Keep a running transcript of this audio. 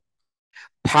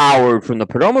powered from the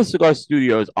Perdomo Cigar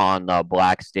Studios on the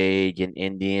Black Stage in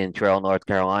Indian Trail, North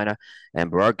Carolina, and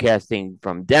broadcasting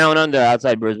from down under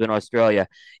outside Brisbane, Australia.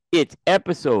 It's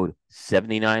episode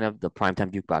 79 of the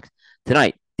Primetime Jukebox.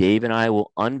 Tonight, Dave and I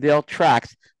will unveil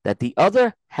tracks that the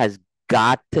other has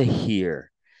got to hear.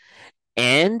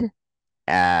 And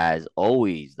as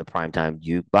always, the Primetime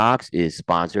Jukebox is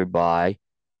sponsored by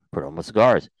Perdomo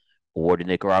Cigars. Awarded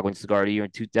Nicaraguan Cigar of the Year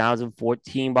in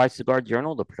 2014 by Cigar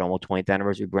Journal, the Perdomo 20th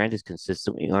anniversary brand has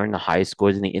consistently earned the highest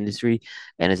scores in the industry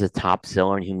and is a top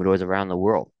seller in humidors around the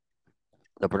world.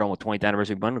 The Perdomo 20th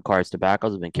anniversary blend requires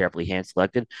tobaccos have been carefully hand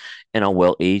selected and are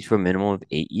well aged for a minimum of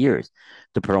 8 years.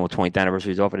 The Perdomo 20th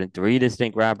anniversary is offered in three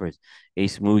distinct wrappers: a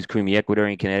smooth, creamy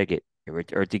Ecuadorian Connecticut, a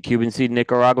rich, earthy Cuban seed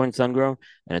Nicaraguan sun grown,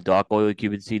 and a dark, oily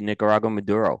Cuban seed Nicaraguan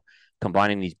Maduro.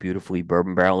 Combining these beautifully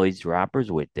bourbon barrel aged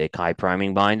wrappers with thick, high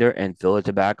priming binder and filler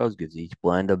tobaccos gives each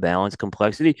blend a balanced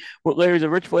complexity with layers of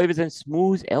rich flavors and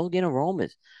smooth, elegant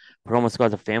aromas. Perdomo Cigar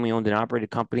is a family-owned and operated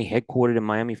company headquartered in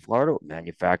Miami, Florida, with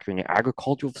manufacturing and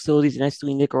agricultural facilities in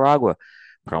Esteli, Nicaragua.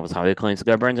 Perdomo's highly acclaimed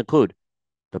cigar brands include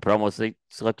the Perdomo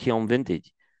Selección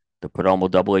Vintage, the Perdomo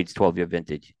Double Aged 12-year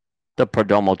Vintage, the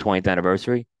Perdomo 20th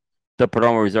Anniversary, the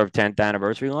Perdomo Reserve 10th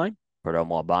Anniversary line,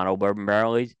 Perdomo Habano Bourbon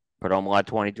Barrel Aged, Perdomo Lot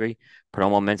 23,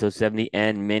 Perdomo Menso 70,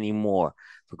 and many more.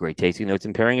 For great tasting notes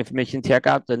and pairing information, check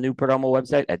out the new Perdomo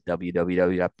website at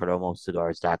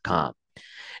www.perdomocigars.com.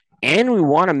 And we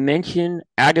want to mention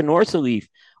Aganorsa Leaf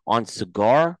on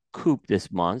Cigar Coop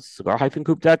this month,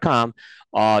 cigar-coop.com.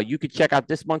 You could check out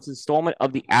this month's installment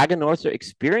of the Aganorsa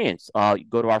Experience. You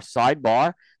go to our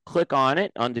sidebar, click on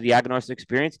it under the Aganorsa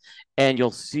Experience, and you'll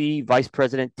see Vice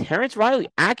President Terrence Riley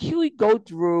actually go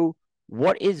through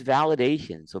what is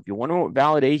validation. So if you're wondering what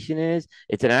validation is,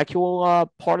 it's an actual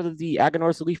part of the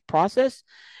Aganorsa Leaf process.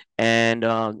 And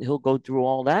he'll go through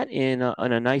all that in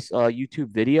a nice YouTube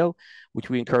video, which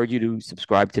we encourage you to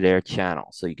subscribe to their channel.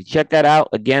 So you can check that out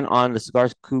again on the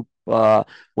Cigars Coop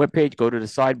webpage. Go to the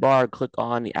sidebar, click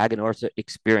on the Aganorsa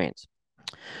Experience.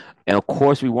 And of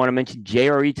course, we want to mention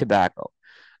JRE Tobacco.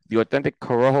 The authentic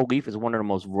Corojo leaf is one of the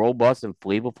most robust and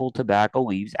flavorful tobacco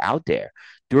leaves out there.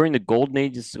 During the golden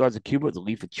age of cigars of Cuba, it was a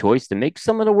leaf of choice to make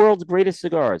some of the world's greatest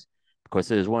cigars.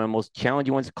 Because it is one of the most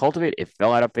challenging ones to cultivate, it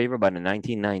fell out of favor by the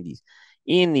 1990s.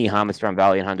 In the Jamastran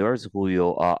Valley in Honduras,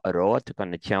 Julio Aroa took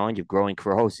on the challenge of growing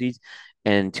Corojo seeds.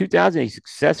 And in 2000, he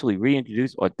successfully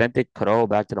reintroduced authentic Corojo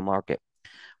back to the market.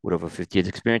 With over 50 years'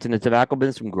 experience in the tobacco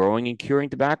business, from growing and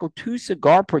curing tobacco to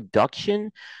cigar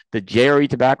production, the JRE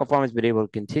Tobacco Farm has been able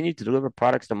to continue to deliver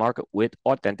products to market with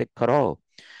authentic Corojo.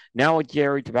 Now with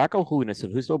JRE Tobacco, Junas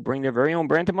and Justo bring their very own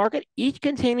brand to market, each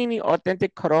containing the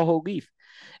authentic Corojo leaf.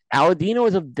 Aladino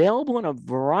is available in a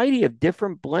variety of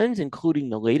different blends, including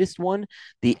the latest one,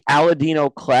 the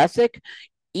Aladino Classic.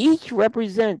 Each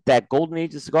represent that golden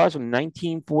age of cigars from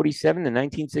 1947 to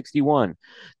 1961.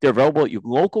 They're available at your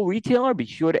local retailer. Be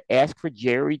sure to ask for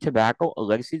JRE Tobacco, a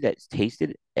legacy that's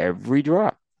tasted every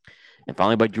drop. And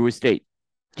finally, by Drew Estate.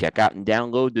 Check out and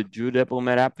download the Drew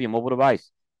Diplomat app for your mobile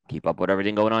device. Keep up with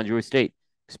everything going on Drew Estate.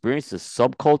 Experience the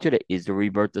subculture that is the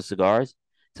rebirth of cigars.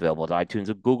 It's available at iTunes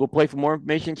and Google Play. For more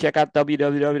information, check out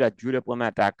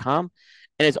www.drewdiplomat.com.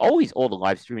 And as always, all the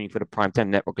live streaming for the Primetime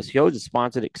Network of shows is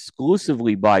sponsored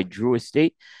exclusively by Drew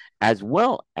Estate, as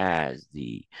well as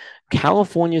the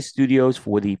California studios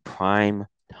for the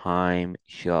Primetime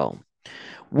Show.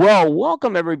 Well,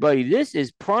 welcome everybody. This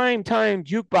is Primetime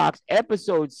Jukebox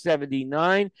episode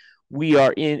 79. We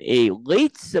are in a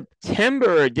late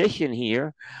September edition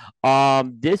here.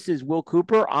 This is Will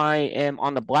Cooper. I am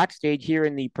on the Black Stage here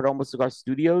in the Perdomo Cigar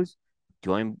Studios,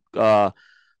 joined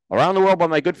around the world by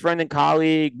my good friend and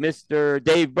colleague, Mr.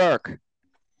 Dave Burke.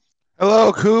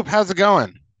 Hello, Coop. How's it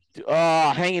going?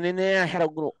 Hanging in there. I had a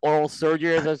little oral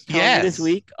surgery, as I was telling you this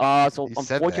week. So You said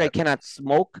unfortunately, I that. cannot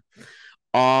smoke.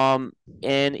 And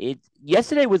it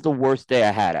yesterday was the worst day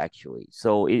I had actually.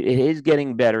 So it is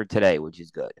getting better today, which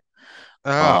is good.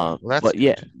 Oh, well, that's But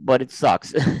yeah, good. but it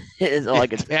sucks. It's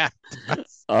like it's Yeah.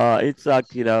 it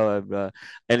sucks, and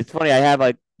it's funny. I have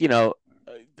like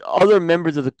other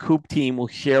members of the Coop team will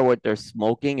share what they're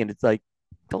smoking, and it's like,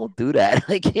 don't do that.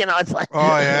 Like it's like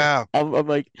Oh, yeah. I'm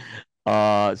like,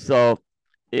 so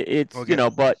it's We'll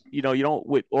get. but you don't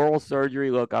with oral surgery.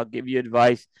 Look, I'll give you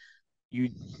advice. You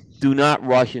do not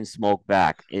rush and smoke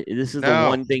back. This is the No.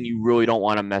 one thing you really don't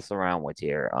want to mess around with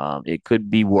here. It could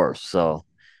be worse. So.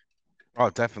 Oh,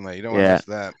 definitely. You don't want to Yeah. miss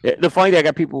that. The funny thing, I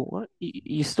got people, what?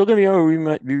 You still gonna be able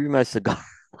to read my cigar?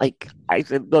 Like I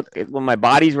said, look, when my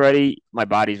body's ready, my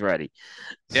body's ready.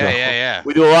 Yeah, So yeah, yeah.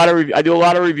 we do a lot of I do a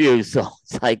lot of reviews, so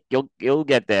it's like you'll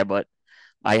get there, but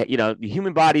The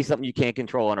human body is something you can't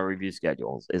control on a review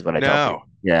schedule, is what I tell No, people.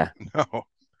 Yeah. no.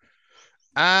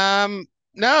 Um,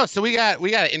 no. So we got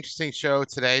an interesting show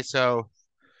today. So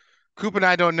Coop and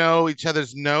I don't know each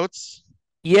other's notes.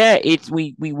 Yeah, it's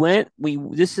we went we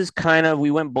this is kind of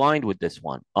we went blind with this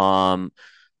one.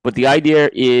 But the idea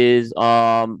is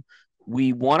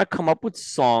we want to come up with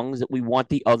songs that we want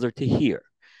the other to hear.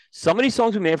 Some of these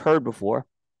songs we may have heard before,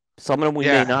 some of them we may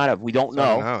Yeah. not have. We don't So I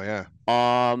don't know. know. Yeah.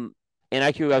 Um, and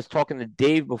actually, I was talking to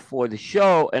Dave before the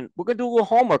show, and we're gonna do a little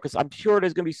homework because I'm sure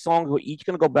there's gonna be songs we're each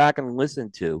gonna go back and listen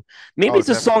to. Maybe Oh, it's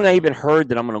a song I definitely. even heard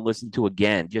that I'm gonna listen to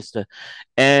again,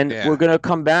 and we're Yeah. gonna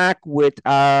come back with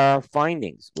our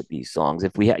findings with these songs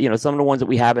if we have, some of the ones that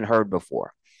we haven't heard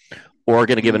before, or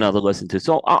gonna give Mm, another listen to.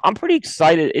 So I'm pretty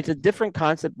excited. It's a different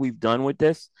concept we've done with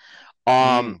this.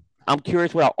 mm, I'm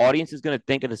curious what our audience is gonna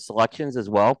think of the selections as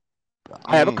well.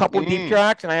 I have a mm, couple of deep mm.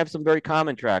 tracks, and I have some very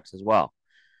common tracks as well.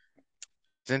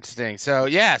 It's interesting. So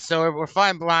yeah, so we're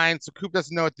flying blind. So Coop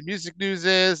doesn't know what the music news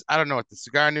is. I don't know what the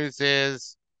cigar news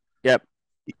is. Yep.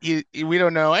 We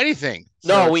don't know anything.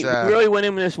 So No, it's we really went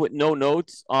in this with no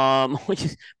notes.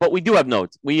 But we do have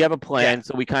notes. We have a yeah. plan,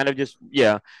 so we kind of just,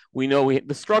 yeah, we know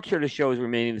the structure of the show is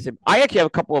remaining the same. I actually have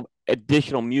a couple of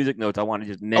additional music notes I want to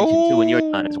just mention too when you're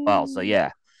done as well. So Oh,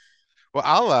 yeah,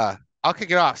 well, I'll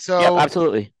kick it off. yep, So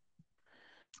absolutely.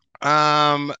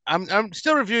 I'm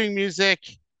still reviewing music,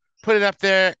 put it up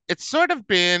there. It's sort of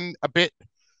been a bit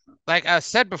like I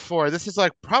said before, this is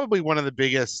like probably one of the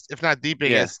biggest, if not the Yeah.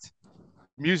 biggest,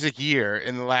 music year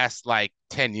in the last like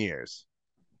 10 years.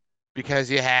 Because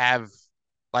you have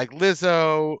like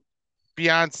Lizzo,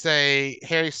 Beyonce,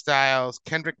 Harry Styles,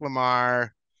 Kendrick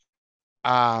Lamar,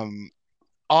 um,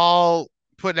 all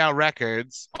putting out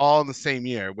records all in the same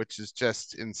year, which is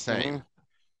just insane.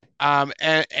 Hmm.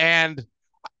 And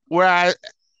where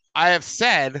I have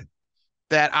said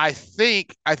that I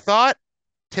thought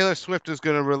Taylor Swift was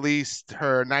going to release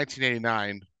her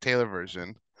 1989 Taylor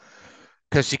version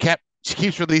because she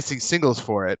keeps releasing singles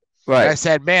for it. And I Right.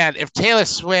 said, man, if Taylor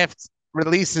Swift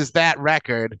releases that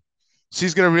record,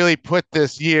 she's going to really put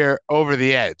this year over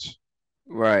the edge.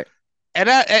 Right. And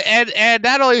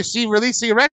not only is she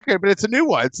releasing a record, but it's a new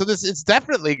one, so this it's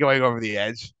definitely going over the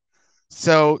edge.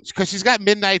 So because she's got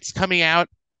Midnight's coming out,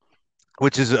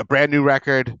 which is a brand new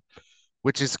record,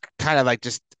 which is kind of like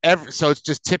just so it's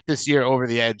just tipped this year over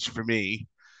the edge for me.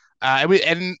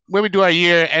 And when we do our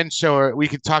year end show, we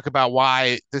can talk about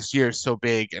why this year is so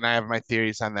big, and I have my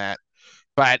theories on that.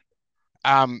 But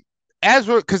um, as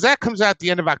we're because that comes out at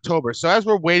the end of October, so as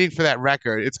we're waiting for that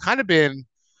record, it's kind of been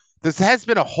this has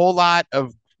been a whole lot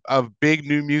of big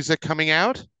new music coming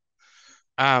out.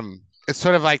 It's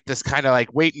sort of like this kind of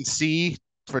like wait and see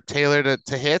for Taylor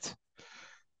to hit.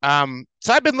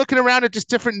 So I've been looking around at just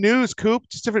different news, Coop,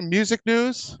 just different music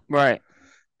news, Right.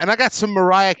 and I got some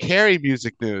Mariah Carey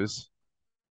music news.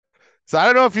 So I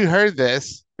don't know if you heard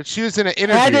this, but she was in an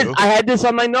interview. I had this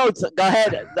on my notes. Go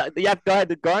ahead. Yeah, go ahead.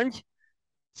 The grunge.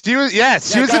 She Yeah,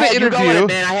 was go in an ahead. You go with it, interview.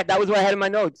 man. That was what I had in my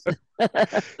notes.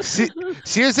 She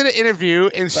she was in an interview,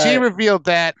 and she Right. revealed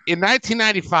that in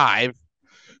 1995,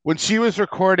 when she was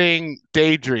recording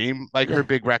Daydream, like her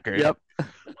big record, Yep.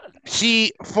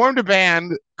 she formed a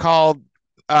band called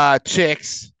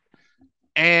Chicks,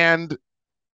 and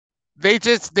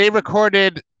they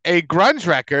recorded a grunge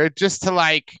record just to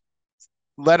like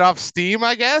let off steam,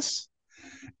 I guess.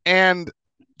 And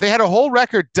they had a whole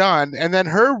record done, and then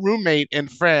her roommate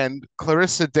and friend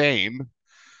Clarissa Dane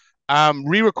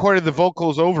re-recorded the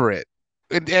vocals over it.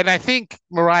 And I think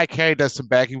Mariah Carey does some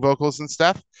backing vocals and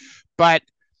stuff. But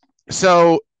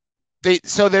so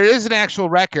so there is an actual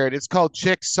record. It's called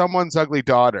Chick Someone's Ugly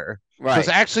Daughter. So it's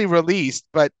Right. actually released,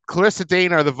 but Clarissa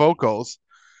Dane are the vocals.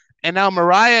 And now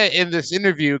Mariah in this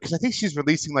interview, because I think she's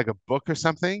releasing like a book or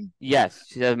something. Yes,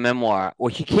 she has a memoir.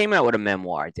 Well, she came out with a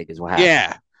memoir, I think, is what happened,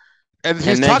 Yeah. And and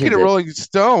she's talking mentions to it. Rolling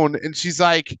Stone, and she's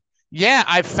like, yeah,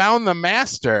 I found the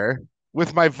master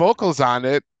with my vocals on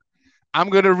it. I'm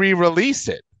going to re-release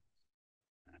it.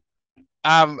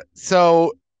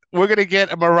 So we're going to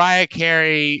get a Mariah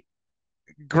Carey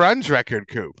grunge record,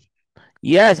 Coop.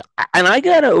 Yes, and I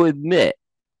gotta admit,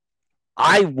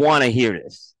 I want to hear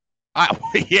this. I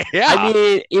Yeah.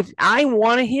 mean, if I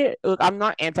want to hear, look, I'm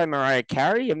not anti Mariah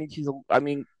Carey. I mean, she's a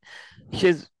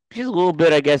little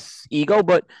bit, I guess, ego,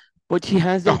 but she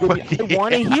has some Oh, good. I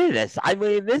want to yeah. hear this. I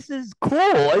mean, this is cool.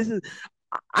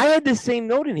 I had the same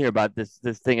note in here about this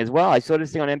thing as well. I saw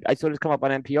this come up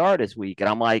on NPR this week, and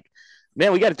I'm like,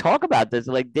 man, we got to talk about this.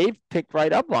 Like Dave picked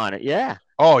right up on it. Yeah,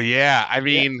 Oh, yeah. I yeah,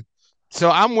 mean, so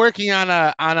I'm working on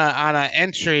a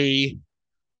entry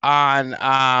on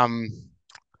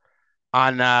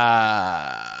on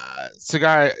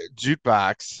Cigar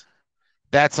Jukebox.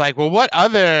 That's like, well, what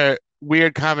other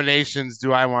weird combinations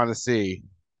do I want to see?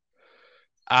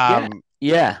 Yeah, Um,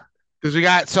 yeah, because we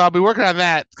got, so I'll be working on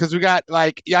that because we got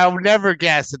like, yeah, I would never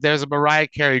guess that there's a Mariah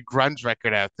Carey grunge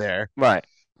record out there. right.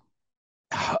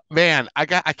 Man, I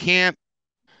can't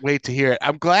wait to hear it.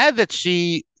 I'm glad that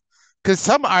because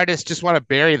some artists just want to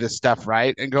bury this stuff,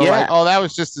 right? And go like, Yeah, oh, that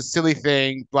was just a silly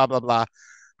thing, blah, blah, blah.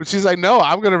 But she's like, no,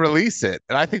 I'm going to release it.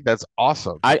 And I think that's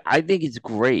awesome. I think it's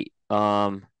great.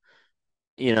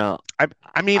 You know, I,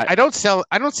 I mean, I I don't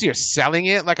see her selling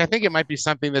it. Like, I think it might be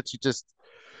something that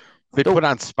they the put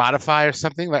on Spotify or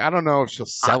something. Like, I don't know if she'll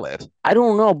I, sell it. I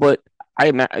don't know, but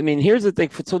I mean, here's the thing.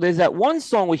 So there's that one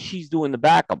song where she's doing the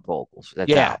backup vocals. That's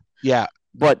Yeah. out. Yeah.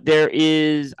 But there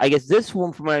is, I guess, this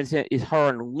one from what I understand is her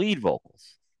on lead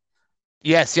vocals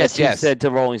Yes. that Yes. she Yes. said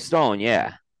to Rolling Stone.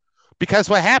 Yeah, Because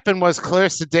what happened was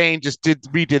Clarissa Dane just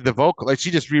redid the vocal. Like,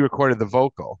 she just re-recorded the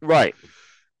vocal. right.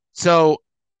 So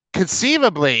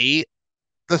conceivably,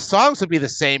 the songs would be the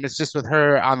same. It's just with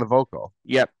her on the vocal.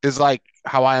 Yep. Is like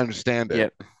how I understand it.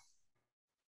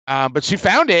 Yep. But she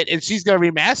found it and she's gonna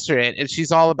remaster it, and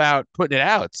she's all about putting it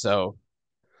out. So,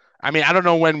 I mean, I don't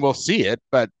know when we'll see it,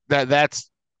 but that's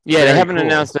Yeah, they very haven't cool.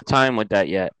 announced the time with that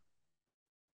yet.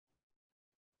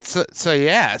 So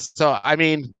yeah. So I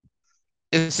mean,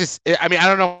 it's just. I mean, I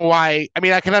don't know why. I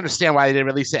mean, I can understand why they didn't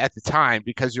release it at the time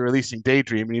because you're releasing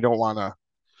Daydream and you don't want to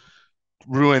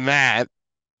ruin that.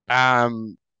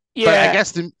 But Yeah.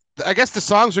 I guess the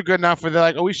songs are good enough where they're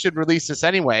like, oh, we should release this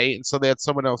anyway, and so they had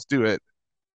someone else do it.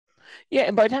 Yeah,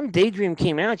 and by the time Daydream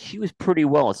came out, she was pretty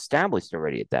well established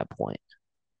already at that point.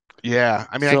 Yeah,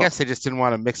 I mean, I So guess they just didn't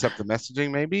want to mix up the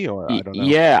messaging, maybe, or I don't know.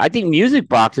 yeah, I think Music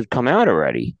Box had come out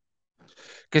already.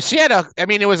 Because she had I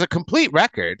mean, it was a complete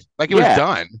record, like it was Yeah,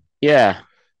 done. yeah,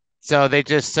 So they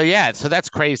just, so yeah, so that's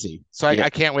crazy. So yeah. I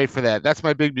can't wait for that. That's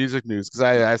my big music news because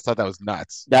I thought that was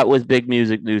nuts. That was big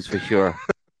music news for sure.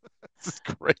 This is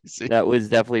crazy. That was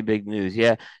definitely big news.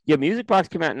 Yeah, yeah. Music Box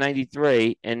came out in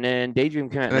 '93, and then Daydream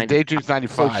came out in And then '95. Daydream's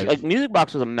So she, 95. like, Music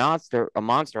Box was a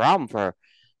monster album for her.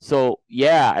 So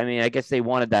yeah, I mean, I guess they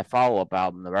wanted that follow up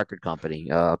album, the record company,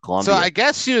 So Columbia. I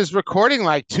guess she was recording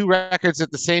like two records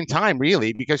at the same time,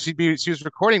 really, because she was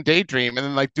recording Daydream and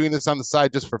then like doing this on the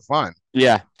side just for fun,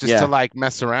 Yeah, just to yeah, like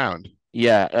mess around.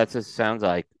 yeah. That's what it sounds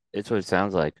like. It's what it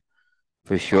sounds like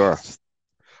for Oh, sure.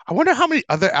 I wonder how many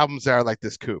other albums there are like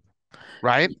this, Coop,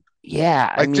 right?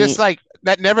 Yeah, Like just like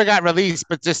that never got released,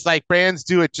 but just like brands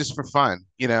do it just for fun,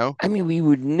 you know? I mean, we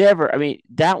would never. I mean,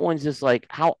 that one's just like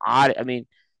how odd. I mean,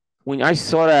 when I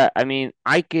saw that, I mean,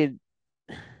 I could,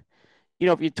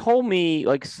 if you told me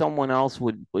like someone else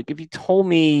would, like, if you told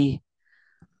me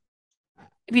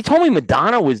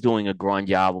Madonna was doing a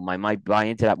grunge album, I might buy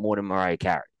into that more than Mariah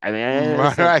Carey. I mean,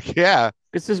 it's like Right, yeah.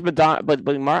 it's just Madonna, but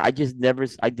Mariah, I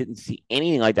didn't see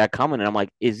anything like that coming, and I'm like,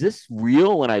 is this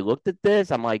real? When I looked at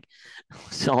this, I'm like,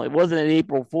 so it wasn't an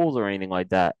April Fool's or anything like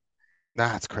that.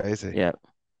 Nah, it's crazy. Yeah,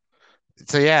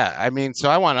 So yeah, I mean, so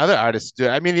I want other artists to do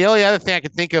it. I mean, the only other thing I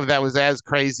could think of that was as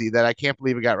crazy that I can't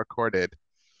believe it got recorded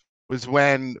was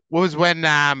when what was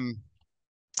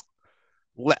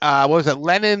it?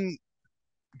 Lennon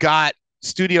got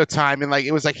studio time and like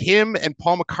it was like him and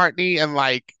Paul McCartney and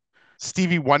like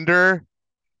Stevie Wonder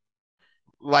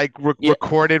like yeah,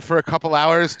 recorded for a couple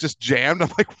hours, just jammed. I'm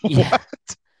like, yeah, what?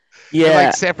 In like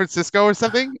yeah, San Francisco or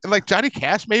something, and like Johnny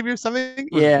Cash maybe or something.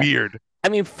 It was yeah. weird. I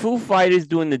mean, Foo Fighters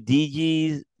doing the DGs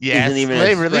isn't Yes, even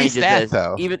they as strange released as that this.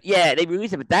 though. Even yeah, they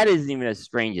released it, but that isn't even as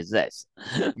strange as this.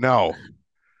 No,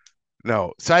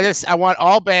 no. So I want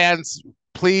all bands,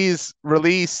 please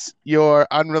release your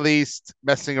unreleased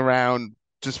messing around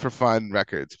just for fun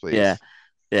records, Yeah, please.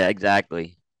 yeah,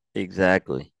 exactly,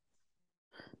 exactly.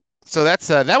 So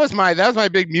that was my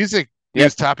big music Yep.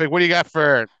 news topic. What do you got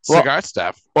for Well, cigar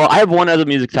stuff? well, I have one other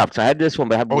music topic. So I had this one,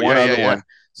 but I have Oh one yeah, yeah, other yeah. one.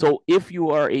 So if you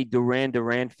are a Duran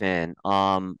Duran fan,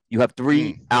 you have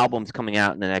three Mm. albums coming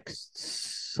out in the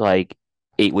next like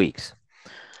 8 weeks.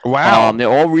 Wow. They're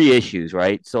all reissues,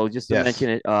 right? So just to Yes. mention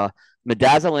it,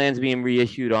 Medazzaland's being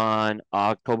reissued on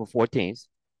October 14th.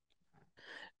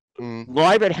 Mm.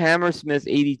 Live at Hammersmith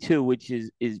 82, which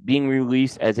is being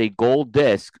released as a gold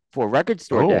disc for Record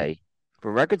Store Oh, Day.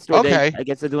 For Record Store Day, okay. I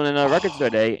guess they're doing another Record Store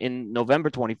Day in November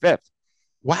 25th.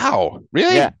 Wow. Yeah,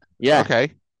 Really? yeah.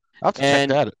 Okay. I'll have to check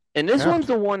And that and this one's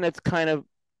out. the one that's kind of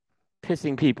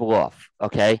pissing people off.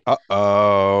 Okay.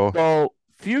 Uh-oh. So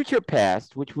Future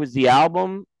Past, which was the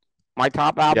album, my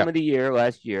top album Yep. of the year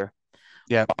last year,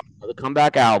 Yep. the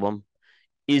comeback album,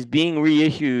 is being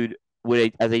reissued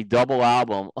as a double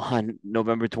album on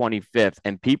November 25th,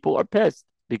 and people are pissed.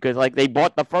 because like they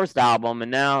bought the first album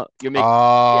and now you're making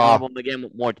the Oh, album again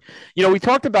with more. We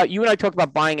talked about you and I talked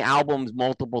about buying albums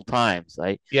multiple times.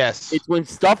 Right? yes. It's when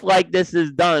stuff like this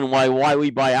is done why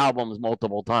we buy albums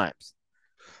multiple times.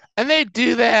 And they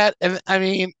do that. And I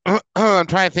mean, I'm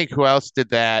trying to think who else did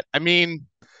that.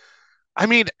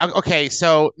 Okay,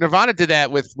 so Nirvana did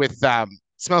that with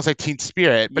 "Smells Like Teen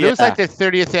Spirit," but it was like Yeah, their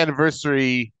 30th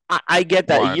anniversary I get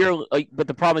that a one. year, like, but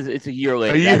the problem is it's a year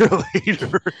A later. year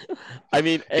later, I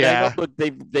mean, and I know yeah. look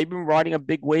they've been riding a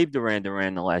big wave Duran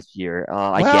the last year.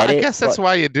 I Well, get I it, guess that's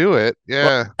why you do it.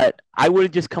 but Yeah. I would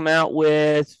have just come out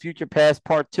with Future Past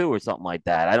Part Two or something like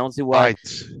that. I don't see why. I,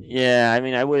 Yeah, I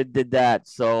mean, I would have did that.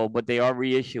 So, but they are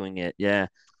reissuing it. Yeah,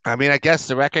 I mean, I guess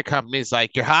the record company's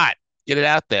like, you're hot, get it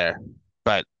out there.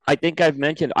 But I think I've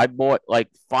mentioned I bought like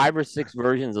 5 or 6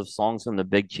 versions of Songs from the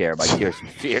Big Chair by Tears for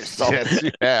Fears. So yes,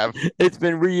 you have. it's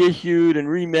been reissued and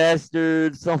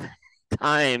remastered so many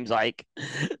times. Like,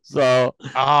 so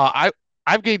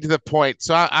I'm getting to the point.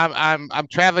 So I'm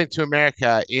traveling to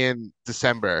America in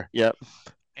December, yep,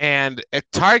 and at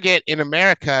Target in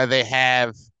America they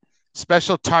have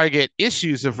special Target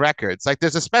issues of records. Like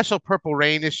there's a special Purple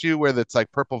Rain issue where it's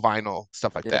like purple vinyl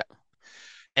stuff like yep, that.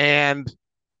 And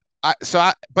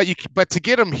but to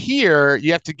get them here,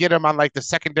 you have to get them on like the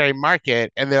secondary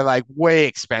market, and they're like way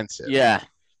expensive. yeah,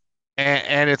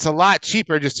 And it's a lot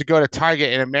cheaper just to go to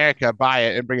Target in America, buy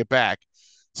it, and bring it back.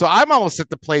 So I'm almost at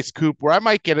the place, Coop, where I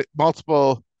might get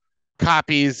multiple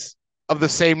copies of the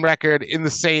same record in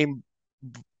the same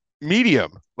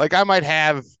medium. Like I might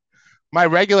have my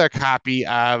regular copy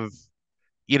of,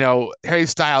 Harry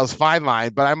Styles Fine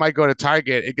Line, but I might go to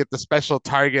Target and get the special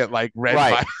Target like red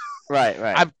right, vinyl. right.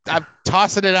 I'm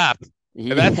tossing it up,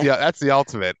 and Yeah, that's the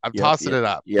ultimate. I'm yep, tossing yep, it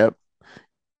up. yep.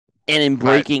 And in But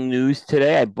breaking news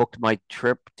today, I booked my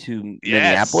trip to yes,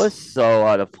 Minneapolis.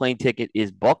 So the plane ticket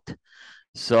is booked.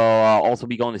 So I'll also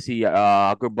be going to see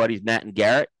our good buddies Matt and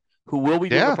Garrett, who will be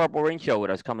doing a yeah, Purple Rain show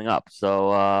with us coming up.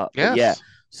 So, but yeah, yes.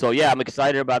 so yeah, I'm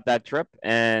excited about that trip,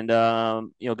 and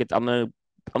I'm gonna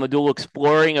do a little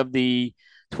exploring of the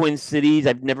Twin Cities.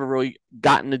 I've never really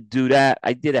gotten to do that.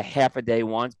 I did a half a day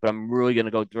once, but I'm really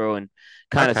gonna go through and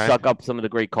kind of Okay. suck up some of the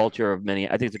great culture of many.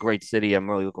 I think it's a great city. I'm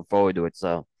really looking forward to it.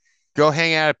 So. Go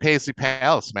hang out at Paisley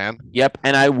Palace, man. Yep,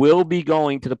 and I will be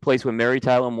going to the place where Mary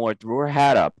Tyler Moore threw her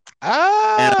hat up,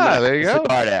 and I'm Ah, gonna there have you a go.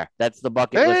 cigar there. That's the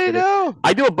bucket list There you for this. go.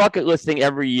 I do a bucket listing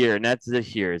every year, and that's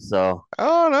this year. So,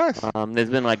 Oh, nice. there's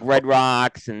been like Red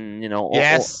Rocks, and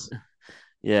Yes.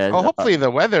 yeah, Oh, hopefully the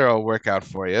weather will work out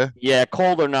for you. yeah,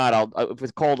 cold or not, I'll if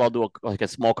it's cold, I'll do like a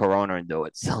small Corona and do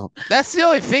it. So, That's the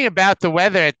only thing about the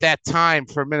weather at that time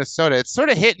for Minnesota. It's sort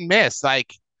of hit and miss.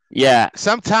 Like yeah,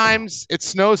 sometimes it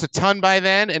snows a ton by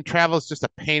then and travel's just a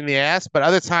pain in the ass, but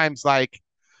other times like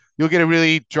you'll get a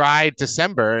really dry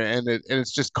December and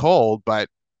it's just cold, but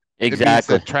it means exactly,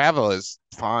 that travel is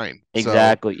fine.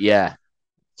 So exactly, yeah,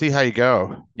 see how you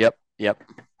go. yep, yep.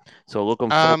 So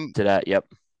looking forward Um, to that. Yep.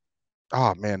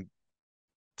 oh man,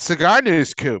 cigar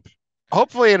news, Coop.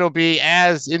 Hopefully it'll be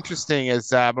as interesting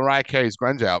as Mariah Carey's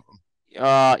grunge album.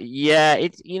 Yeah,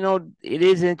 it's it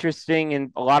is interesting,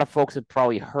 and a lot of folks have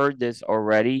probably heard this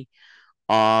already.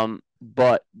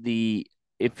 But the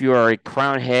if you're a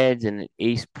Crown Heads and an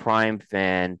Ace Prime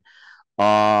fan,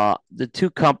 the two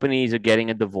companies are getting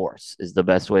a divorce is the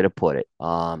best way to put it.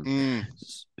 Mm,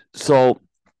 So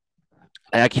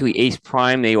actually, Ace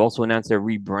Prime, they also announced their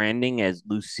rebranding as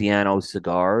Luciano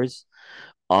Cigars.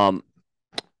 Um,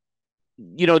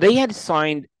 they had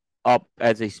signed up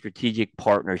as a strategic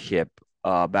partnership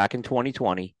back in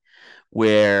 2020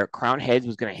 where Crown Heads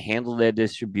was going to handle their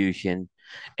distribution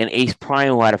and Ace Prime,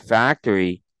 who had a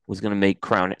factory, was going to make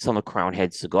some of Crown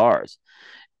Head cigars.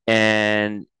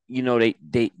 And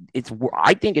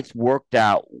I think it's worked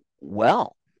out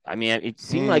well. I mean, it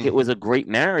seemed like it mm, was a great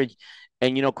marriage,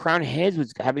 and Crown Heads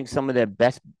was having some of their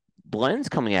best blends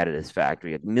coming out of this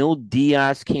factory. Like Mil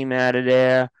Diaz came out of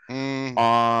there. mm,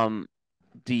 Um,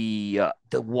 the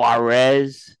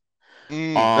Juarez.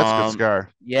 that's a good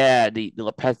cigar. Yeah, the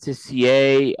Le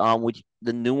Patissier, which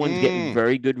the new one's getting Mm,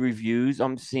 very good reviews.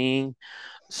 I'm seeing.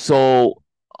 So,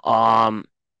 um,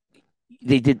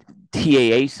 they did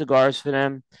TAA cigars for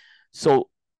them. So,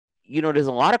 there's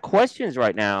a lot of questions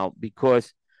right now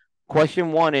because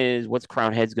question one is what's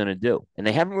Crown Heads going to do, and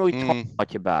they haven't really talked mm,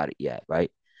 much about it yet,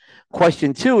 right?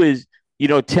 Question two is,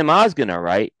 Tim Osgner,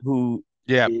 right,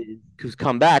 yeah. who's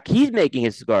come back. He's making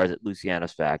his cigars at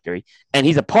Luciano's factory, and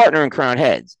he's a partner in Crown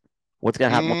Heads. What's going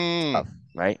to happen with Mm, stuff,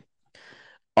 right?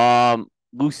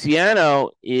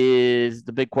 Luciano is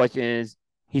the big question is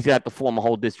he's got to form a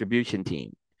whole distribution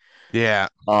team. yeah.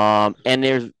 And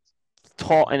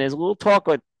there's a little talk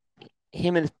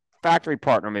him and his factory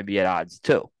partner may be at odds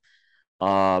too.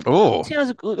 Oh,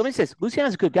 Let me say this,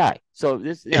 Luciano's a good guy. So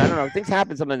this, I don't know, things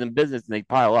happen sometimes in business and they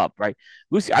pile up, right?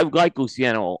 I like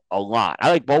Luciano a lot. I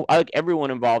like both. I like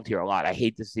everyone involved here a lot. I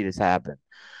hate to see this happen.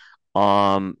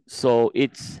 So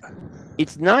it's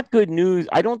not good news.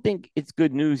 I don't think it's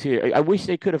good news here. I wish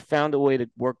they could have found a way to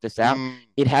work this out. mm,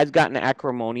 It has gotten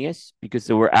acrimonious because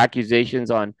there were accusations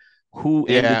on who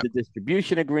ended yeah. the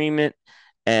distribution agreement.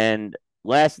 And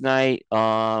last night,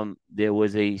 there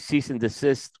was a cease and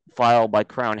desist filed by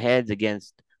Crown Heads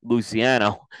against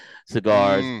Luciano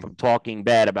Cigars Mm. from talking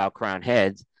bad about Crown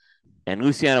Heads. And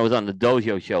Luciano was on the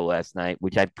Dojo show last night,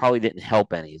 which I probably didn't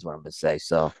help any, is what I'm gonna say.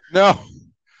 So No,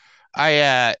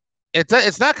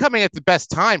 it's not coming at the best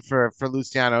time for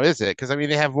Luciano, is it? Because I mean,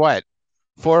 they have what,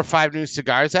 4 or 5 new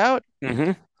cigars out,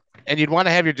 mhm. and you'd want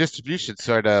to have your distribution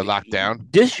sort of locked down.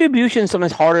 Distribution is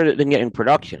sometimes harder than getting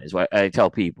production, is what I tell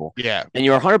people. Yeah. And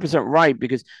you're 100% right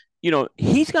because,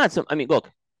 he's got some. I mean, look,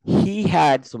 he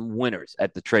had some winners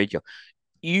at the trade show.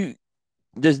 You,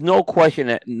 there's no question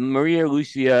that Maria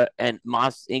Lucia and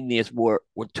Mas Ignis were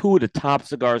two of the top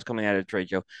cigars coming out of the trade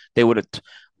show. They would have.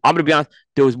 I'm gonna be honest.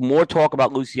 There was more talk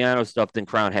about Luciano stuff than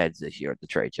Crown Heads this year at the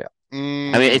trade show. I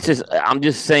mean, Mm, it's just I'm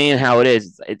just saying how it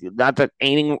is. It's not that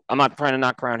anything. I'm not trying to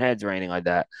knock Crown Heads or anything like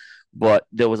that, but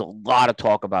there was a lot of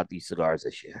talk about these cigars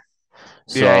this year.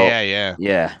 yeah, So yeah, yeah.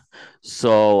 yeah.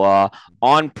 So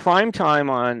on prime time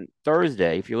on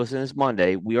Thursday, if you're listening this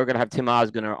Monday, we are gonna have Tim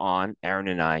Osgoner on, Aaron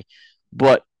and I,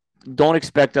 but don't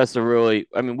expect us to really.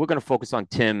 I mean, we're gonna focus on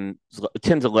Tim.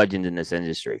 Tim's a legend in this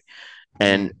industry,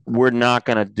 and Mm, we're not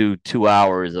gonna do 2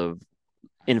 hours of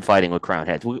infighting with Crown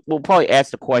Heads. We'll probably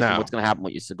ask the question, no. what's going to happen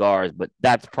with your cigars, but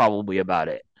that's probably about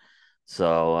it.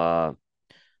 So,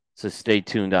 so stay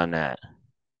tuned on that.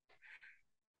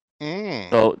 Mm.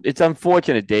 So it's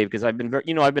unfortunate, Dave, because I've been very,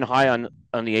 I've been high on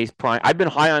the Ace Prime. I've been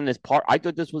high on this part. I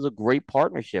thought this was a great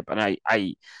partnership, and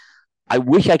I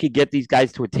wish I could get these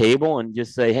guys to a table and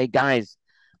just say, hey guys,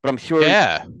 but I'm sure.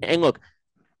 Yeah. And look,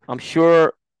 I'm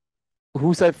sure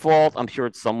who's at fault. I'm sure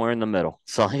it's somewhere in the middle.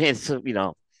 So it's.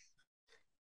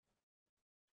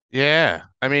 Yeah.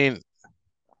 I mean,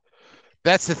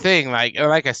 that's the thing. Like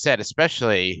I said,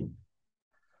 especially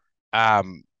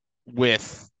um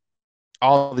with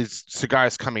all these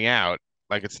cigars coming out,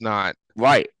 like it's not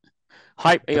Right.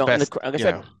 Hype, the and best, like I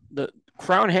said, the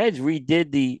Crown Heads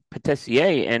redid the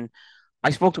Patissier, and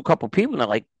I spoke to a couple of people, and they're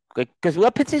like, because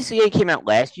La Patissier came out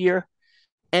last year,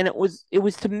 and it was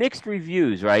to mixed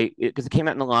reviews, right? Because it came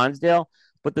out in the Lonsdale,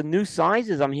 but the new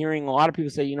sizes, I'm hearing a lot of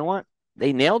people say, you know what,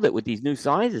 they nailed it with these new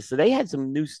sizes, so they had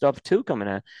some new stuff too coming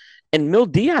out, and Mil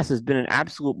Diaz has been an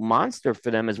absolute monster for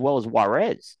them as well as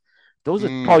Juarez. Those are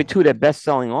probably mm, two of their best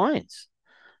selling lines.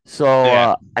 So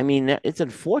yeah. I mean, it's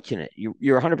unfortunate.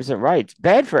 You're 100% right. It's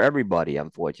bad for everybody,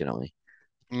 unfortunately.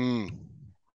 Mm.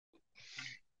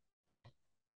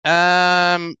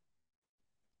 Um,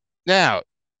 Now,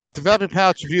 developing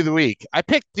palettes review of the week. I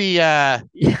picked the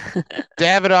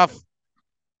Davidoff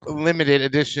limited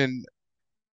edition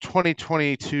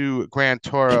 2022 Grand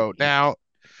Toro. Now,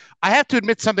 I have to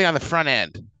admit something on the front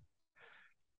end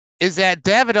is that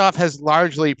Davidoff has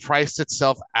largely priced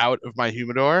itself out of my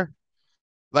humidor.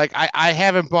 Like I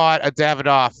haven't bought a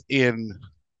Davidoff in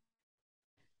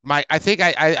my I think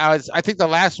the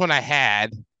last one I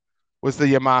had was the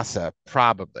Yamasa,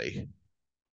 probably.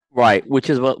 Right, which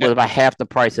is what was about half the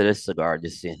price of this cigar,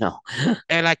 just so you know.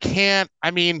 And I can't,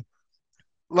 I mean,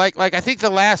 like I think the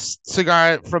last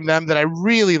cigar from them that I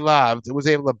really loved and was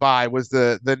able to buy was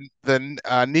the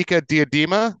Nika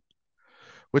Diadema,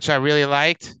 which I really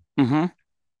liked. Mm-hmm.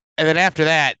 And then after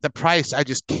that, the price I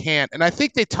just can't. And I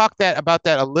think they talked that about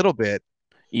that a little bit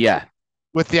Yeah.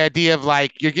 with the idea of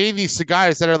like you're getting these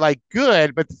cigars that are like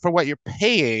good, but for what you're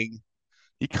paying,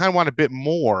 you kind of want a bit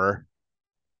more.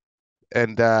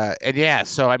 And yeah,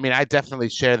 so I mean, I definitely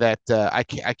share that.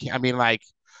 I mean, like,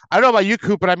 I don't know about you,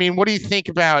 Coop, but I mean, what do you think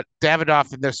about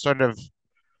Davidoff and their sort of,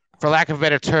 for lack of a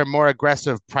better term, more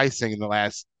aggressive pricing in the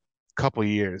last couple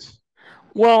years?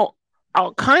 Well,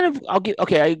 I'll give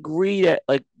okay, I agree that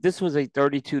like this was a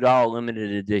 $32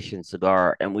 limited edition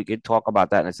cigar, and we could talk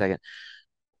about that in a second.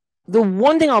 The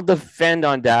one thing I'll defend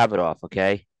on Davidoff,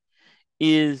 okay,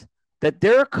 is that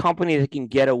they're a company that can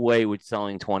get away with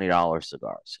selling $20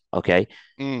 cigars. Okay.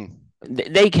 Mm,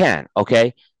 They can.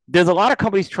 Okay. There's a lot of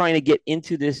companies trying to get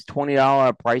into this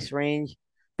 $20 price range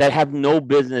that have no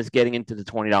business getting into the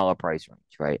 $20 price range,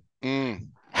 right? mm,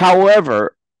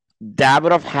 However,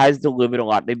 Davidoff has delivered a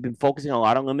lot. They've been focusing a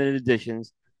lot on limited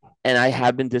editions. and I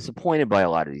have been disappointed by a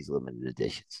lot of these limited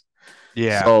editions.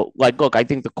 Yeah. So, like, look, I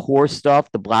think the core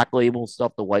stuff, the black label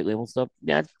stuff, the white label stuff,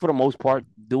 yeah, for the most part,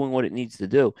 doing what it needs to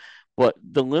do. But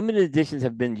the limited editions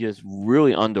have been just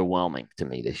really underwhelming to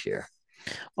me this year.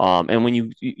 And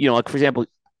when like for example,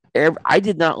 I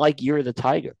did not like Year of the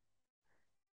Tiger.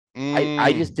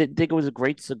 I just Mm. didn't think it was a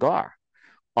great cigar.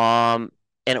 Um,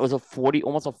 and it was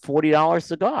almost a $40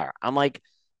 cigar. I'm like,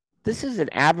 this is an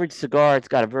average cigar. It's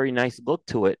got a very nice look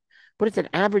to it, but it's an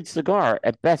average cigar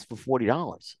at best for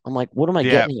 $40. I'm like, what am I Yeah.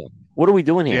 getting here? What are we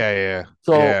doing here? Yeah. Yeah.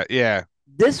 So Yeah. Yeah.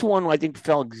 this one, I think,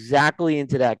 fell exactly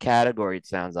into that category. It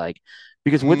sounds like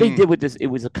because what they Mm. did with this, it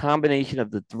was a combination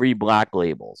of the three black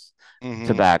labels Mm-hmm.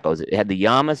 tobaccos. It had the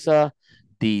Yamasa,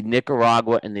 the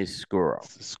Nicaragua, and the Oscuro,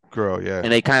 Squirrel. Yeah.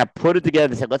 and they kind of put it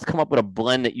together. They said, let's come up with a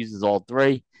blend that uses all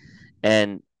three.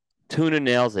 And Tuna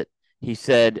nails it. He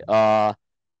said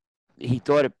he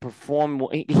thought it performed.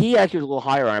 He actually was a little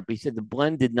higher on it, but he said the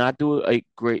blend did not do a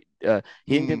great. He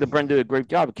didn't think the blend Mm. did a great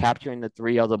job of capturing the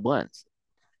three other blends.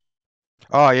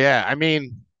 Oh yeah. I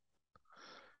mean,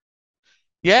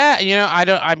 yeah. I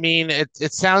don't. I mean,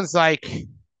 it sounds like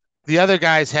the other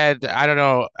guys had. I don't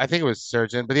know. I think it was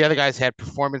Surgeon, but the other guys had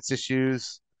performance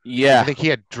issues. I Yeah, think he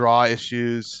had draw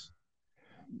issues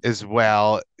as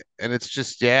well, and it's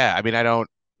just yeah. I mean, I don't.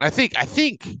 I think.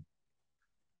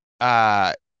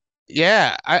 Uh,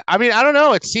 yeah. I mean, I don't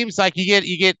know. It seems like you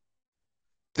get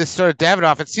this sort of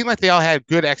Davidoff. It seemed like they all had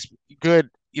good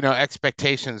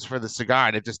expectations for the cigar,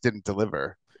 and it just didn't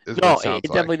deliver. Is what it no, it sounds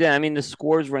like. definitely did. I mean, the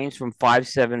scores range from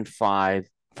 5.75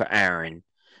 for Aaron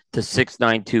to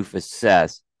 6.92 for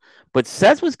Seth. But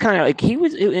Seth was kind of like he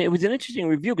was. It was an interesting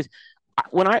review because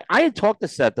when I had talked to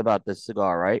Seth about this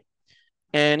cigar, right,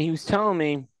 and he was telling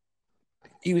me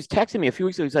he was texting me a few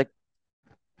weeks ago. He's like,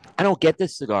 I don't get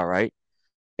this cigar, right?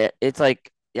 It's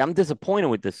like I'm disappointed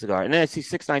with this cigar. And then I see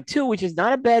 692, which is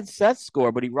not a bad set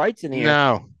score, but he writes in here.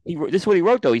 No. This is what he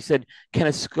wrote though. He said, "Can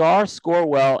a cigar score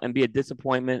well and be a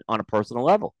disappointment on a personal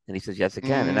level?" And he says, "Yes, it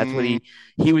can." And that's what Mm,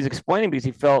 he was explaining because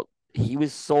he felt he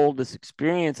was sold this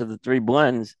experience of the three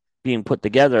blends being put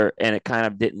together, and it kind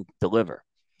of didn't deliver.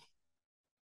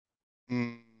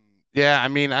 mm. Yeah, I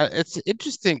mean, it's an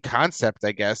interesting concept,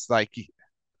 I guess. Like,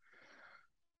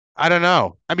 I don't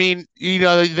know. I mean,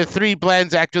 the three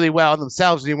blends act really well in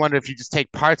themselves, and you wonder if you just take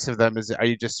parts of them, are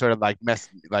you just sort of like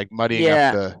muddying up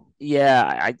Yeah, the?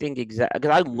 yeah, I think exactly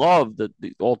because I love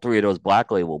all three of those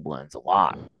black label blends a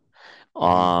lot. Mhm.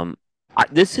 Um,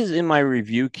 this is in my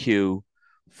review queue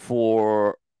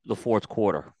for the fourth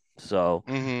quarter. So,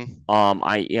 Mhm.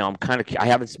 I'm kind of I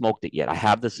haven't smoked it yet. I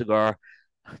have the cigar.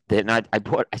 Then I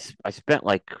bought I spent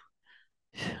like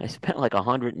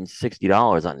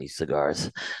 $160 on these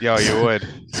cigars. Yo, you So, would.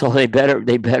 so they better.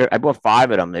 I bought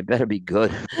five of them. They better be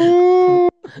good. Ooh,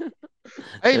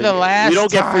 I think the We last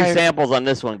don't get free time, samples on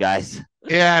this one, guys.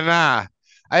 yeah, nah.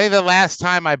 I think the last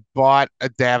time I bought a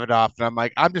Davidoff, and I'm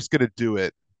like, I'm just gonna do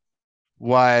it,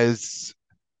 was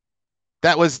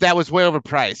that was way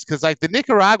overpriced because like the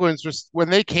Nicaraguans were when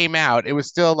they came out, it was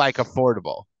still like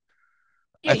affordable.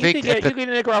 Yeah, I think at you the could get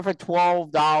a Nicaragua for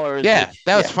 $12, yeah, which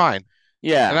that was yeah, fine, and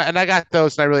yeah, I got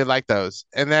those and I really liked those,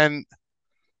 and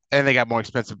they got more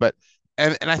expensive, but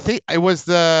and I think it was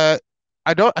I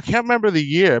can't remember the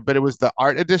year, but it was the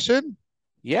art edition.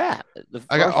 yeah. The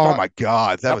I got first oh art my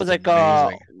god, that that was was like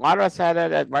amazing. a lot of us had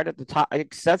it right at the top. I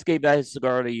think Seth gave that his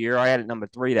cigar of the year. I had it number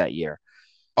three that year.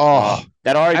 Oh,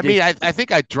 That art I mean, edition. I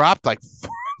think I dropped like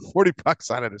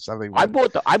 $40 on it or something, but I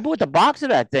bought the box of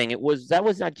that thing. That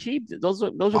was not cheap. Those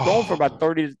were going for about oh,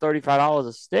 $30 to $35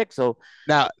 a stick. So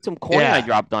now some coin I yeah,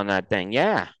 dropped on that thing.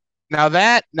 Yeah. now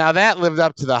that lived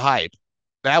up to the hype.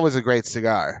 That was a great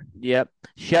cigar. Yep.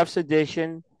 Chef's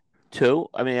edition too.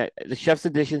 I mean, the chef's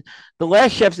edition. The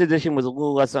last chef's edition was a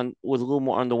little was a little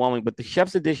more underwhelming, but the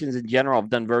chef's editions in general have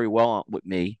done very well with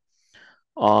me.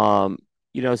 Um,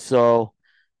 so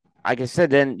like I said,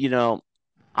 then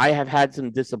I have had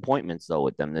some disappointments though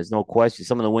with them. There's no question.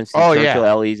 Some of the Winston Oh Churchill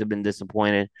yeah. LEs have been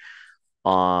disappointed.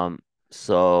 Um,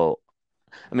 so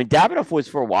I mean, Davidoff was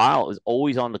for a while. It was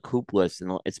always on the Coop list,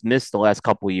 and it's missed the last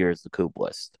couple of years the Coop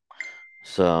list.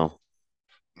 So,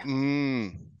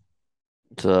 Mm.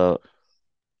 so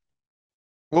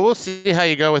Well, we'll see how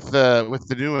you go with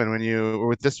the new one when you or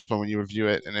with this one when you review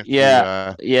it, and if you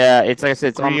yeah, yeah. It's like I said,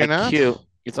 it's on agree my or not. queue.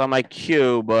 It's on my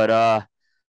queue, but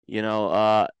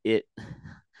it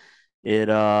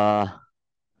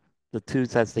the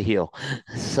tooth has to heal.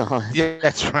 So Yeah,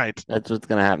 that's right. that's what's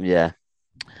gonna happen. Yeah.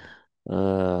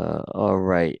 All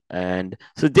right. And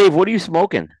so, Dave, what are you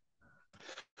smoking?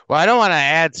 Well, I don't want to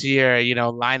add to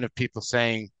your line of people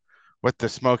saying what they're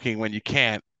smoking when you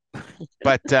can't,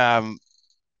 but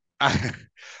I,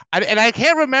 and I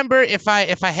can't remember if I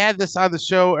had this on the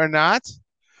show or not.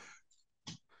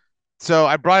 So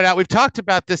I brought it out. We've talked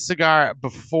about this cigar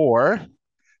before,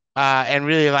 and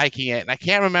really liking it. And I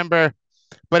can't remember,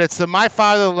 but it's the My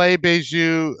Father Le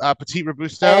Bijou Petit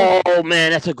Robusto. Oh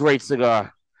man, that's a great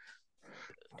cigar.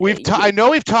 I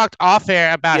know we've talked off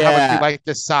air about how much we Yeah, like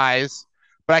this size,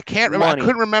 but I money.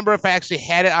 couldn't remember if I actually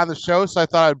had it on the show, so I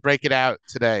thought I'd break it out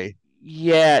today.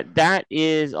 Yeah, that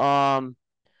is.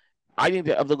 I think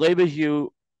that of the labels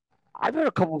I've heard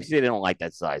a couple people say they don't like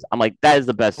that size. I'm like, that is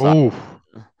the best size.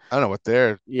 Oh, I don't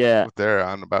know Yeah. what they're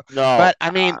on about, No. but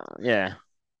I mean, Yeah.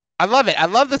 I love it. I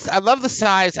love this. I love the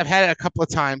size. I've had it a couple of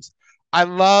times. I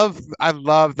love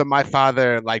the My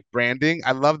Father like branding.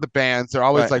 I love the bands. They're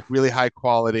always Right. like really high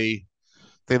quality.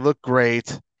 They look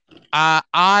great.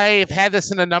 I've had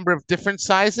this in a number of different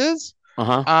sizes. Uh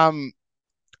huh. Um,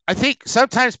 I think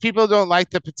sometimes people don't like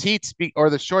the petites or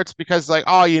the shorts because like,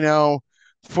 oh,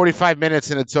 45 minutes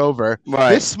and it's over.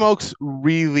 Right. This smokes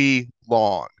really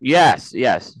long. Yes.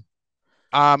 Yes.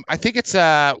 I think it's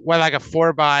like a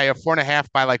 4.5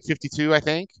 by like 52, I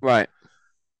think. Right.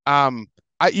 Um,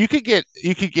 you could get.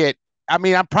 I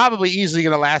mean, I'm probably easily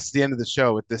going to last the end of the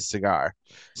show with this cigar.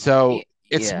 So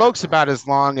it Yeah. smokes about as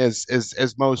long as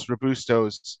most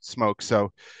Robustos smoke.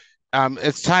 So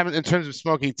it's time in terms of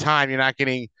smoking time.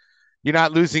 You're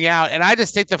not losing out. And I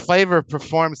just think the flavor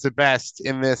performs the best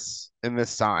in this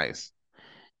size.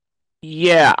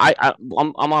 Yeah,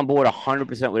 I'm on board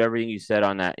 100% with everything you said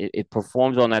on that. It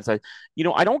performs on that side.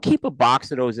 I don't keep a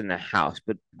box of those in the house,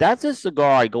 but that's a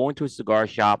cigar. I go into a cigar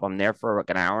shop. I'm there for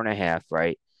like an hour and a half,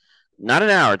 right? Not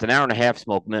an hour. It's an hour and a half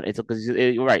smoke. Man, it's because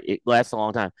you're right. It lasts a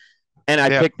long time. And I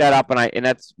Yep. picked that up, and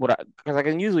that's what because I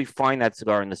can usually find that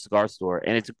cigar in the cigar store,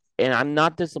 and I'm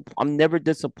not I'm never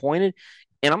disappointed.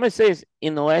 And I'm gonna say this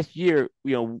in the last year,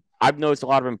 I've noticed a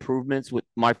lot of improvements with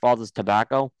my father's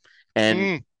tobacco, and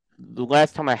Mm. the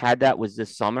last time I had that was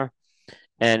this summer,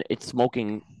 and it's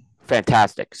smoking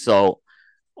fantastic. So,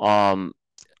 um,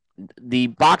 the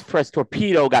box press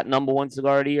torpedo got number one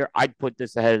cigar of the year. I'd put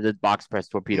this ahead of the box press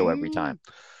torpedo every Mm. time.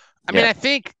 I mean, Yeah, I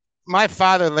think my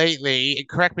father lately, and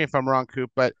correct me if I'm wrong,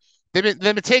 Coop, but they've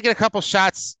been taking a couple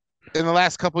shots in the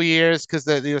last couple years because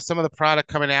some of the product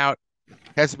coming out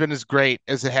hasn't been as great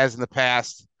as it has in the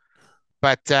past.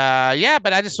 But yeah,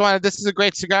 but I just wanted this is a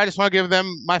great cigar. I just want to give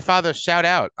them my father a shout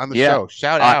out on the yeah. show.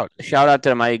 Shout out. Shout out to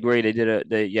them. I agree.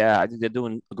 Yeah, I think they're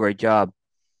doing a great job.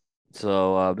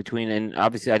 So and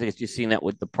obviously, I think it's just seeing that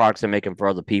with the products they're making for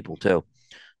other people too.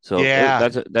 So Yeah.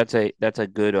 that's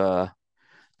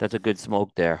a good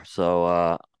smoke there.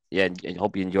 So yeah, I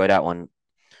hope you enjoy that one.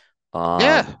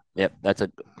 Yeah. Yep,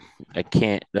 I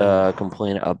can't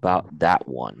complain about that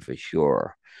one for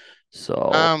sure.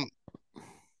 So Um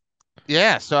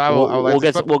yeah, so I will like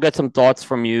this but we'll get some thoughts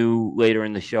from you later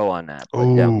in the show on that. But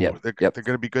yep, oh, yep, they're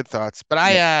gonna be good thoughts. But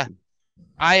yep.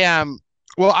 I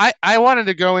well I wanted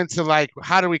to go into like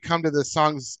how do we come to the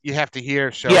songs you have to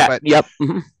hear show, Yeah, but yep.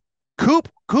 Mhm.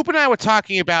 Coop and I were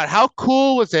talking about how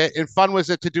cool was it and fun was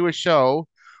it to do a show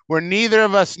where neither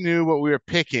of us knew what we were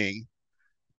picking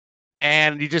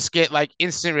and you just get like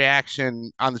instant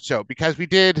reaction on the show because we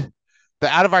did the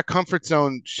out of our comfort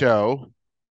zone show.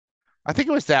 I think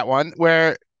it was that one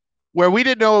where we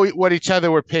didn't know what each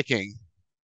other were picking.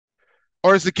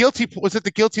 Or was it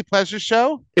the guilty pleasure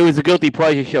show? It was a guilty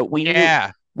pleasure show.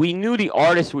 Yeah. We knew the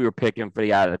artists we were picking for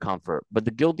the out of the comfort, but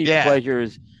the guilty Yeah.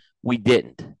 pleasures we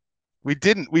didn't. We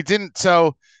didn't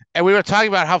so and we were talking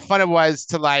about how fun it was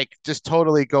to like just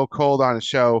totally go cold on a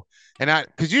show and not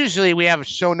because usually we have a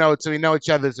show notes and we know each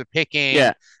other's are picking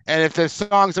Yeah, and if there's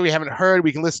songs that we haven't heard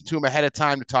we can listen to them ahead of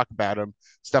time to talk about them,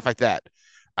 stuff like that.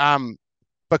 um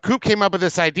but Coop came up with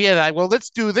this idea that well let's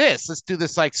do this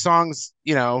like songs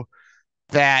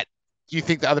that you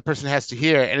think the other person has to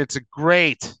hear and it's a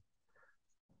great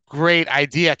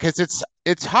idea because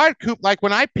it's hard, Coop. Like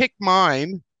when I picked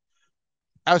mine,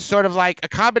 I was sort of like a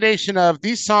combination of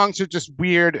these songs are just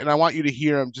weird and I want you to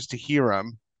hear them just to hear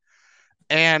them.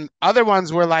 And other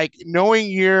ones were like knowing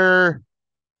your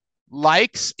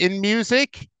likes in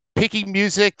music, picking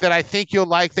music that I think you'll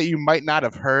like that you might not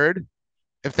have heard,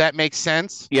 if that makes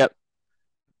sense. yep.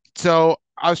 So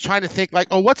I was trying to think like,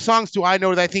 oh, what songs do I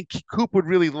know that I think Coop would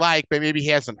really like, but maybe he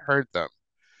hasn't heard them.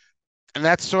 And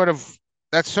that's sort of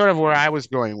where I was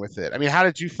going with it. I mean, how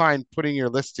did you find putting your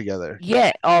list together?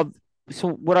 Yeah. So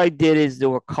what I did is there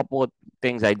were a couple of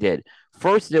things I did.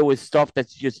 First, there was stuff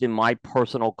that's just in my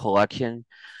personal collection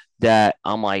that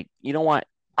I'm like, you know what?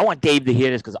 I want Dave to hear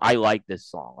this because I like this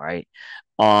song, right?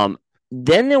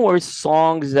 Then there were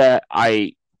songs that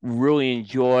I really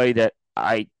enjoy that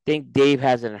I think Dave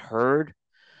hasn't heard,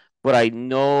 but I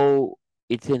know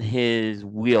it's in his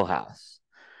wheelhouse.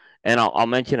 And I'll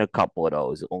mention a couple of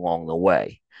those along the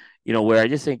way. Where I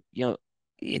just think, Dave,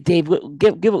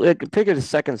 pick the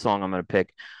second song I'm going to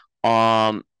pick.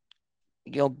 Um,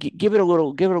 give it a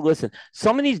little, give it a listen.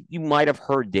 Some of these you might have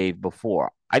heard, Dave,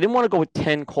 before. I didn't want to go with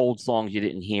 10 cold songs you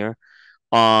didn't hear,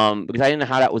 because I didn't know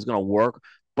how that was going to work.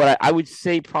 But I would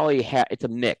say probably it's a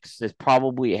mix. It's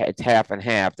half and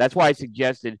half. That's why I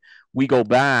suggested we go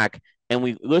back and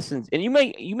we listen. And you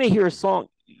may hear a song.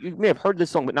 You may have heard this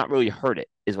song, but not really heard it.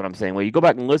 Is what I'm saying. Where you go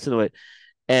back and listen to it,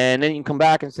 and then you can come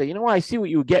back and say, you know what, I see what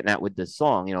you were getting at with this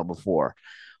song. Before.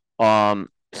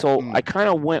 So I Mm. kind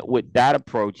of went with that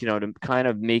approach. To kind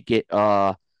of make it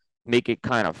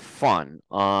kind of fun.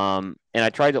 And I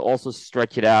tried to also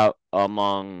stretch it out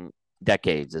among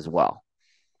decades as well.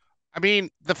 I mean,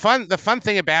 the fun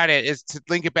thing about it is to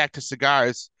link it back to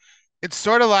cigars. It's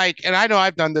sort of like, and I know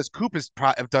I've done this. Coop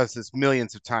does this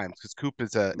millions of times because Coop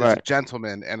is a Right.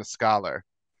 gentleman and a scholar,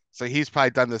 so he's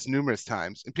probably done this numerous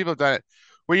times. And people have done it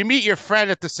where you meet your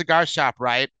friend at the cigar shop,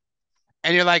 right?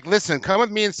 And you're like, "Listen, come with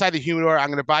me inside the humidor. I'm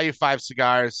going to buy you 5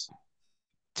 cigars.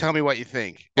 Tell me what you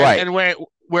think." And Right. and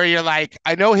where you're like,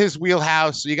 "I know his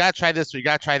wheelhouse. So you got to try this. Or you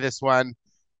got to try this one."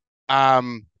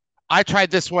 Um, I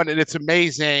tried this one and it's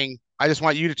amazing. I just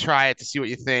want you to try it to see what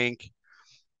you think.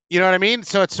 You know what I mean?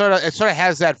 So it sort of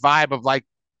has that vibe of like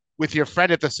with your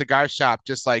friend at the cigar shop,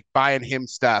 just like buying him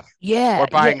stuff Yeah, or yeah,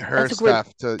 buying her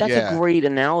stuff to that's a yeah. great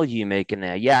analogy you're making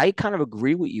there. Yeah, I kind of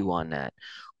agree with you on that.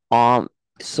 Um,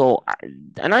 so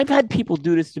and I've had people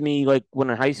do this to me like when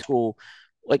in high school.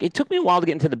 Like it took me a while to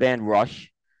get into the band Rush,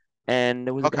 and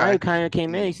there was a guy who Okay. kind of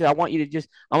came in. He Mm, said, "I want you to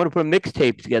I'm going to put a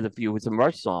mixtape together for you with some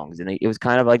Rush songs." And it was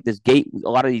kind of like a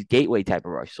lot of these gateway type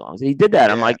of Rush songs. And he did that.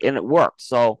 I'm yeah. like, and it worked.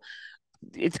 So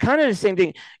it's kind of the same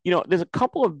thing. There's a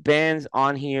couple of bands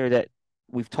on here that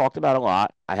we've talked about a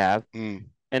lot. I have, Mm.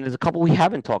 and there's a couple we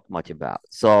haven't talked much about.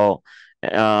 So,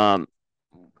 um,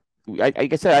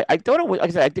 like I said, I don't know. Like I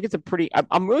said, I think it's a pretty.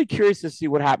 I'm really curious to see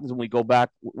what happens when we go back.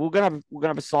 We're gonna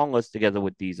have a song list together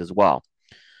with these as well.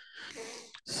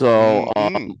 So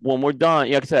Hmm. when we're done,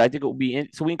 like I said, I think it will be.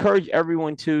 So we encourage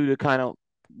everyone to kind of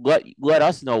let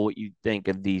us know what you think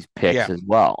of these picks Yeah. as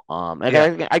well. And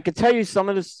Yeah. I could tell you some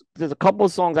of this. There's a couple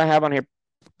of songs I have on here.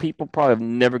 People probably have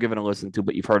never given a listen to,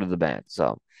 but you've heard of the band.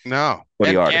 So No. or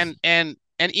the And artist. and and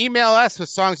and email us with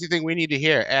songs you think we need to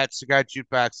hear at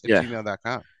cigarjukebox at Yeah.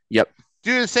 gmail.com. Yep.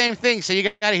 Do the same thing. So you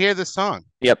got to hear this song.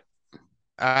 Yep.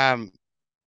 Um,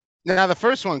 Now the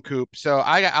first one, Coop. So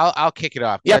I'll kick it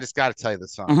off because I Yep. just got to tell you the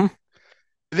song. Hmm.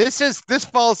 This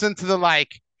falls into the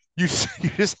like you you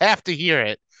just have to hear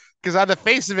it because on the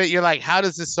face of it you're like, how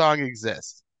does this song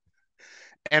exist?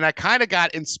 And I kind of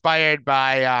got inspired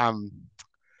by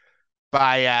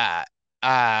Mariah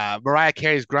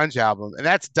Carey's grunge album, and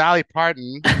that's Dolly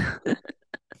Parton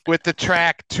with the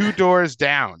track Two Doors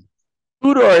Down.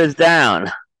 Udor is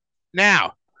down.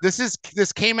 Now this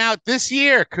came out this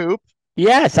year, Coop.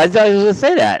 Yes, I thought I was going to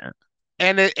say that.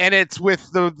 And it's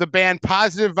with the band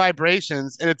Positive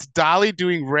Vibrations, and it's Dolly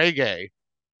doing reggae.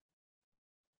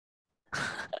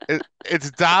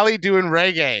 It's Dolly doing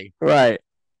reggae. Right.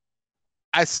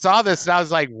 I saw this and I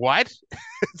was like, "What?"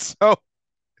 So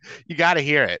you got to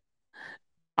hear it.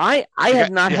 I You have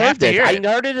got not you have heard to this. hear I it.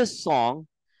 heard it a song,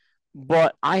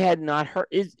 but I had not heard.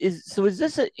 Is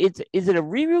this is it a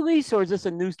re-release or is this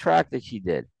a new track that she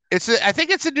did? I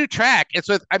think it's a new track. It's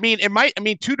with. I mean, it might. I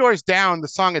mean, Two Doors Down. The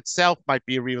song itself might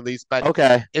be a re-release, but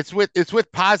Okay. it's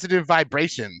with Positive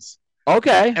Vibrations.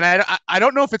 Okay. And I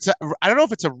don't know if it's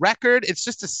a record. It's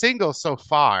just a single so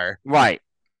far. Right.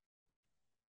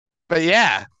 But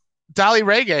yeah, Dolly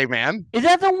Reggae, man. Is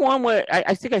that the one where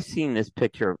I think I've seen this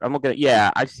picture? I'm looking at,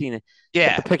 yeah, I've seen it. It's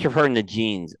got the Yeah, picture of her in the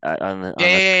jeans yeah, on the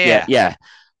yeah, yeah, yeah. yeah.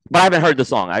 But I haven't heard the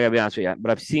song. I gotta be honest with you. But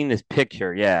I've seen this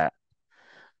picture, yeah.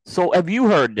 So have you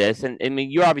heard this? And I mean,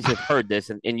 you obviously have heard this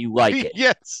and you like Yeah. it.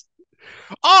 Yes.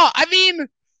 Oh, I mean,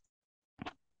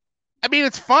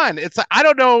 it's fun. It's like, I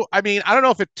don't know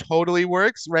if it totally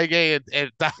works, reggae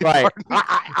and Dolly Right. Parton,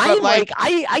 I but like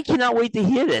like, I cannot wait to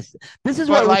hear this. This is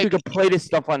why but I wish we like, could play this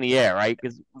stuff on the air, right?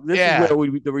 Because this is yeah. where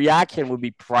the reaction would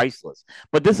be priceless.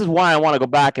 But this is why I want to go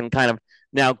back and kind of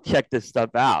now check this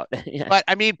stuff out. Yeah. But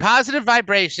I mean, Positive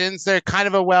Vibrations, they're kind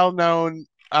of a well-known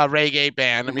reggae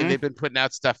band. I mean, Hmm. they've been putting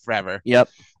out stuff forever. Yep.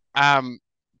 Um,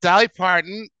 Dolly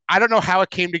Parton, I don't know how it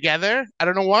came together. I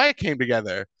don't know why it came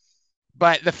together,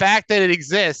 but the fact that it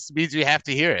exists means you have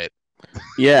to hear it.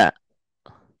 Yeah.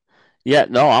 Yeah.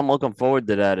 No, I'm looking forward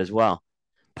to that as well.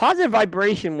 Positive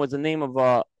Vibration was the name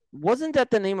of wasn't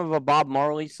that the name of a Bob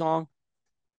Marley song?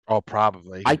 Oh,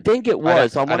 probably. I think it I'd have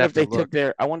was. to, I'd have to look.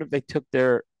 I wonder if they took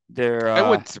They're It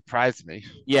wouldn't surprise me.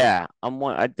 yeah,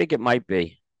 I think it might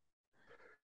be.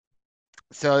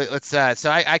 So let's so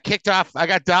I kicked off. I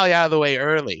got Dolly out of the way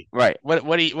early. Right.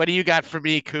 What do you got for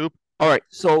me, Coop? All right.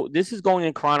 So this is going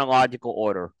in chronological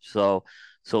order. So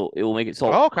it will make it so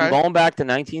Oh, I'm okay. going back to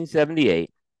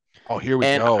 1978. Oh, here we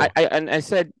And go. I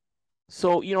said,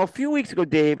 so a few weeks ago,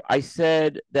 Dave, I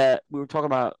said that we were talking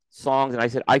about songs, and I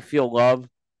said I Feel Love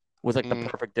was like the Mm,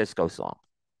 perfect disco song.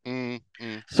 mm.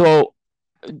 So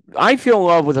I Feel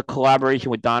Love was a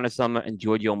collaboration with Donna Summer and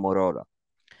Giorgio Moroder.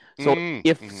 So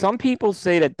if Mm. some people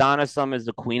say that Donna Summer is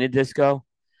the queen of disco,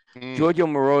 Mm. Giorgio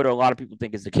Moroder, a lot of people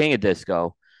think is the king of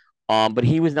disco. But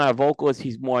he was not a vocalist;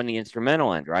 he's more on the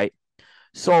instrumental end, right?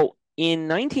 So in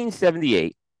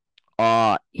 1978,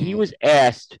 he Mm. was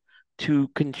asked to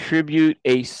contribute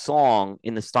a song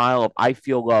in the style of "I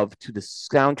Feel Love" to the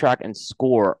soundtrack and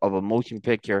score of a motion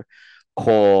picture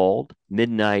called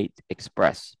Midnight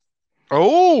Express.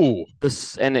 Oh,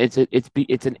 This and it's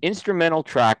an instrumental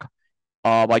track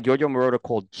by Giorgio Moroder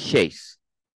called Chase.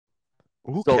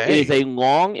 So it is okay. a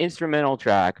long instrumental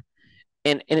track,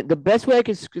 and the best way I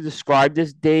can describe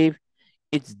this, Dave,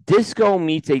 it's disco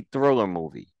meets a thriller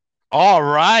movie. All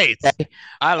right. Okay?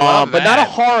 I love But not a that.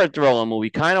 horror thriller movie,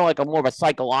 kind of like a more of a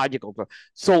psychological thriller.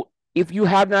 So if you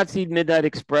have not seen Midnight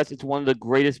Express, it's one of the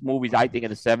greatest movies I think in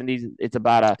the 70s. It's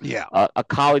about Yeah. a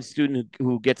college student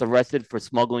who gets arrested for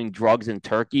smuggling drugs in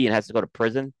Turkey and has to go to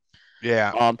prison.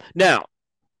 Yeah. Now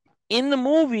in the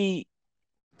movie,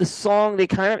 the song they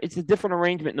kind of it's a different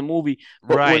arrangement in the movie,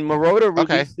 but when Right. Moroder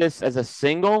Okay. released this as a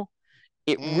single,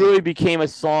 it Mm. really became a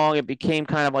song. It became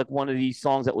kind of like one of these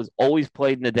songs that was always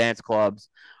played in the dance clubs.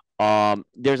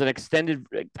 There's an extended.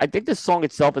 I think the song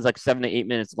itself is like 7 to 8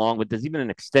 minutes long, but there's even an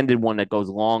extended one that goes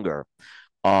longer.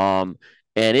 Um,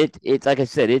 and it's like I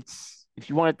said, it's if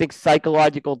you want to think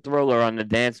psychological thriller on the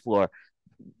dance floor,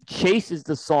 Chase is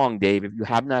the song, Dave. If you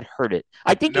have not heard it,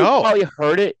 I think you No, probably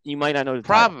heard it. You might not know the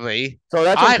title, probably. so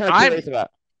that's what I'm I kind of I'm curious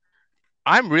about.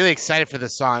 I'm really excited for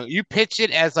this song. You pitch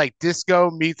it as like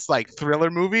disco meets like thriller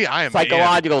movie. I am in.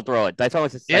 Psychological thriller. That's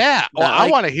always it's like Yeah. Well, not I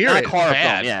like want to hear not like it horror film.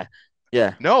 bad. Yeah,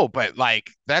 yeah. No, but like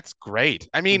that's great.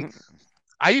 I mean, Mhm.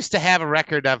 I used to have a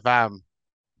record of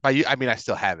by you. I mean, I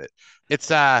still have it.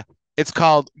 It's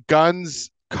called Guns,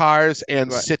 Cars,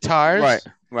 and Right, right, Sitars,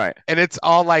 right. and it's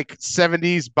all like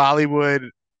 70s Bollywood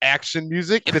action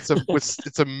music, and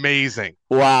it's amazing.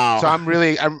 So Wow. I'm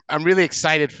really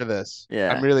excited for this. I'm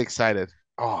Yeah, really excited.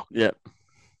 Oh, yeah.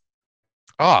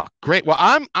 oh, great. Well,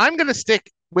 I'm gonna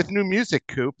stick with new music,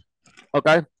 Coop.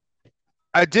 Okay.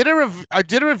 I did a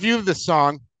review of the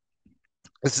song.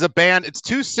 This is a band. It's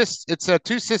two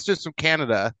sisters from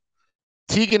Canada,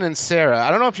 Tegan and Sarah. I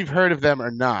don't know if you've heard of them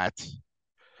or not.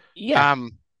 Yeah.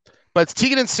 Um, but it's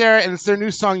Tegan and Sarah, and it's their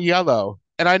new song Yellow.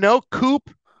 And I know Coop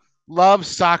loves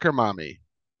Soccer Mommy.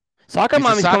 Soccer He's a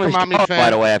Mommy's Soccer coming to Mommy Chicago, by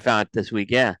the fan. way. I found it this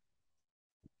week. Yeah.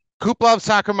 Coop loves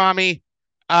Soccer Mommy.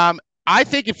 I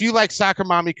think if you like Soccer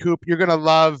Mommy, Coop, you're gonna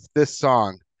love this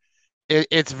song.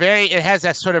 It has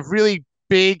that sort of really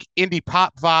big indie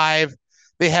pop vibe.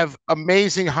 They have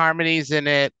amazing harmonies in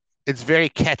it. It's very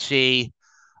catchy.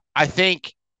 I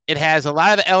think it has a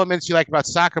lot of the elements you like about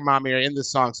Soccer Mommy are in the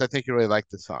song, so I think you really like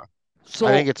the song. I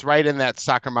think So it's right in that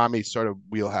Soccer Mommy sort of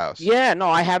wheelhouse. yeah, no,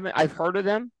 I haven't. I've heard of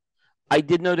them. I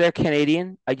did know they're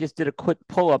Canadian. I just did a quick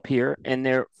pull up here, and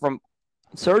they're from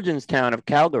Surgeon's Town of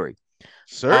Calgary. Um,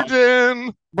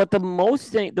 Surgeon. but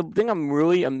the thing I'm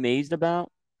really amazed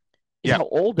about is Yeah. how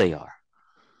old they are.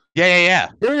 Yeah.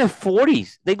 They're in their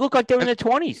 40s. They look like they're in And their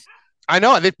 20s. I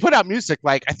know they put out music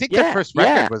like I think their Yeah, first yeah.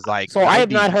 record was like So I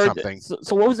have not 90 heard. something.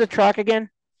 So what was the track again?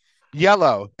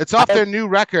 Yellow. It's I off have, their new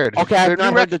record. okay, I have Their new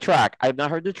not heard record the track. I have not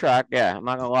heard the track. Yeah, I'm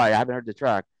not gonna lie, I haven't heard the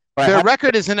track. But I their have.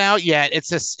 record isn't out yet.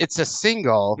 It's a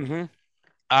single. Mhm.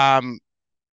 Um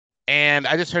and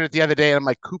I just heard it the other day and I'm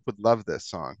like Coop would love this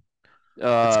song.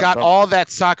 It's got But all that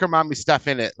Soccer Mommy stuff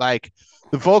in it. Like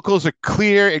the vocals are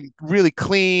clear and really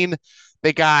clean.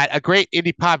 They got a great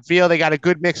indie pop feel. They got a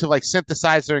good mix of like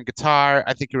synthesizer and guitar.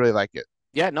 I think you really like it.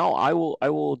 yeah, no, I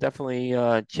will definitely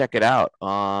check it out.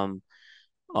 And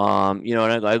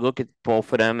I look at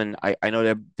both of them, and I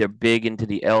know they're big into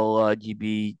the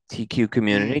LGBTQ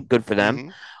community. Mm, Good for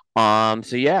them. mm-hmm.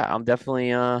 So yeah, I'm definitely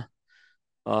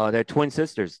they're twin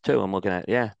sisters too. I'm looking at,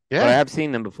 yeah, but I Yeah, have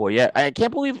seen them before. Yeah, I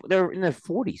can't believe they're in their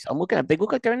 40s. I'm looking at, they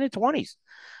look like they're in their 20s.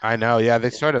 I know. Yeah,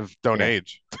 they sort of don't Yeah.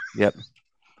 age. Yep.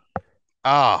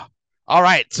 Oh, all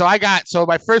right. So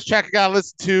my first track I gotta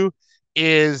listen to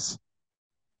is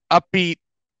upbeat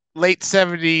late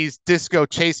 70s disco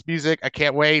chase music. I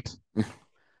can't wait.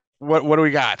 What do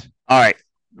we got? All right.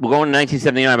 We're going to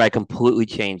 1979, but I completely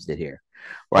changed it here.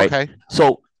 Right. Okay.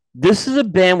 So this is a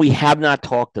band we have not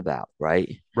talked about,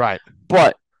 right? Right.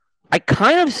 But I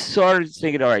kind of started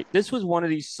thinking, all right, this was one of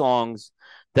these songs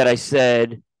that I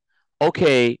said,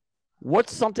 okay,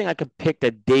 what's something I could pick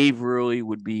that Dave really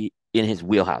would be in his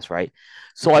wheelhouse, right?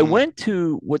 So I Mm. went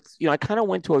to I kind of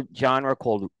went to a genre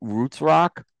called roots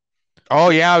rock, Oh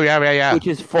yeah, yeah, yeah, yeah, which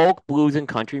is folk, blues, and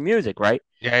country music, right?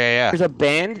 yeah, yeah, There's a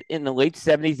band in the late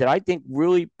 70s that I think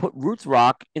really put roots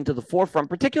rock into the forefront,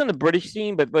 particularly in the British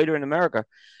scene, but later in America.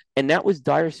 And that was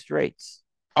Dire Straits.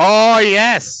 Oh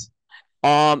yes,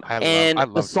 I And the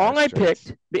love Dire song I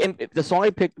Straits. picked, the song I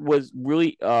picked was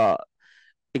really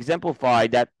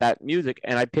exemplified that music,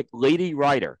 and I picked Lady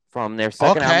Writer from their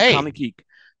second album, Okay.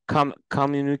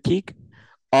 Communique.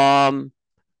 Um,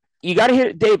 you got to hear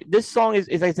it, Dave. This song is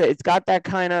like I said, it's got that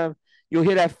kind of you'll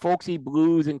hear that folksy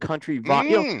blues and country vibe.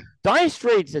 Mm. Dire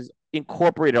Straits has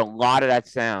incorporated a lot of that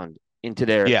sound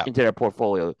Yeah, into their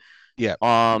portfolio. yeah,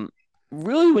 Um,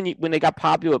 Really, when they got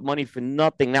popular with Money for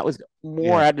Nothing, that was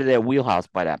more yeah. out of their wheelhouse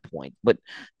by that point. But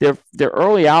their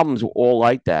early albums were all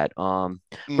like that. But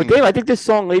Mm. Dave, I think this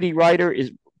song "Lady Writer"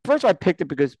 is first. I picked it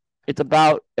because it's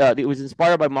about. It was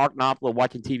inspired by Mark Knopfler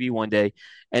watching TV one day,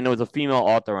 and there was a female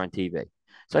author on TV.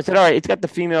 So I said, all right, it's got the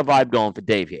female vibe going for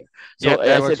Dave here. So Yep, I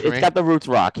that said, works for it's me. got the roots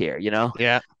rock here,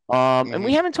 Yeah. And Hmm.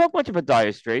 we haven't talked much about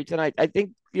Dire Straits, and I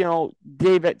think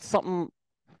Dave, it's something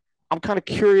I'm kind of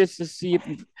curious to see if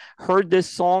you've heard this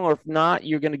song, or if not,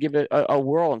 you're going to give it a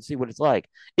whirl and see what it's like.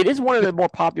 It is one of the more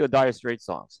popular Dire Straits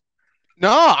songs.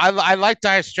 No, I like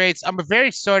Dire Straits. I'm a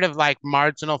very sort of like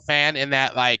marginal fan in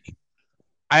that like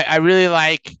I really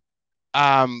like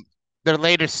um their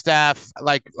later stuff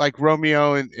like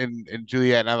Romeo and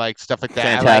Juliet and I like stuff like that.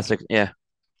 Fantastic. Yeah.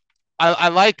 I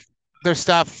like their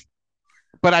stuff,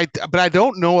 but I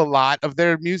don't know a lot of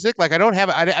their music. Like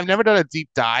I've never done a deep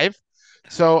dive.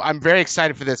 So I'm very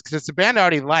excited for this because it's a band I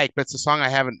already like, but it's a song I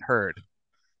haven't heard.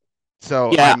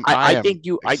 So Yeah, I am I think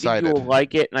you excited. will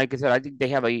like it. And like I said, I think they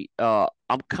have a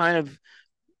I'm kind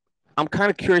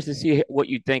of curious to see what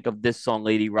you think of this song,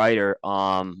 Lady Writer,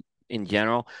 in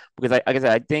general, because like I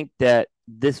said, I think that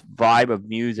this vibe of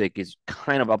music is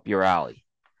kind of up your alley.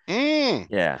 Mm.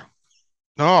 Yeah.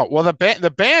 No, well the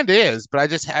band is,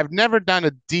 but I've never done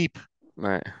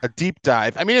Right. a deep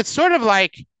dive. I mean, it's sort of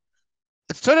like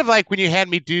when you had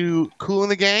me do Cool in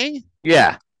the Gang.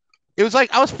 Yeah. It was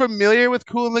like I was familiar with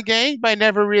Cool in the Gang, but I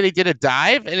never really did a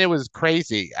dive, and it was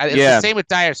crazy. It's the Yeah. same with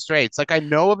Dire Straits. Like I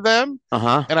know of them,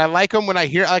 Uh-huh. and I like them when I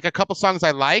hear like a couple songs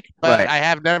I like, but Right. I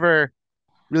have never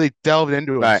really delved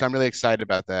into them. Right. So I'm really excited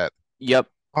about that. Yep.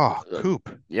 Oh, Uh,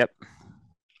 Coop, yep.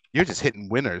 you're just hitting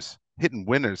winners,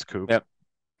 Coop. Yep.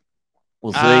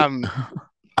 We'll see. Um,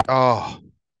 oh,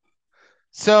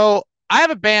 so I have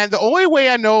a band. The only way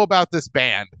I know about this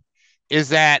band is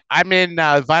that I'm in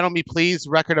Vinyl Me Please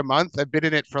record a month. I've been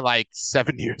in it for like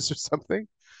 7 years or something.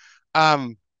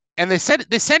 Um, and they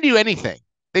send you anything.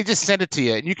 They just send it to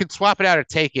you, and you can swap it out or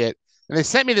take it. And they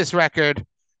sent me this record,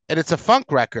 and it's a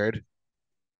funk record,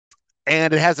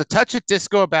 and it has a touch of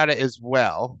disco about it as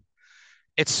well.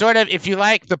 It's sort of if you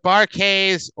like the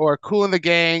Bar-Kays or Cool in the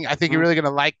Gang, I think you're Mhm. really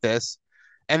gonna like this.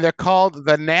 And they're called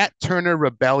the Nat Turner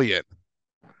Rebellion.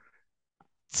 The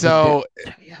bit. So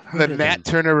Yeah, I've the heard of Nat them.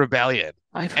 Turner Rebellion,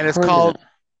 I've and it's heard of them. called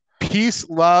Peace,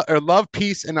 Love, or Love,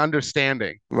 Peace, and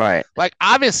Understanding. Right. Like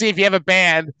obviously, if you have a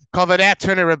band called the Nat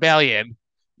Turner Rebellion,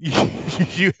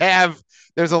 you have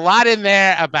there's a lot in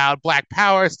there about Black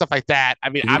Power stuff like that. I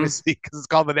mean, Hmm. obviously because it's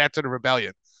called the Nat Turner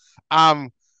Rebellion.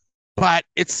 Um, but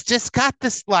it's just got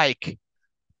this like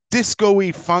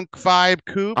disco-y funk vibe,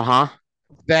 Coop, Uh-huh.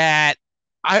 that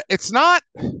it's not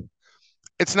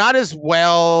as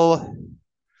well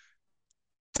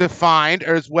defined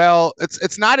or as well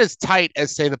it's not as tight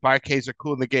as say the Bar-Kays or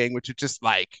Cool in the Gang, which are just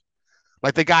like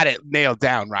they got it nailed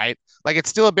down, right? Like it's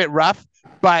still a bit rough,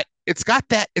 but it's got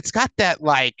that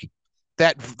like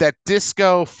that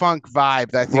disco funk vibe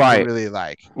that I think you'll Right. really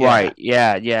like. Yeah. Right.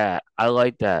 Yeah. Yeah. I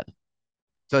like that.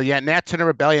 So yeah, Nat Turner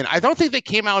Rebellion. I don't think they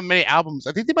came out with many albums.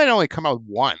 I think they might only come out with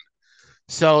one.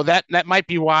 So that might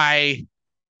be why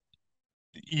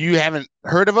you haven't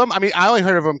heard of them. I mean, I only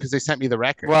heard of them because they sent me the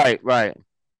record. Right. Right.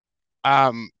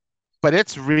 Um, but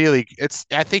it's.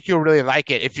 I think you'll really like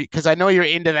it if you because I know you're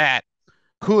into that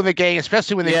Cool in the Gang,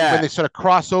 especially when Yeah. they sort of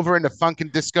cross over into funk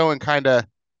and disco and kind of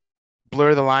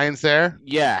blur the lines there.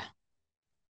 Yeah.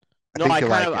 I No, think you'll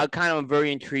like I it. kind of am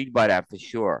very intrigued by that for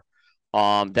sure.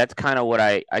 That's kind of what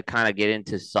I kind of get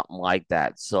into something like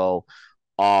that. So,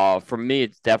 for me,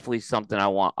 it's definitely something I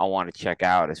want to check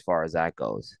out as far as that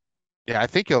goes. Yeah, I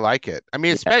think you'll like it. I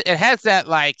mean, Yeah. it has that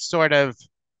like sort of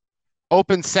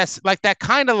like that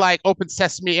kind of like open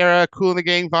sesame era Cool in the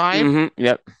Gang vibe. Mm-hmm.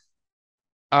 Yep.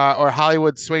 or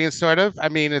Hollywood swinging sort of. I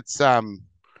mean, it's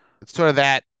sort of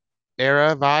that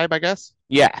era vibe, I guess.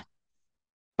 Yeah,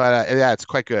 But yeah, it's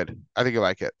quite good. I think you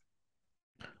like it.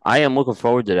 I am looking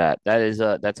forward to that.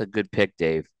 That's a good pick,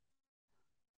 Dave.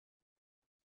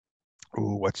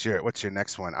 Ooh, what's your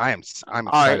next one? I'm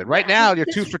All right, excited. Right so now, you're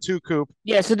two this for two, Coop.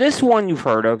 yeah, so this one you've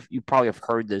heard of. You probably have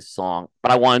heard this song,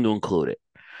 but I wanted to include it.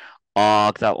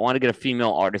 Because I want to get a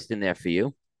female artist in there for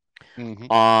you. Hmm.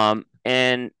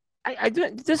 And I do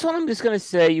this one. I'm just gonna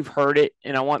say you've heard it,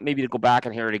 and I want maybe to go back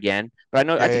and hear it again. But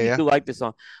I Yeah, yeah, think you yeah. do like this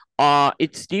song.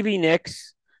 It's Stevie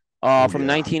Nicks, Oh from yeah.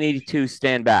 1982,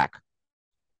 "Stand Back."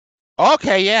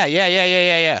 Okay, yeah, yeah, yeah, yeah,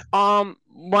 yeah, yeah.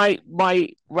 My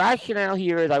rationale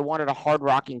here is I wanted a hard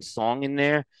rocking song in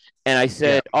there, and I Yeah.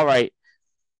 said, all right,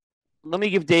 let me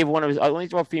give Dave one of his. Let me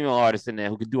throw a female artist in there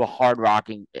who could do a hard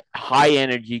rocking, high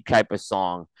energy type of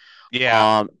song.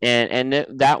 Yeah.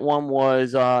 That one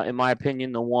was, in my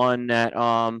opinion, the one that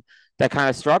kind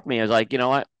of struck me. I was like, you know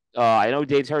what? I know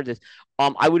Dave's heard this.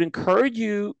 I would encourage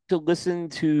you to listen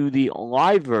to the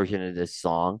live version of this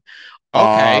song,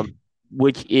 Okay. um,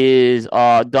 which is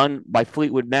done by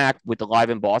Fleetwood Mac with the Live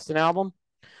in Boston album.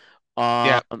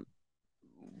 Yeah. Um,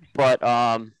 but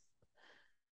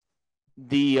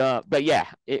but yeah,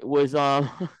 it was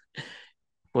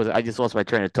was I just lost my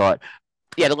train of thought.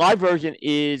 Yeah, the live version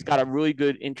is got a really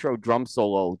good intro drum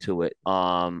solo to it.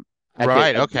 At the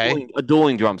Right. Okay. a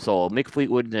dueling drum solo. Mick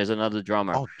Fleetwood and there's another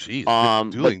drummer. Oh, geez. Good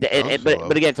dueling drum But solo.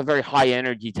 again, it's a very high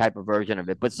energy type of version of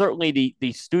it. But certainly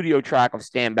the studio track of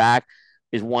 "Stand Back"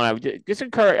 is one I would just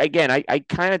encourage. Again, I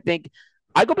kind of think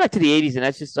I go back to the '80s, and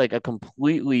that's just like a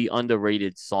completely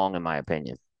underrated song in my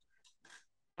opinion.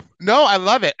 No, I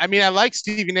love it. I mean, I like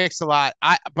Stevie Nicks a lot.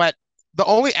 But the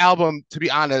only album, to be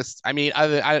honest, I mean,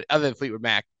 other than Fleetwood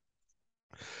Mac,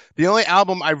 the only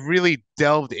album I really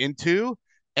delved into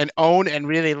and own and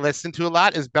really listened to a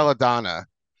lot is Belladonna.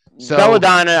 So,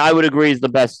 Belladonna, I would agree, is the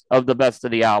best of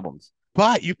the albums.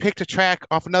 but you picked a track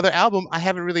off another album I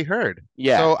haven't really heard.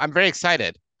 Yeah, So I'm very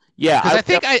excited yeah. because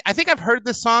I think I've heard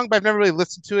this song, but I've never really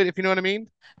listened to it, if you know what I mean.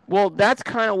 Well, that's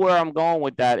kind of where I'm going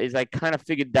with that. Is I kind of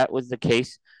figured that was the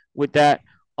case with that.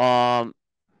 Um,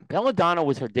 Belladonna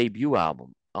was her debut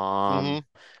album. Hmm.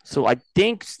 So I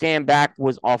think "Stand Back"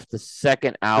 was off the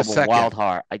second The album, second Wild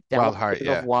Heart. I Wild want to say Heart, it was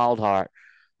off yeah. Wild Heart.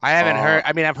 I haven't heard.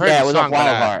 I mean, I've heard Yeah, the it was off song, but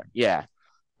Wild Heart. Yeah,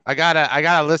 I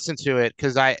gotta listen to it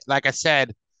because like I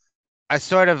said, I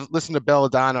sort of listened to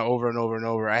Belladonna over and over and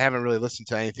over. I haven't really listened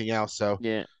to anything else, so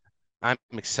yeah, I'm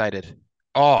excited.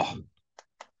 Oh,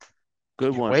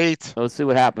 good can't one. wait! Let's see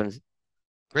what happens.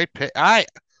 Great pick. I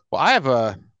have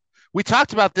a. We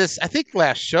talked about this, I think,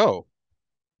 last show.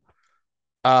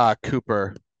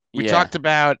 Cooper. We Yeah, talked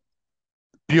about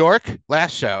Bjork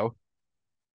last show,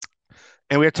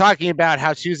 and we were talking about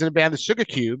how she was in a band, the Sugar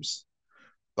Cubes,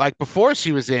 like before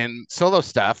she was in solo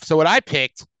stuff. So what I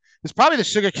picked is probably the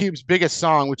Sugar Cubes' biggest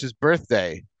song, which is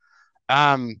 "Birthday."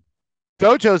 Um,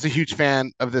 Dojo's a huge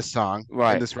fan of this song and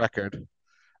right. this record.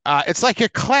 It's like a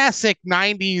classic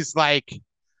 '90s, like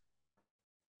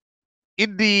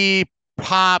indie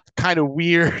pop, kind of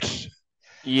weird.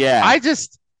 Yeah, I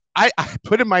just I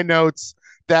put in my notes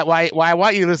that why I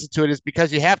want you to listen to it is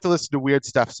because you have to listen to weird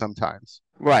stuff sometimes.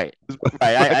 right,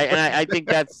 right. I think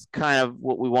that's kind of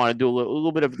what we want to do. A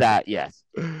little bit of that. Yes.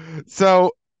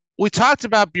 So we talked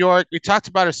about Bjork. We talked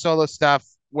about her solo stuff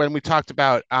when we talked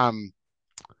about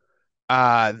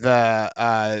uh the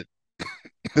uh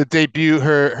the debut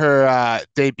her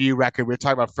debut record. We were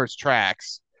talking about first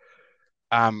tracks.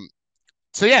 Um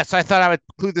so yeah, so I thought I would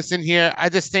include this in here. I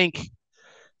just think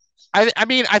I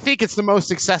mean I think it's the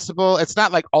most accessible. It's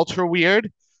not like ultra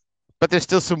weird, but there's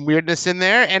still some weirdness in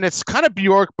there. And it's kind of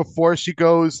Bjork before she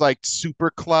goes like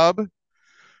super club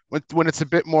when it's a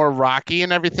bit more rocky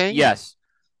and everything. Yes.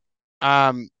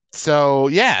 So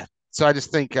yeah. So I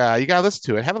just think you gotta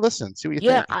listen to it. Have a listen. See what you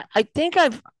Yeah, think.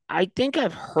 I think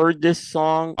I've heard this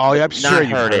song, Oh yeah, but I'm sure not you've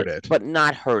heard heard it. it. But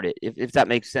not heard it, if that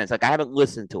makes sense. Like I haven't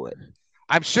listened to it.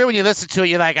 I'm sure when you listen to it,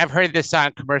 you're like, I've heard this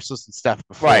on commercials and stuff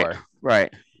Right, before.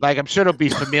 right. Like I'm sure it'll be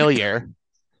familiar,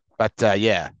 but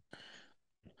yeah.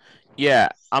 Yeah,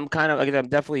 I'm kind of like I'm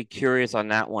definitely curious on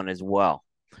that one as well.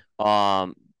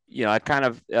 Um, I kind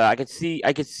of I could see,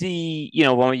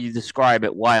 when you describe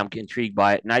it why I'm intrigued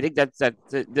by it. And I think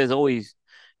there's always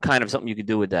kind of something you could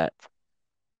do with that.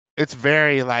 It's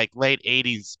very like late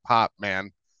 '80s pop,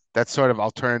 man. That sort of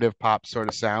alternative pop sort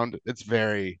of sound. It's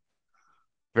very,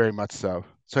 very much so.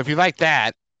 So if you like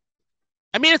that,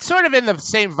 I mean, it's sort of in the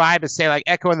same vibe as say like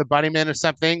Echo and the Bunnymen or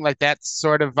something like that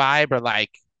sort of vibe, or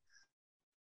like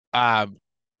um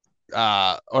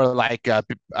or like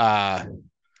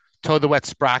Toad the Wet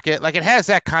Sprocket. Like it has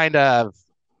that kind of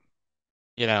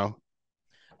you know,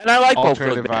 And I like both those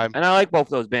alternative bands. vibe. And I like both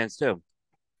those bands too.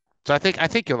 So I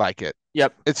think you'll like it.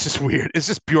 Yep. It's just weird. It's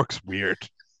just Bjork's weird.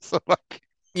 So like,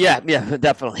 Yeah, yeah,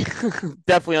 definitely.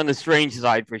 Definitely on the strange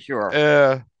side for sure.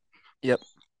 uh, Yep.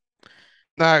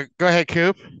 go ahead,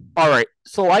 Coop. All right.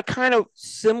 So I kind of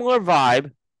similar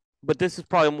vibe, but this is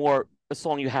probably more a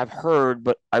song you have heard,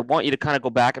 but I want you to kind of go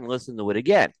back and listen to it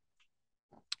again.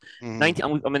 19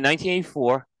 Mhm. I'm in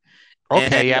 1984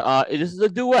 Okay, and yeah. this is a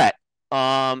duet.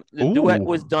 The duet Ooh.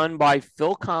 was done by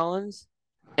Phil Collins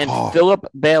and Oh, Philip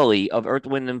Bailey of Earth,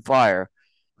 Wind and Fire,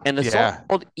 and the song yeah.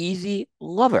 called Easy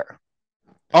Lover.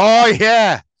 Oh,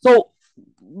 yeah. So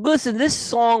listen, this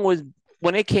song was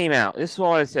when it came out, this is what I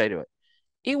want to say to it.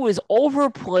 It was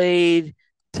overplayed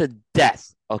to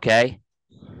death, okay?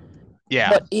 Yeah.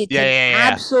 But it's Yeah, an yeah,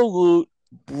 yeah. absolute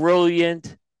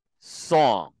brilliant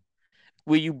song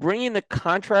where you bring in the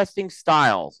contrasting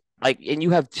styles, like, and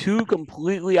you have two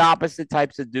completely opposite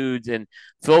types of dudes in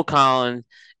Phil Collins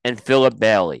and Philip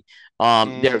Bailey.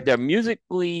 Mm, They're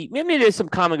musically, maybe there's some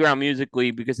common ground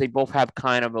musically because they both have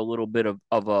kind of a little bit of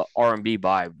a R&B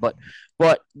vibe, but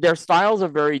their styles are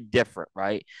very different,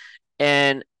 right?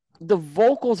 And the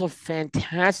vocals are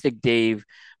fantastic, Dave.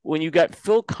 When you got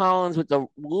Phil Collins with a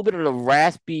little bit of the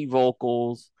raspy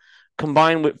vocals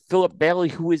combined with Philip Bailey,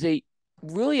 who is a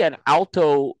really an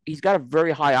alto. He's got a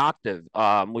very high octave,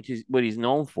 which is what he's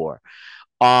known for.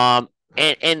 And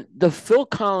the Phil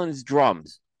Collins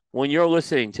drums, when you're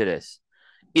listening to this,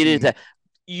 it is mm, a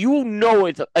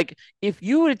it's like if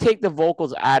you were to take the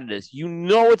vocals out of this,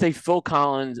 it's a Phil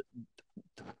Collins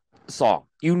song.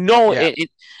 yeah,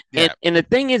 And the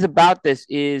thing is about this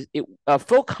is it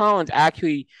Phil Collins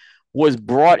actually was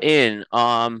brought in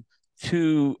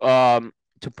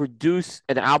to produce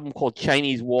an album called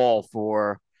Chinese Wall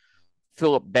for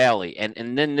Philip Bailey,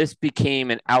 and then this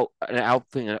became an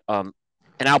output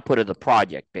of the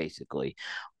project basically.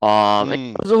 There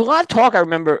mm, was a lot of talk. I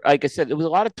remember, like I said, there was a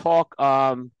lot of talk.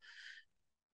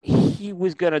 He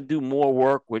was gonna do more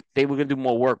work with. They were gonna do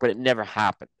more work, but it never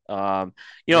happened.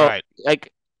 You know, right.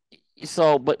 like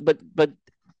so, but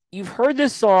you've heard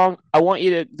this song. I want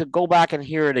you to go back and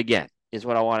hear it again. Is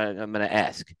what I'm gonna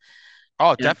ask.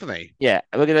 Oh, And definitely. yeah,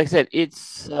 like I said,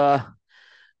 it's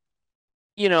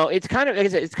it's kind of like I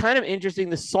said, it's kind of interesting.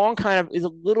 The song kind of is a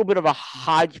little bit of a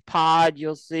hodgepodge.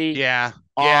 You'll see. Yeah,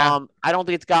 yeah. I don't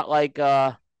think it's got like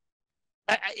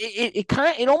it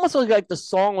kind of it almost looks like the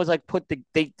song was like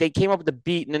they came up with the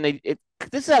beat and then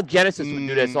this is how Genesis would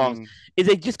do their songs Mm, is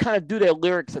they just kind of do their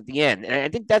lyrics at the end and I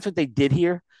think that's what they did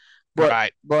here, but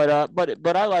right.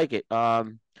 but I like it.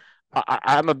 I'm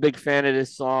a big fan of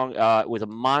this song. It was a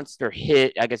monster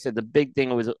hit. Like I said, the big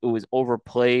thing was it was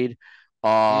overplayed.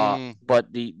 Mm.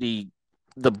 But the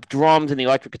drums and the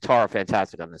electric guitar are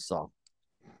fantastic on this song.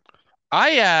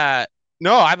 I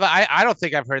no, I don't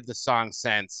think I've heard this song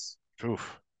since.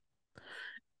 Oof.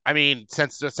 I mean,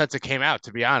 since it came out,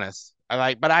 to be honest.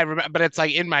 But I remember, but it's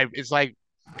like it's like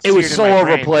It was seared in my so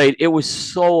brain. overplayed. It was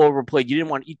so overplayed. You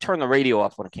turn the radio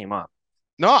off when it came up.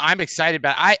 No, I'm excited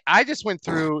about it. I just went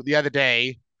through the other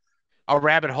day a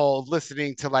rabbit hole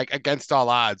listening to like Against All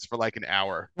Odds for like an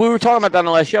hour. We were talking about that on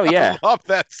the last show. I Yeah, love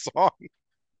that song.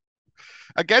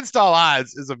 Against All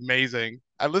Odds is amazing.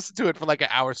 I listened to it for like an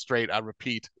hour straight on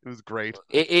repeat. It was great.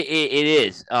 it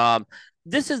is.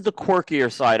 This is the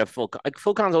quirkier side of Phil. Like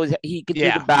Phil Collins always he could do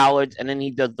the Yeah. ballads and then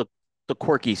he does the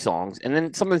quirky songs and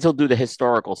then sometimes he'll do the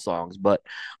historical songs.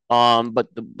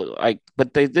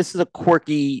 This is a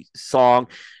quirky song.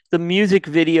 The music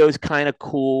video is kind of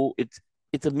cool.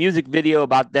 It's a music video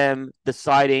about them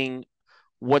deciding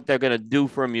what they're gonna do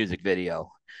for a music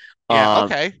video. Yeah. Um,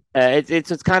 Okay.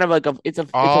 it's kind of like it's a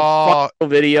fun Oh, little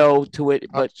video to it,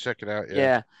 I'll have but to check it out. Yeah.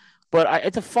 yeah,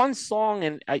 it's a fun song,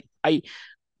 and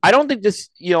I don't think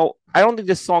I don't think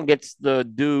this song gets the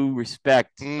due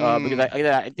respect because Mm,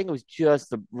 I think it was just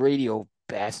the radio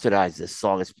bastardized this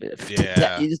song.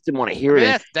 yeah. You just didn't want to I hear mean,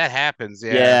 it. that happens.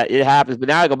 Yeah. Yeah, it happens. But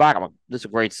now I go back, I'm like, this is a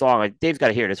great song. Like, Dave's got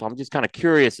to hear this. So I'm just kind of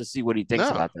curious to see what he thinks No,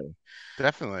 about that.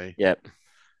 definitely. Yep.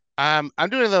 I'm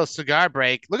doing a little cigar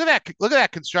break. Look at that. Look at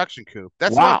that construction coupe.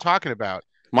 That's what I'm Wow. talking about.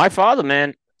 My father,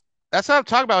 man. That's what I'm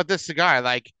talking about with this cigar.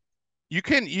 Like you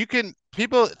can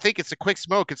people think it's a quick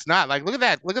smoke. It's not. Like look at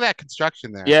that. Look at that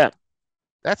construction there. Yeah.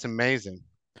 That's amazing.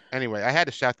 Anyway, I had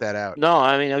to shout that out. No,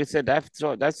 I mean, like I said,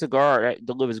 that cigar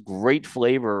delivers great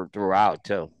flavor throughout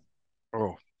too.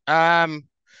 Oh. Um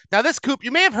Now this coupe,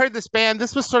 you may have heard this band.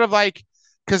 This was sort of like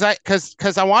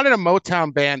because I wanted a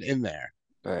Motown band in there.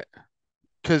 Right.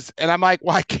 And I'm like,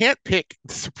 well, I can't pick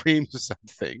the Supremes or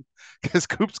something because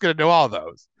Coop's gonna know all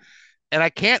those. And I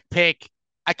can't pick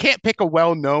I can't pick a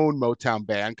well-known Motown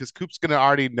band because Coop's gonna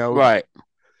already know them. Right.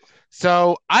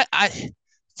 So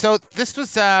so this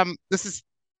is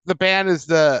the band is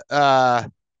the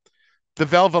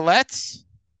Velvelettes,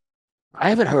 I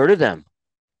haven't heard of them.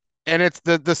 and it's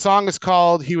the song is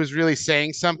called "He Was Really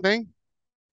Saying Something."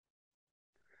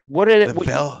 What did The it?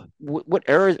 Vel What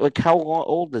era? Like how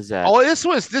old is that? Oh, this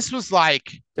was like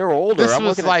They're older. this I'm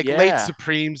was looking at. like late Yeah.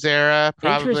 Supremes era,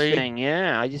 probably Interesting.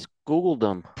 Yeah. I just googled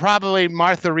them. probably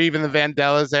Martha Reeve and the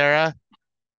Vandellas era.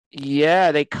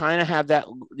 Yeah, they kind of have that.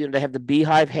 They have the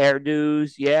beehive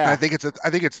hairdos. Yeah. I think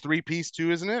it's three piece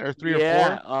too, isn't it, or three or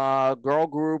Yeah. four? Girl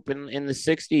group in the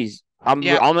 '60s. I'm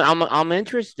Yeah, I'm I'm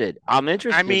interested. I'm I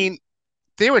interested. mean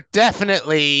they were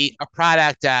definitely a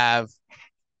product of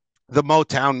the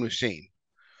Motown machine.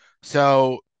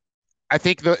 So I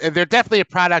think they're definitely a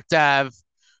product of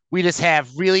we just have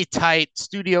really tight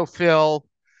studio fill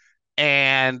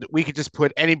and we could just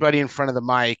put anybody in front of the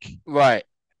mic Right.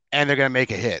 and they're gonna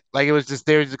make a hit. Like it was just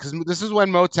there because this is when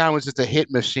Motown was just a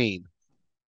hit machine,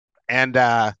 and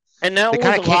And that they was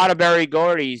kind a of came, lot of Barry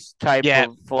Gordy's type yeah,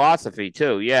 of philosophy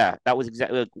too. Yeah, that was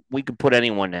exactly. Like, we could put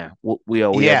anyone there. We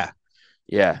have. yeah,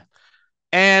 Yeah.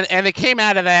 and it came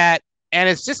out of that, and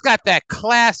it's just got that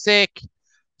classic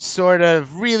sort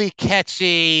of really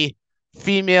catchy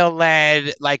female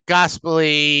led like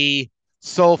gospely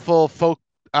soulful folk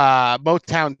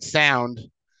Motown sound,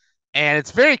 and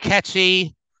it's very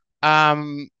catchy.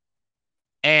 Um,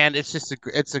 and it's just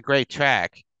it's a great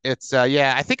track. It's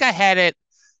yeah, I think I had it.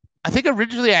 I think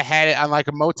originally I had it on like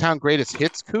a Motown Greatest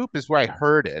Hits Coop is where I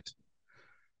heard it.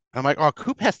 I'm like, oh,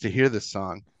 Coop has to hear this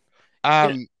song. You know,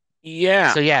 Um,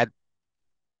 yeah. so yeah, the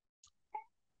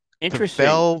Interesting.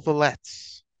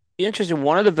 Velvelettes. Interesting.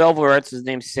 One of the Velverettes is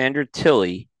named Sandra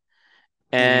Tilley,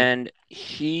 Hmm. and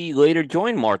she later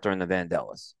joined Martha and the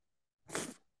Vandellas.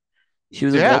 She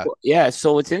was a Yeah. vocal. Yeah.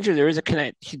 So it's interesting. There is a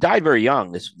connect. She died very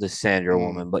young. This Sandra Mm.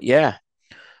 woman, but yeah.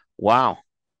 Wow.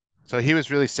 So he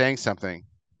was really saying something.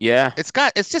 Yeah. It's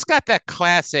just got that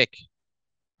classic,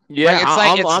 like Yeah.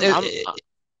 it's like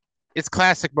it's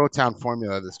classic Motown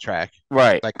formula. This track,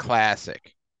 Right. like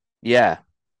classic. Yeah.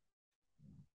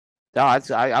 No,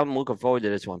 I'm looking forward to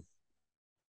this one.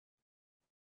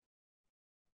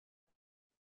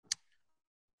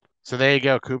 So there you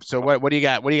go, Coop. So what do you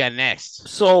got? What do you got next?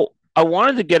 So I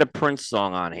wanted to get a Prince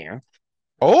song on here.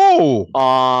 Oh,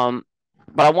 Um,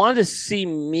 but I wanted to see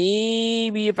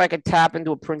maybe if I could tap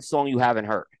into a Prince song you haven't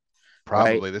heard. Right.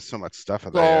 probably. There's so much stuff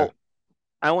of there.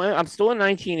 So I'm still in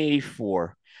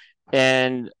 1984,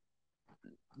 and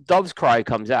Dove's Cry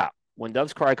comes out. When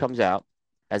Dove's Cry comes out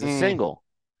as a Mm. single,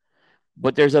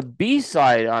 but there's a B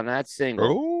side on that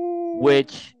single, Oh.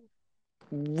 which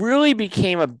really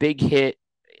became a big hit,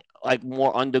 like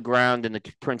more underground in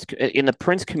the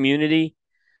Prince community.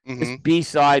 This Hmm. B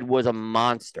side was a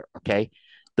monster. Okay,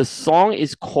 the song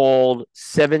is called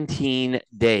 17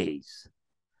 Days.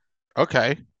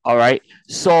 Okay. All right,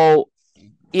 so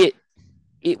it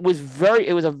it was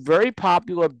a very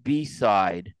popular B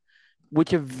side,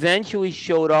 which eventually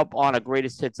showed up on a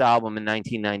greatest hits album in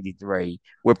 1993,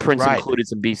 where Prince Right. included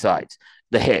some B sides,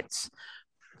 the hits.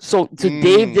 So to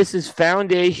Dave, Mm. this is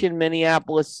foundation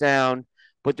Minneapolis sound,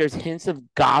 but there's hints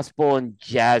of gospel and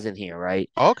jazz in here, right?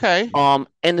 Okay.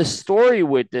 And the story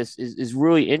with this is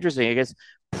really interesting. I guess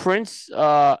Prince,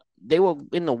 they were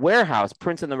in the warehouse,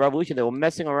 Prince and the Revolution, they were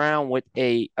messing around with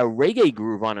a reggae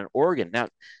groove on an organ. Now,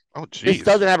 Oh, this geez.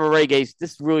 doesn't have a reggae,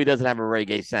 this really doesn't have a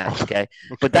reggae sound, okay?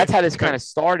 But Okay. that's how this Okay. kind of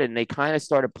started, and they kind of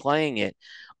started playing it.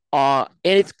 And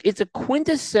it's a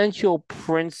quintessential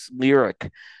Prince lyric.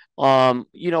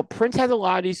 Prince has a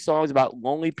lot of these songs about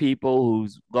lonely people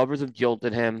whose lovers have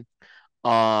jilted him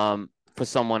for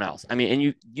someone else. I mean,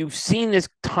 and you've seen this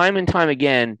time and time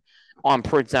again on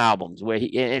Prince albums where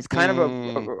it's kind of a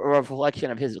Mm.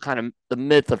 reflection of his kind of the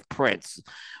myth of Prince.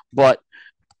 But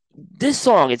this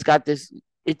song, it's got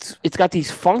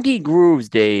these funky grooves,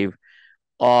 Dave,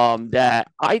 that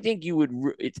I think you would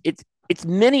it's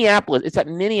Minneapolis. It's that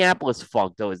Minneapolis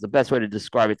funk, though, is the best way to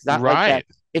describe it. It's not like that. Right.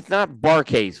 It's not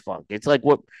Bar-Kays funk. It's like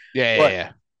what. Yeah. Yeah. But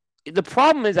Yeah. the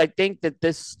problem is, I think that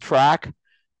this track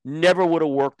never would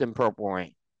have worked in Purple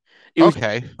Rain. It was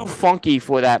Okay. too funky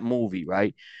for that movie,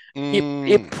 right? It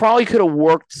Mm. probably could have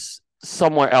worked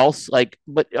somewhere else,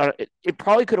 but it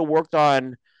probably could have worked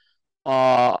on.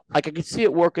 Like I could see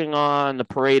it working on the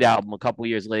Parade album a couple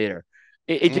years later.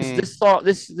 It just Mm. this song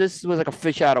this was like a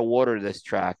fish out of water. This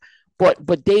track,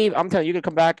 but Dave, I'm telling you, you're gonna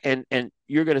come back and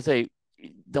you're gonna say,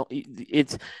 don't.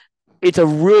 It's a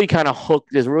really kind of hook.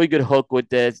 There's a really good hook with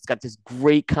this. It's got this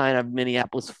great kind of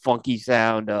Minneapolis funky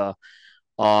sound.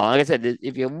 Like I said,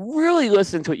 if you really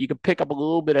listen to it, you can pick up a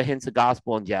little bit of hints of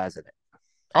gospel and jazz in it.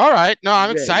 All right. No, I'm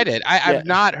Yeah, excited. yeah, I've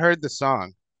not heard the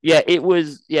song. yeah. It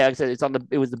was yeah. Like I said,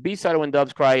 it was the B side of When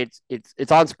Doves Cry.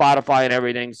 It's on Spotify and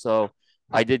everything. So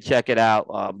I did check it out.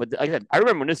 But like I said, I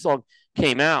remember when this song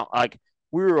came out, like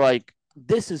we were like,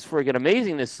 this is freaking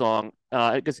amazing. This song,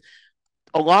 because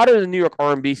a lot of the New York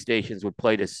R&B stations would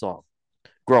play this song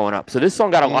growing up. So this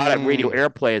song got a lot of radio Mm,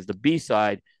 airplay as the B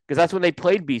side because that's when they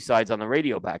played B sides on the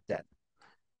radio back then.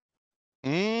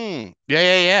 yeah,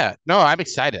 yeah, yeah. No, I'm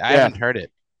excited. I Yeah. haven't heard it.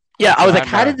 Yeah, I So was like, I'm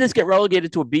how did this get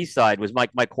relegated to a B side? Was my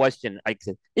question. I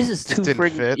said, this is just too didn't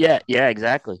friggin' fit. yeah, yeah,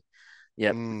 exactly.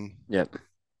 Yep, Mm. yep,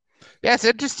 Yeah, it's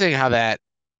interesting how that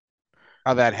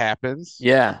happens.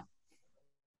 yeah,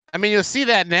 I mean, you'll see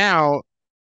that now,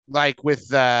 like with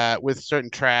certain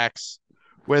tracks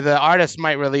where the artist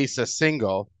might release a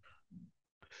single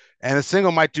and the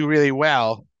single might do really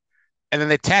well, and then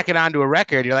they tack it onto a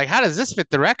record. You're like, how does this fit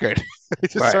the record? They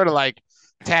just right. sort of like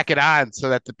tack it on so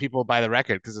that the people buy the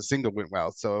record because the single went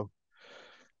well. So,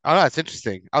 oh no, it's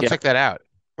interesting. I'll Yeah. check that out.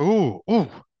 Ooh, ooh.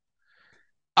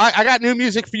 I got new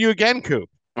music for you again, Coop.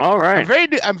 All right.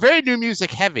 I'm very new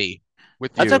music heavy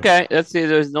with That's you. okay.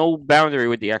 There's no boundary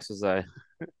with the exercise.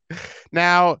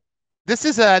 Now, this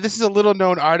is a little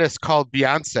known artist called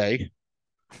Beyonce,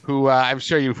 who I'm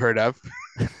sure you've heard of.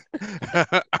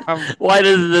 um, Why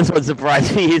does this one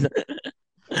surprise me?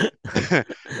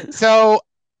 so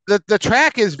the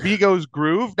track is Vigo's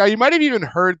Groove. Now you might have even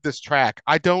heard this track.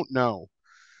 I don't know.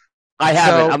 I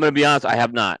haven't. So I'm gonna be honest. I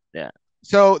have not. Yeah.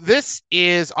 so this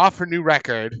is off her new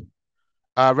record,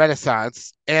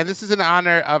 Renaissance, and this is in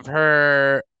honor of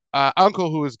her uncle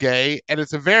who was gay, and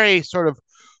it's a very sort of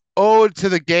ode to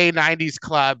the gay '90s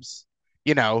clubs.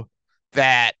 You know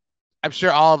that I'm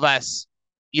sure all of us.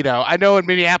 I know in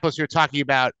Minneapolis you're talking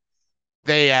about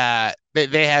they had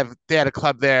a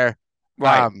club there,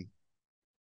 Right. um,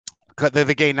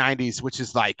 the gay '90s, which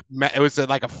is like it was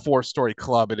like a 4-story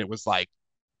club, and it was like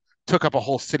took up a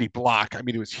whole city block. I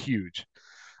mean, it was huge.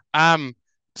 Um,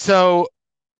 so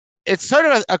it's sort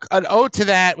of an ode to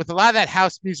that with a lot of that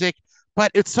house music,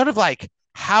 but it's sort of like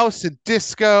house and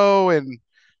disco and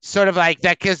sort of like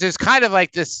that because there's kind of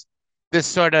like this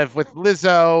sort of with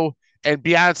Lizzo and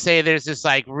Beyonce. There's this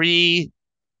like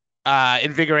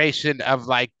invigoration of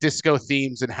like disco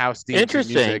themes and house themes and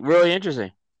Interesting. music, Really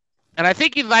interesting. and I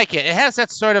think you'd like it. It has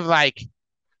that sort of like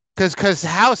because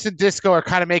house and disco are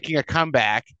kind of making a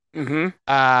comeback. Mm-hmm.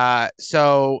 Yeah.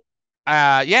 So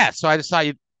I just thought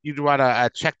you'd want to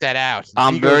check that out.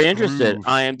 I'm very Vigo's interested. Groove.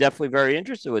 I am definitely very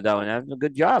interested with that one. That's a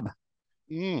good job.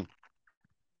 Mm.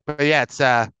 But yeah, it's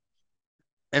and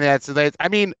I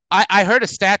mean, I heard a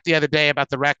stat the other day about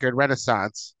the record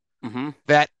Renaissance Mm-hmm.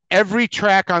 that every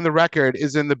track on the record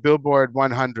is in the Billboard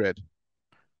 100.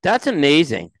 That's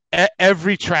amazing.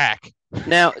 Every track.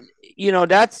 Now,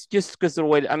 that's just because of the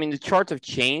way. I mean, the charts have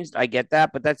changed. I get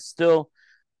that, but that's still.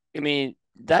 I mean,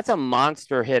 that's a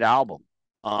monster hit album.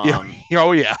 Yeah.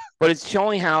 Oh yeah. But it's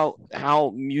showing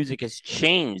how music has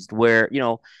changed. Where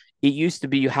it used to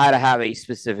be you had to have a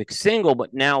specific single,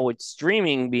 but now with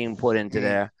streaming being put into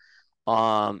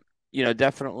Mm. there,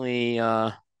 definitely, you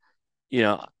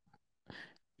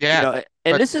Yeah.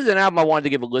 and But this is an album I wanted to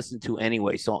give a listen to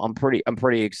anyway. So I'm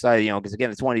pretty excited, because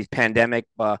again, it's one of these pandemic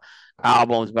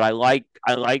albums, but I like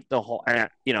the whole,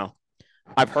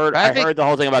 I've heard I I think heard the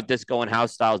whole thing about disco and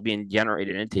house styles being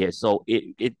generated into here. So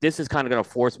this is kind of going to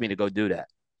force me to go do that.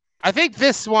 I think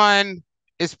this one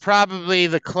is probably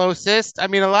the closest. I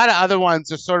mean, a lot of other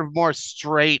ones are sort of more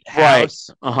straight Right. house,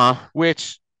 Uh-huh.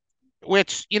 which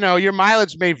your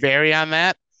mileage may vary on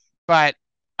that, but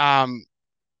um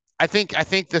I think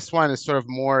this one is sort of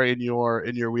more in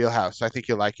your wheelhouse. I think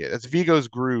you'll like it. It's Vigo's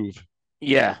Groove.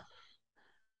 Yeah.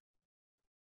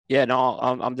 Yeah, no,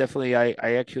 I'm definitely I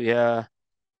actually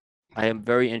I am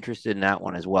very interested in that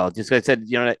one as well. Just like I said,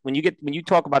 when you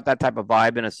talk about that type of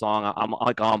vibe in a song, I'm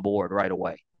like on board right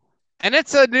away. And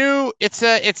it's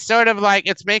sort of like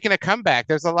it's making a comeback.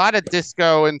 There's a lot of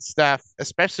disco and stuff,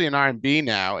 especially in R&B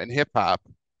now and hip hop.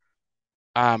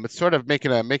 It's sort of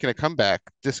making a comeback,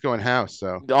 disco and house.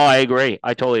 So Oh, I agree.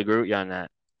 I totally agree with you on that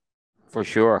for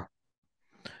sure.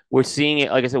 We're seeing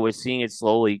it, like I said, we're seeing it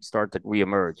slowly start to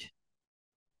reemerge.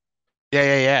 yeah,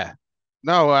 yeah, yeah.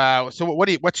 No, so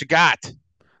what you got?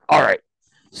 All right,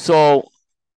 so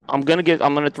I'm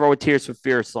gonna throw a Tears for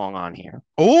Fears song on here,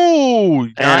 Oh,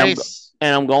 and nice.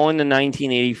 I'm going to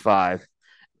 1985,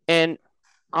 and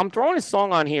I'm throwing a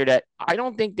song on here that I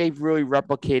don't think they've really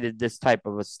replicated this type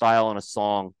of a style in a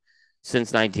song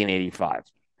since 1985.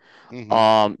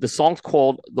 Hmm. The song's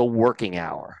called "The Working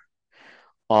Hour."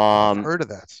 I've Um, heard of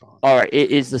that song. all right,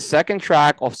 it is the second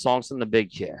track of Songs from the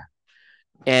Big Chair,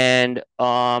 and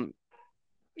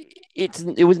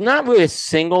it was not really a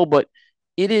single, but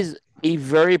it is a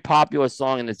very popular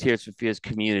song in the Tears for Fears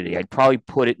community. I'd probably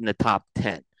put it in the top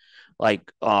 10.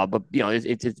 Like, but you know,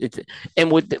 it's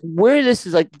and with where this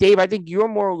is like, Dave, I think you're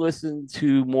more listening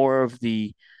to more of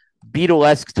the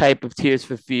Beatlesque type of Tears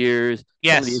for Fears,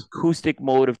 some of the Yes. acoustic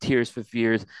mode of Tears for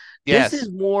Fears. This Yes. is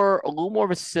a little more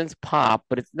of a synth pop,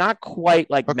 but it's not quite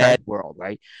like Okay. Mad World,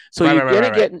 right? So Right. Right. Right.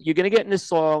 Right. Right. you're gonna get in this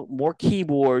song more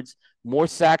keyboards, more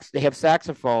sax. They have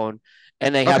saxophone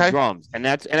and they have Okay. drums, and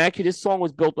actually this song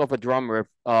was built off a drum riff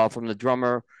from the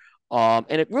drummer, and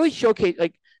it really showcased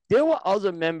like there were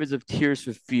other members of Tears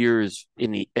for Fears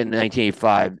in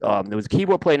 1985. There was a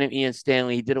keyboard player named Ian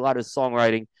Stanley. He did a lot of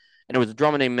songwriting, and there was a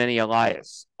drummer named Manny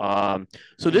Elias.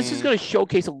 So this is going to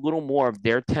showcase a little more of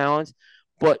their talents.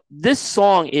 But this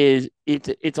song it's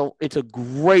a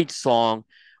great song.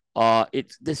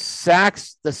 It's the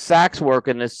sax work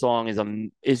in this song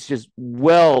is just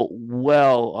what's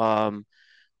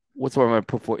what I'm going to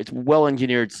put for? It's well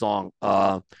engineered song.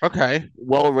 Okay.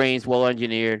 Well arranged, well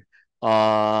engineered.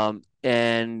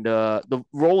 And the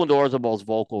Roland Orzabal's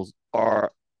vocals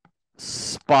are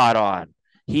spot on.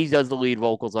 He does the lead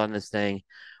vocals on this thing.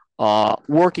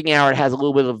 Working Out has a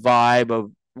little bit of the vibe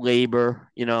of Labor,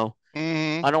 you know.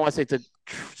 Mm-hmm. I don't want to say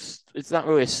it's not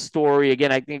really a story.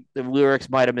 Again, I think the lyrics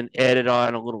might have been added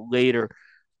on a little later,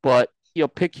 but you know,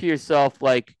 picture yourself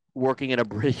like working in a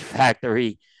British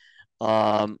factory.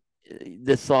 Um,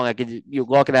 this song, you're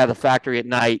walking out of the factory at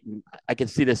night, and I can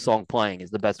see this song playing. Is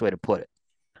the best way to put it.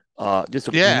 Just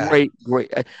a Yeah. great,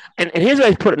 and here's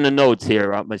what I put in the notes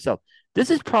here myself. This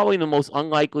is probably the most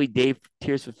unlikely Dave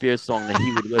Tears for Fears song that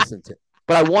he would listen to,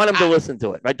 but I want him to listen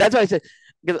to it. Right? That's why I said,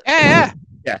 Yeah.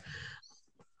 yeah.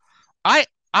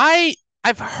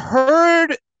 I've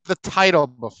heard the title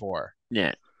before.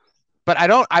 Yeah. But I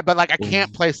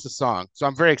can't place the song, so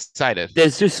I'm very excited.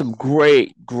 There's just some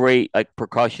great like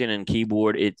percussion and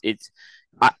keyboard.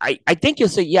 I think you'll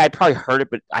say, yeah, I probably heard it,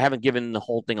 but I haven't given the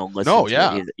whole thing a listen. No,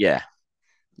 yeah.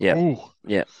 Yeah. Ooh.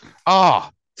 Yeah. Oh,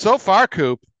 so far,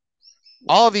 Coop,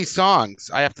 all of these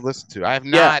songs I have to listen to. I have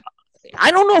not.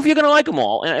 I don't know if you're gonna like them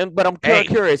all, but I'm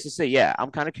curious to see. Yeah,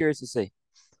 I'm kind of curious to see.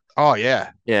 Oh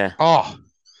yeah. Yeah. Oh.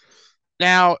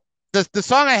 Now the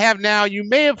song I have now, you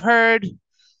may have heard.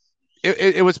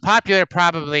 It was popular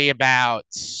probably about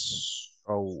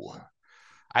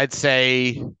I'd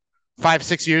say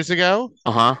 5-6 years ago.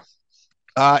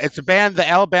 It's a band, the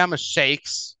Alabama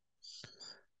Shakes,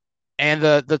 and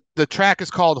the track is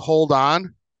called "Hold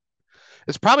On."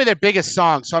 It's probably their biggest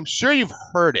song, so I'm sure you've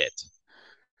heard it,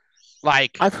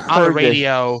 like on the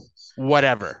radio,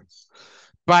 whatever.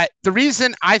 But the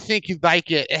reason I think you'd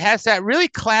like it, it has that really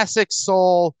classic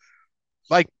soul,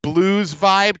 like blues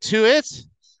vibe to it.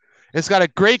 It's got a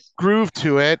great groove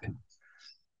to it.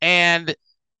 And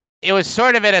it was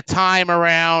sort of at a time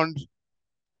around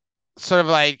sort of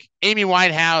like Amy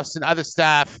Winehouse and other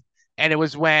stuff. And it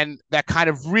was when that kind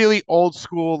of really old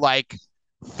school, like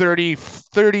 30s,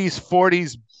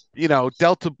 40s, you know,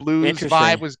 Delta blues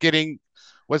vibe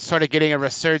was sort of getting a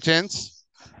resurgence.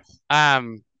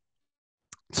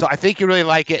 So I think you really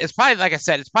like it. It's probably, like I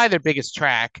said, it's probably their biggest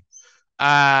track.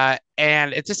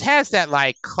 And it just has that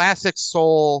like classic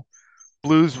soul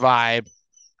blues vibe,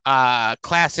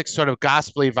 classic sort of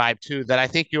gospely vibe too, that I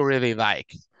think you'll really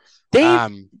like. They've had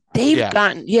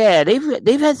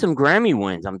some Grammy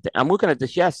wins. I'm looking at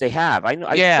this. Yes, they have. I know.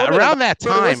 Around that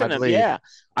time, I believe. Yeah,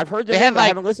 I've heard them. I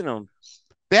haven't listened to them.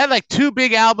 They had like 2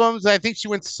 big albums. I think she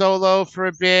went solo for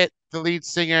a bit, the lead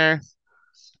singer.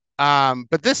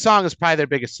 But this song is probably their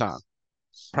biggest song,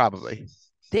 probably.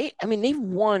 They've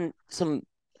won some.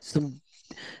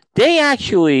 They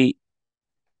actually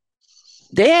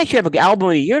have an album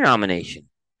of the year nomination.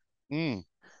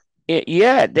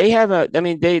 Yeah, they have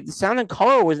the Sound and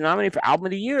Color was nominated for album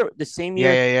of the year the same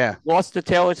year. Yeah. Lost to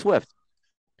Taylor Swift.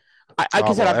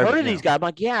 I've heard of these guys. I'm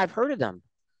like, yeah, I've heard of them.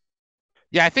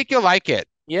 Yeah, I think you'll like it.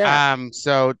 Yeah.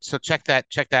 So check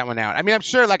that one out. I mean, I'm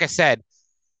sure, like I said,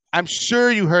 I'm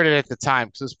sure you heard it at the time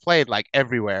because it's played like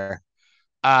everywhere.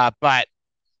 But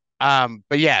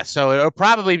yeah, so you'll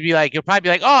probably be like,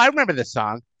 oh, I remember this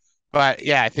song. But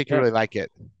yeah, I think you really like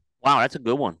it. Wow, that's a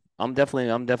good one. I'm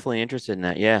definitely interested in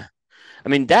that. Yeah. I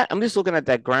mean, I'm just looking at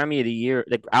that Grammy of the year,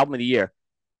 the album of the year.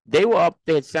 They were up,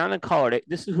 they had Sound and Color.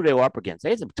 This is who they were up against.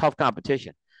 They had some tough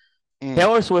competition.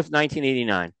 Taylor Swift,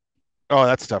 1989. Oh,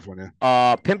 that's a tough one,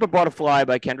 yeah. Pimp a Butterfly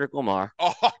by Kendrick Lamar.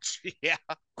 Oh, yeah.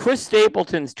 Chris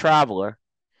Stapleton's Traveler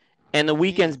and The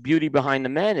Weeknd's Beauty Behind the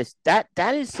Madness. That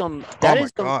is some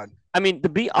I mean, to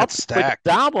be up That's with stacked.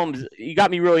 the albums, you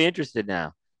got me really interested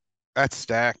now. That's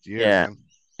stacked. Yeah, Yeah, man.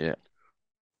 yeah.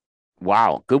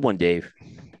 Wow, good one, Dave.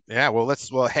 Yeah. Well,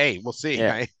 hey, we'll see.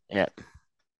 Yeah, Right? yeah.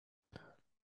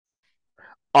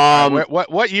 All right. Um,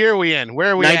 What year are we in?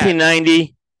 Where are we at?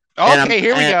 1990, and I'm Okay,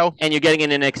 here we go. and you're getting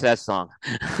an NXS song.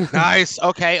 Nice.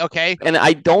 Okay, okay. And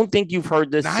I don't think you've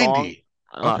heard this song. 90.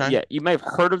 Okay. Yeah, you may have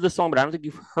heard of the song, but I don't think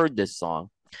you've heard this song.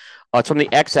 It's from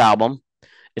the X album.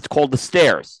 It's called "The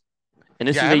Stairs," and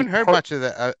this Yeah, I is haven't heard much of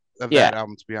yeah, that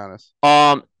album, to be honest.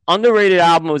 underrated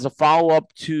album. It was a follow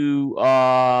up to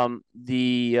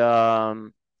the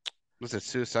Was it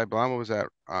Suicide Blonde? What was that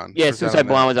on? yeah, Or was that on Suicide that?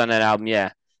 Blonde was on that album.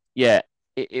 Yeah, yeah.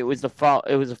 It was the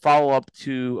it was a follow up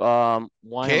to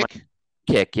why am I Kick?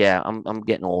 Kick? Yeah, I'm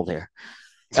getting old here.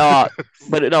 But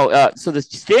no, so the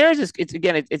Stairs is it's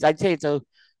again it's I'd say it's a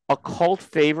cult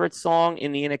favorite song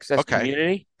in the NXS Okay.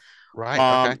 community. Right.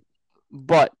 Okay. Um,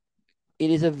 but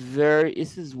it is a very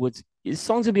this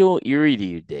song's gonna be a little eerie to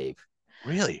you, Dave,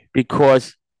 Really?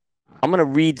 because I'm gonna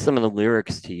read some of the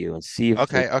lyrics to you and see if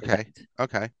they Okay. Okay. connect.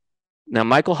 Okay. Now,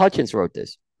 Michael Hutchins wrote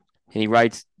this, and he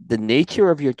writes, "The nature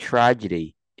of your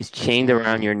tragedy is chained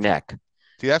around Mm. your neck.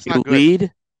 See, that's You not good.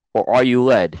 lead, or are you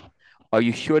led? Are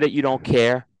you sure that you don't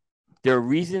care? There are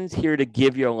reasons here to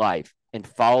give your life and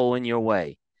follow in your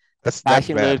way. The That's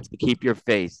passion bad. lives to keep your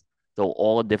faith, though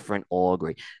all are different, all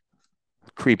agree."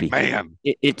 Creepy. Man.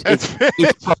 It's That's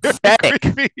it's it's very prophetic.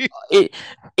 creepy. It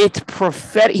it's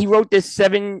prophetic. He wrote this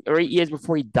 7 or 8 years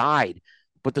before he died,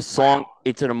 but the song Wow.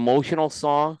 it's an emotional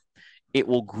song. It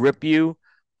will grip you.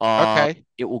 Okay.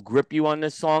 It will grip you on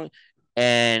this song,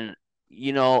 and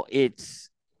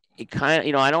it kind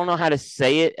of I don't know how to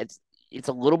say it. It's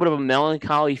a little bit of a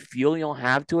melancholy feel you'll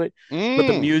have to it, but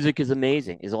the Mm. music is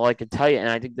amazing. Is all I can tell you, and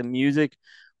I think the music,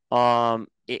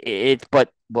 it's but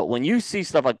when you see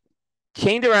stuff like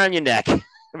chained around your neck,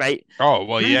 right? Oh,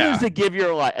 well, Reasons yeah. to give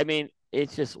your life. I mean,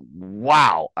 it's just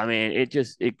wow. I mean,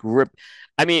 it gripped.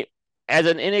 I mean, as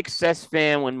an NXS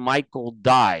fan, when Michael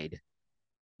died,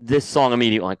 this song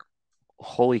immediately like,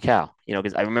 holy cow,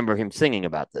 because I remember him singing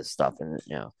about this stuff, and.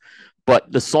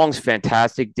 But the song's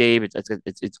fantastic, Dave.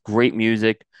 It's great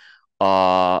music.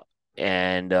 Uh,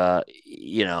 and I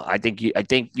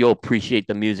think you'll appreciate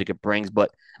the music it brings. But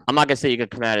I'm not gonna say you're gonna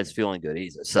come out as feeling good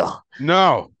either. So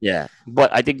No. yeah, but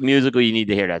I think musically you need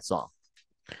to hear that song.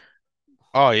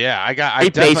 Oh, yeah. I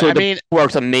Great bass definitely, I with the mean,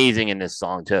 works amazing in this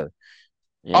song too.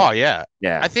 Yeah, oh, yeah.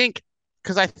 yeah, I think,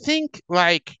 because I think,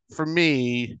 like, for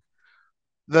me,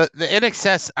 the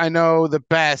NXS I know the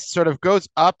best sort of goes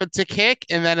up into kick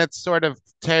and then it sort of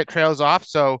trails off.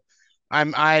 So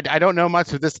I don't know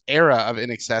much of this era of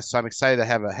NXS, so I'm excited to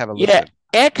have a yeah. listen.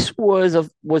 X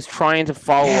was trying to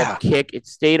follow up Yeah. Kick. It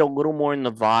stayed a little more in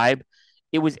the vibe.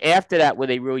 It was after that where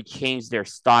they really changed their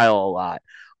style a lot.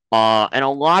 And a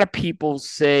lot of people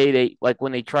say they like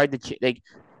when they tried to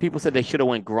people said they should have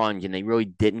went grunge and they really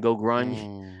didn't go grunge,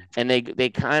 Mm. and they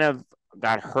kind of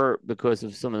got hurt because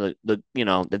of some of the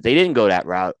that they didn't go that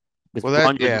route because Well, that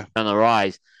grunge was yeah. on the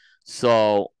rise.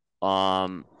 So but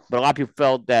a lot of people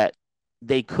felt that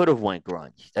they could have went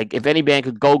grunge. Like if any band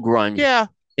could go grunge, Yeah.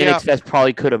 Yeah. NXS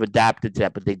probably could have adapted to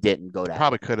that, but they didn't go that way.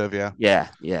 Probably could have, yeah. Yeah,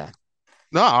 yeah.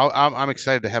 No, I'm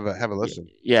excited to have a listen.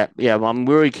 Yeah, yeah. Well, I'm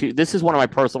really curious. This is one of my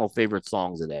personal favorite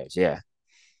songs of theirs. Yeah,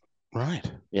 Right.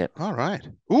 yeah, All right.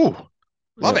 Ooh,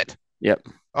 love yep, it. yep.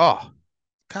 Oh,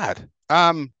 God.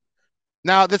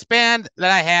 Now this band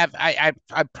that I have,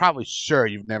 I'm probably sure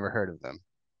you've never heard of them.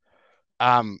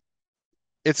 Um,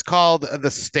 it's called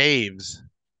the Staves,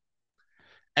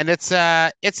 and it's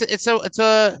a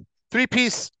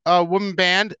three-piece woman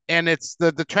band, and it's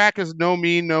the track is No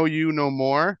Me, No You, No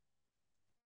More,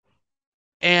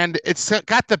 and it's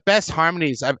got the best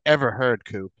harmonies I've ever heard,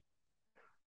 Coop.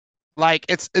 Like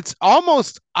it's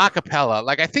almost a cappella.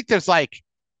 Like I think there's like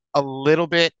a little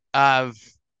bit of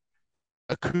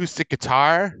acoustic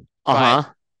guitar, Uh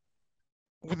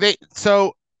but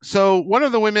huh. so one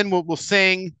of the women will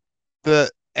sing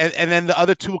and then the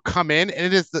other two will come in, and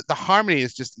it is the harmony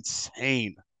is just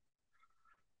insane.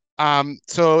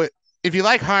 So if you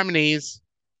like harmonies,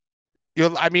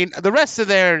 you'll I mean the rest of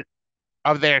their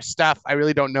stuff I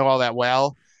really don't know all that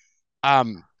well.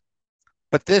 Um,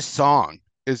 but this song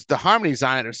is the harmonies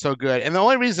on it are so good. And the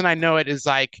only reason I know it is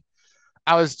like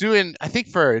I was doing, I think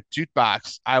for a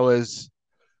jukebox, I was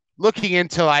looking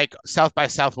into like South by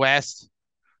Southwest.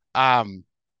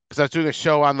 Because I was doing a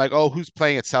show on like, oh, who's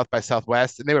playing at South by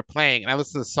Southwest, and they were playing, and I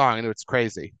listened to the song, and it's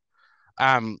crazy.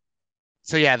 Um,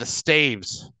 so yeah, the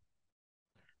Staves.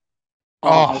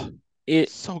 Um, Oh, it,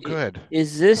 so it good.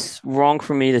 is this wrong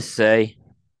for me to say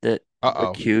that they're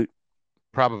Uh-oh, cute?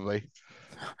 probably.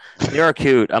 They're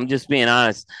cute. I'm just being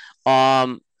honest.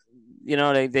 Um,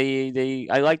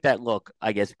 I like that look,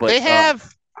 I guess, but They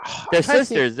have. Oh, I'm they're trying to think.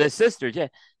 sisters. They're sisters. Yeah,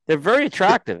 they're very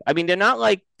attractive. I mean, they're not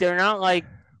like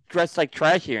dressed like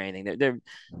trashy or anything.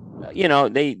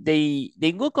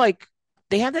 They look like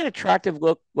they have that attractive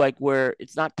look, like where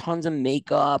it's not tons of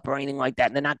makeup or anything like that.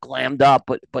 And they're not glammed up,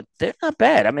 but they're not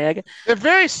bad. I mean, They're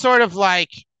very sort of like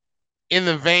in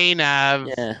the vein of,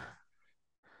 yeah,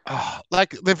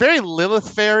 like they're very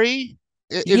Lilith Fairy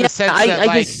in yeah. the sense I that I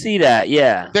can like see that.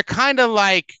 Yeah, they're kind of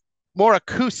like more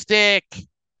acoustic,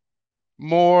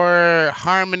 more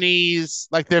harmonies.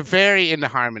 Like they're very into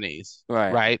harmonies,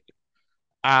 right. right?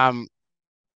 Um,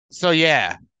 so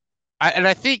yeah,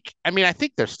 I think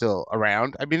they're still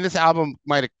around. I mean, this album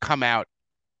might have come out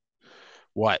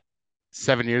what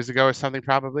 7 years ago or something,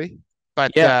 probably.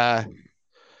 But Yeah,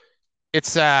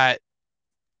 it's I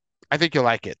think you'll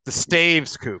like it. The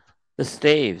Staves Coop. the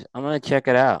Staves. I'm gonna check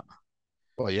it out.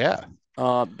 Well, yeah,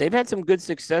 They've had some good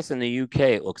success in the UK.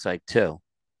 It looks like too.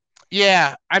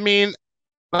 yeah. I mean,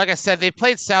 like I said, they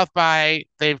played South by.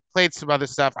 They've played some other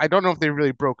stuff. I don't know if they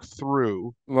really broke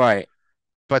through, Right.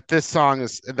 but this song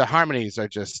is the harmonies are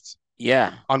just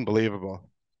Yeah. unbelievable.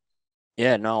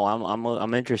 Yeah. No,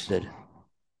 I'm interested.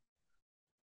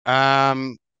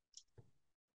 Um,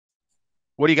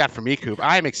 what do you got for me, Coop?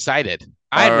 I'm excited.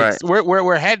 All right.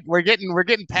 We're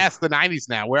getting past the '90s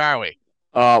now. Where are we?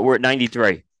 We're at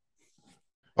 93.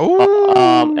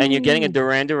 And you're getting a Oh,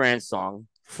 Duran Duran song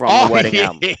from the oh wedding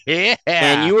album, and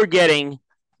yeah. you are getting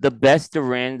the best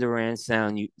Duran Duran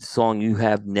song you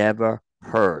have never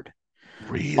heard.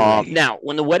 Really? Now,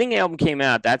 when the wedding album came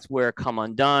out, that's where "Come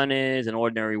Undone" is, "An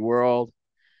Ordinary World."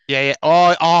 Yeah, yeah.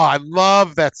 Oh, I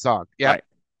love that song. Yep. Right.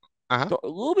 Uh-huh. So a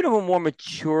little bit of a more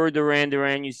mature Duran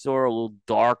Duran you saw, a little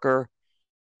darker.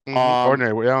 Um,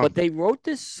 Ordinary. Yeah. but they wrote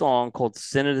this song called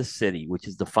 "Sin of the City," which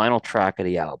is the final track of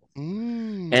the album.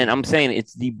 And I'm Mm. saying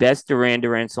it's the best Duran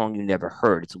Duran song you never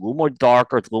heard. It's a little more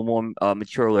darker. It's a little more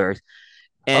mature lyrics.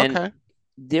 And Okay.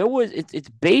 it's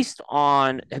based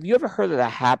on. Have you ever heard of the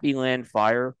Happy Land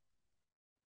Fire?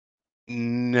 A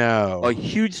No.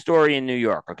 huge story in New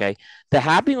York. Okay, the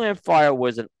Happy Land Fire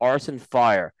was an arson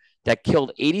fire that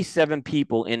killed 87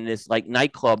 people in this like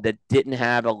nightclub that didn't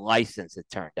have a license. It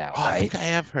turned out, Oh, I right? think I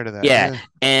have heard of that. Yeah, Yeah.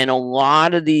 and a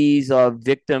lot of these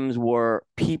victims were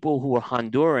people who were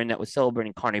Honduran that was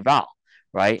celebrating Carnival,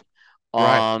 right?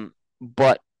 Right.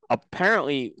 But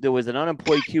apparently there was an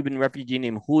unemployed Cuban refugee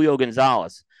named Julio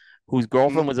Gonzalez, whose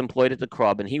girlfriend Mm. was employed at the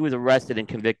club, and he was arrested and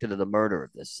convicted of the murder of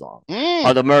this song, or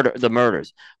Mm. the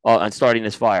murders, on starting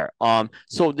this fire.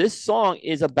 So this song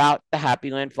is about the Happy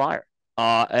Land Fire.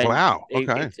 And Wow.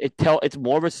 Okay. it's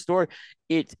more of a story.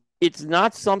 It's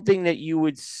not something that you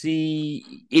would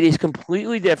see. It is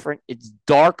completely different. It's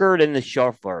darker than the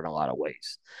chauffeur in a lot of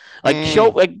ways.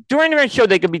 Mm. Like during the show,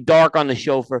 they could be dark on the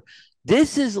chauffeur.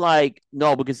 This is like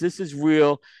no, because this is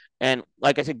real. And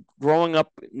like I said, growing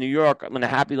up in New York when the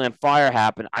Happy Land fire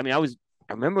happened, I mean,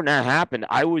 I remember when that happened.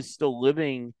 I was still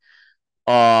living.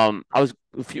 It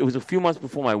was a few months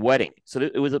before my wedding, so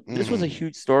this was a Mm.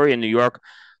 huge story in New York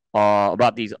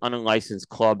about these unlicensed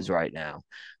clubs right now.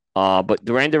 But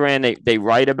Duran Duran, they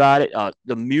write about it.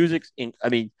 The music's I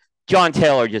mean, John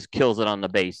Taylor just kills it on the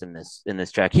bass in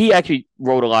this track. He actually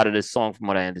wrote a lot of this song, from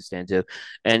what I understand too.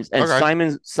 And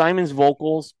Okay. Simon's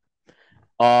vocals,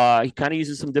 he kind of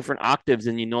uses some different octaves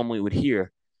than you normally would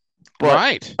hear. But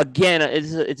Right. again,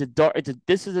 it's a dark. It's a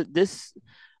this is a this.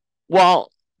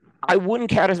 Well, I wouldn't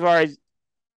categorize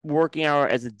Working Hour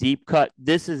as a deep cut.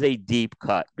 This is a deep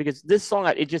cut because this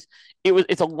song,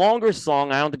 it's a longer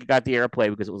song. I don't think it got the airplay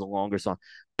because it was a longer song,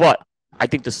 but I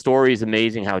think the story is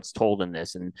amazing how it's told in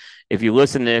this. And if you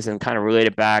listen to this and kind of relate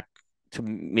it back to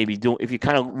maybe if you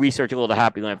kind of research a little the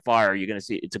Happy Land Fire, you're gonna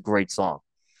see it's a great song.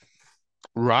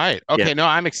 Right. Okay. Yep. No,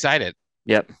 I'm excited.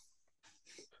 Yep.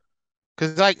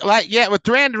 Because yeah, with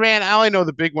Duran Duran, I only know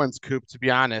the big ones, Coop, to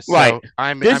be honest. Right. So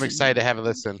I'm This excited to have a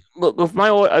listen. Look, with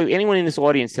anyone in this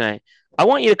audience tonight, I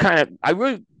want you to I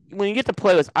really, when you get the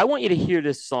playlist, I want you to hear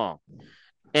this song.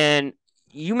 And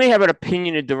you may have an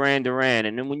opinion of Duran Duran,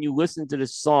 and then when you listen to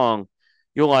this song,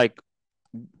 you're like,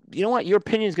 you know what? Your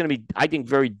opinion is going to be, I think,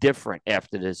 very different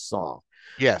after this song.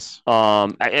 Yes.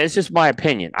 It's just my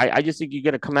opinion. I just think you're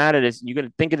going to come out of this, and you're going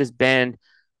to think of this band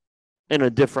in a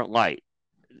different light.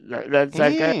 That's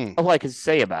Mm. all I can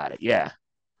say about it. Yeah.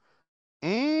 Yeah.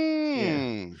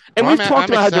 And Well, we've talked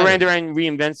I'm about how Duran excited. Duran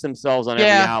reinvents themselves on every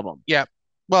Yeah. album. Yeah.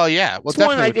 Well, yeah. Well, This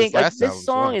one, definitely I with this think, like last this album as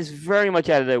song well. is very much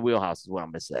out of their wheelhouse, is what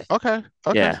I'm going to say. Okay.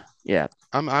 Okay. Yeah. Yeah.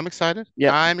 I'm excited.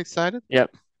 Yep. I'm excited.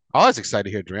 Yep. Always excited to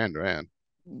hear Duran Duran.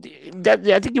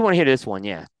 I think you want to hear this one.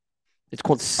 Yeah. It's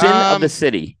called Sin of the Um.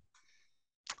 City.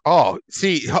 Oh,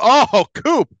 see. Oh,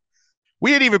 Coop.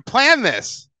 We didn't even plan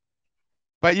this,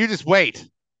 but you just wait.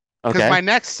 Because Okay. my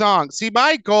next song, see,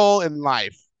 my goal in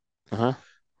life, Uh-huh.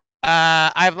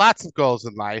 I have lots of goals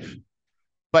in life,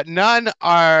 but none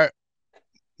are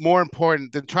more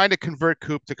important than trying to convert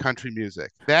Coop to country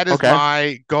music. That is Okay.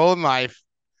 my goal in life.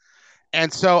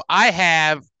 And so I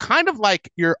have kind of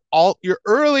like your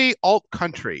early alt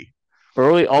country,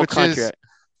 Early alt which country. is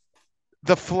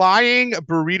the Flying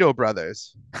Burrito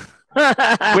Brothers,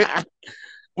 which,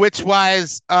 which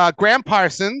was Graham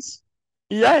Parsons.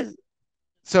 Yes.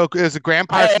 So it was a Graham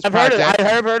Parsons I've heard of project. I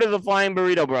have heard of the Flying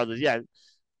Burrito Brothers. Yes.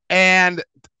 And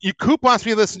Coop wants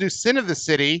me to listen to Sin of the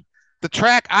City. The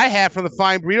track I have from the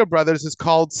Flying Burrito Brothers is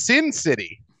called Sin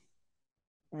City.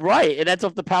 Right. And that's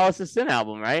off the Palace of Sin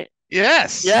album, right?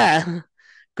 Yes. Yeah.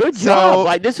 Good job. So,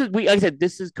 Like this is we like I said,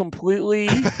 this is completely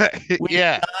we did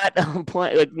yeah. not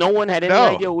like no one had any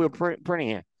No. idea we were printing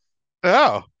here.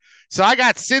 Oh. So I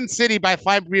got Sin City by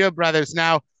Flying Burrito Brothers.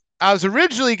 Now, I was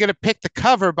originally going to pick the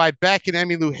cover by Beck and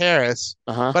Emmylou Harris,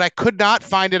 Uh-huh. but I could not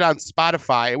find it on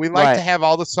Spotify. And we like to Right. have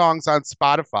all the songs on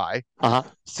Spotify. Uh-huh.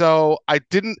 So I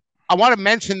didn't. I want to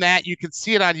mention that you can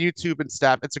see it on YouTube and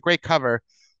stuff. It's a great cover,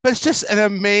 but it's just an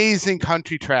amazing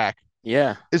country track.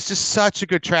 Yeah. It's just such a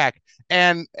good track.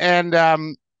 And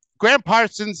Graham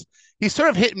Parsons, he's sort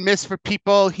of hit and miss for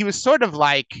people. He's sort of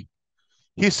like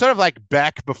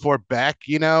Beck before Beck,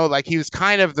 you know, like he was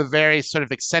kind of the very sort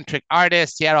of eccentric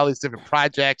artist. He had all these different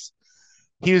projects.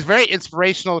 He was very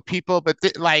inspirational to people, but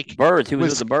like Birds. He was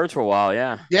with was the Birds for a while,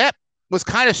 yeah. yeah, was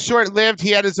kind of short lived. He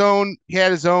had his own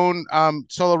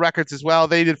solo records as well.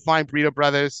 They did Flying Burrito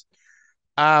Brothers.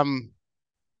 Um,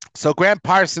 so Graham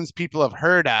Parsons people have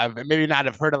heard of, and maybe not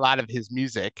have heard a lot of his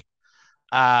music.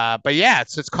 But yeah,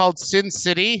 so it's called Sin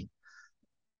City.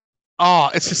 Oh,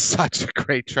 it's just such a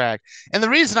great track. And the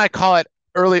reason I call it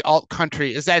early alt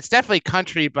country is that it's definitely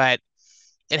country, but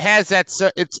it has that. So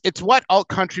it's what alt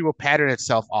country will pattern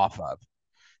itself off of.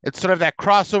 It's sort of that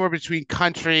crossover between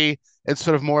country and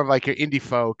sort of more of like your indie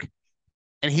folk.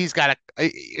 And he's got a.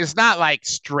 It's not like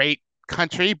straight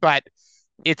country, but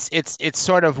it's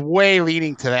sort of way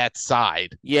leaning to that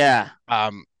side. Yeah.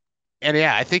 Um, and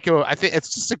yeah, I think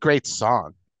it's just a great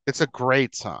song. It's a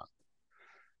great song.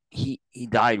 He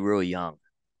died really young.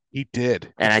 He did.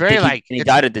 And It's I very think like he it's.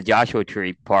 died at the Joshua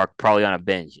Tree Park, probably on a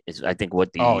binge. Is I think what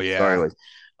Oh the story yeah.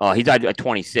 was. He died at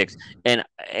 26, and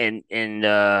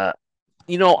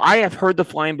you know I have heard the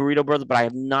Flying Burrito Brothers, but I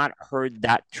have not heard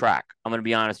that track. I'm gonna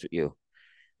be honest with you.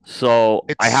 So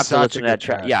It's I have to such listen a to good that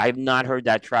track. track. Yeah, I have not heard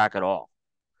that track at all.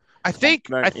 I think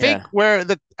Yeah. where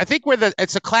the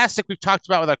it's a classic we've talked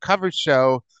about with our cover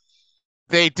show.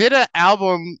 They did an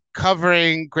album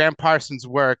covering Graham Parsons'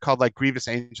 work called like Grievous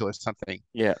Angel or something.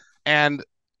 Yeah. And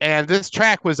and this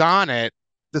track was on it,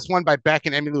 this one by Beck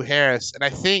and Emmylou Harris. And I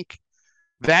think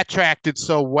that track did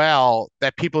so well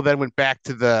that people then went back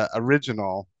to the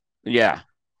original. Yeah.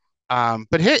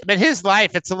 But his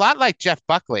life, it's a lot like Jeff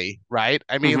Buckley, right?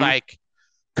 I mean, Hmm. like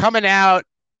coming out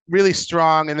really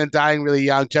strong and then dying really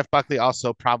young. Jeff Buckley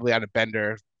also probably on a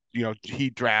bender, you know, he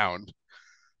drowned.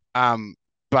 Um,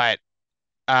 but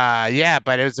yeah,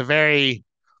 but it was a very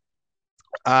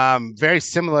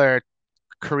similar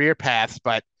career paths,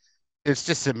 but it's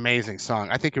just an amazing song.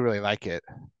 I think you really like it.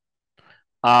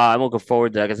 I'm looking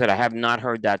forward to. Like I said, I have not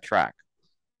heard that track.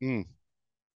 Mm.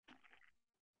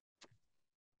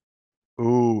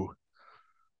 Ooh.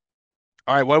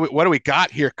 All right, what do we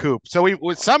got here, Coop? So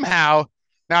we somehow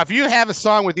now if you have a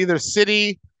song with either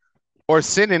city or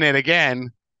sin in it again,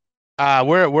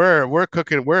 we're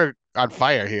cooking, we're on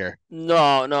fire here.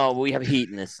 No, no, we have heat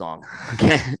in this song.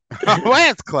 Okay. Well,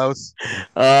 that's close.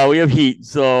 We have heat.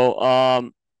 So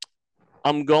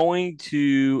I'm going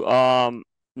to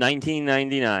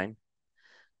 1999.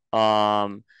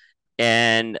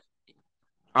 And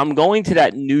I'm going to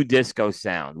that new disco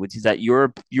sound, which is that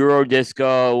Euro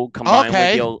disco combined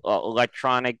with the Okay.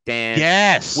 electronic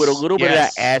dance with a Yes. little bit of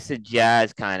that Yes. acid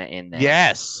jazz kind of in there.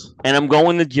 Yes. And I'm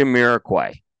going to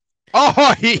Jamiroquai,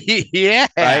 Oh, yeah.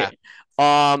 right?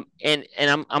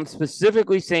 And I'm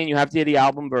specifically saying you have to hear the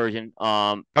album version.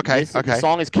 Okay. The Okay.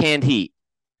 song is Canned Heat.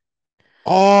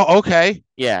 Oh, okay.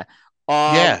 Yeah.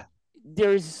 Um, Yeah.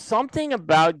 there's something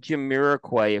about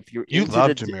Jamiroquai if you're You into love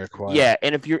the Jamiroquai. yeah,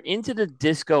 and if you're into the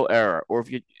disco era, or if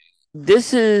you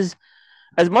this is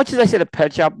as much as I said the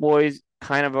Pet Shop Boys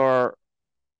kind of are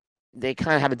they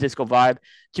kind of have a disco vibe.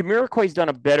 Jamiroquai's done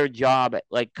a better job at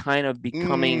like kind of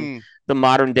becoming Mm, the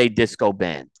modern day disco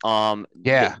band.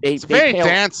 yeah. They It's very pay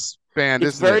dance. band,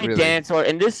 It's isn't it? very Really? dance or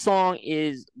and this song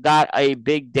is got a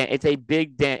big dance. It's a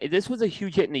big dance. This was a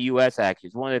huge hit in the U.S. Actually,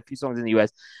 it's one of the few songs in the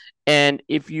U.S. And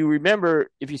if you remember,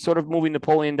 if you sort of moving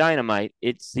Napoleon Dynamite,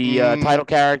 it's the Mm, title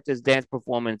character's dance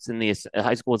performance in the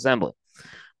high school assembly.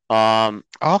 Um,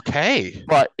 okay.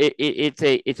 but it's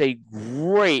a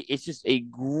great it's just a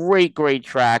great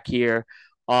track here.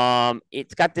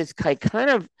 It's got this kind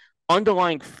of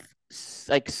underlying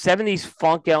like 70s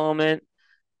funk element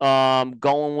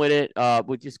going with it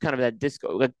with just kind of that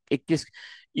disco like it just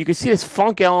you can see this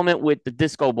funk element with the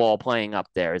disco ball playing up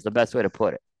there is the best way to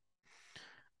put it.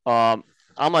 um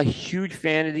I'm a huge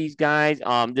fan of these guys.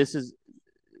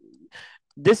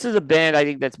 This is a band I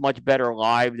think that's much better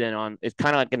live than on. It's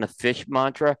kind of like in the Fish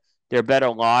mantra. They're better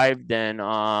live than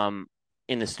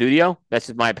in the studio. That's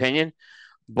just my opinion.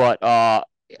 But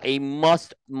a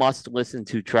must listen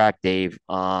to track, Dave.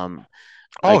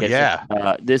 Oh Like I said,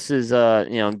 yeah. this is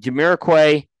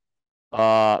Jamiroquai.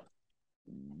 Uh,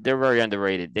 they're very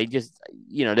underrated. They just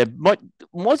they're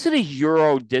most of the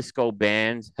Euro disco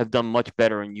bands have done much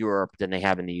better in Europe than they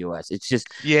have in the U.S. It's just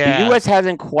the Yeah. U.S.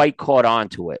 hasn't quite caught on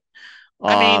to it.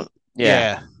 I mean,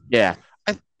 Yeah, yeah.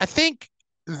 yeah. I think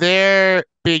their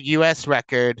big US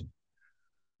record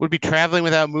would be Traveling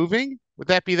Without Moving. Would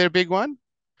that be their big one?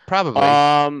 Probably.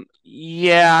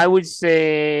 Yeah, I would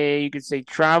say you could say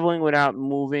traveling without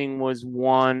moving was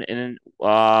one, and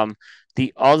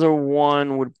the other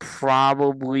one would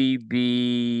probably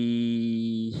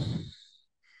be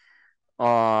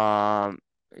um,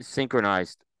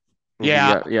 synchronized. Would be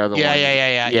Yeah. the other Yeah, one. yeah, yeah,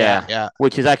 yeah, yeah, Yeah, yeah.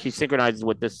 which is actually synchronized with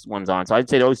what this one's on. So I'd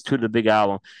say those two are the big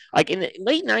album. Like in the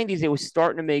late '90s, they were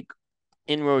starting to make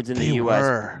inroads in the They U.S.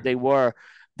 were. They were.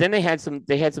 Then they had some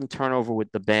turnover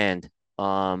with the band.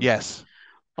 Yes.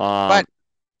 Um, But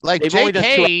like they've only done two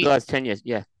out of the JK, last 10 years.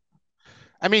 Yeah,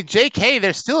 I mean JK,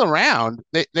 they're still around.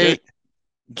 They're, They I,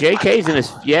 J.K.'s in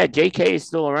this. Yeah, J.K. is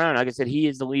still around. Like I said, he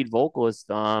is the lead vocalist.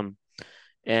 And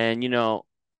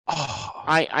oh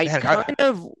I man, kind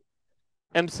of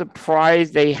am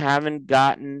surprised they haven't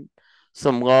gotten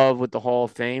some love with the Hall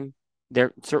of Fame.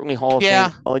 They're certainly Hall of Fame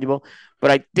yeah, eligible,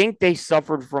 but I think they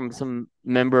suffered from some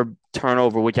member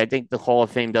turnover, which I think the Hall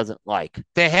of Fame doesn't like.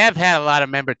 they have had a lot of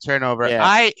member turnover.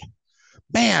 Yeah,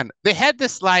 Man, they had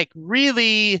this like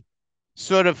really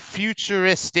sort of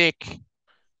futuristic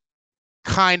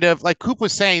kind of like Coop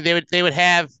was saying they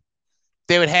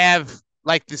would have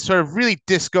like this sort of really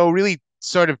disco, really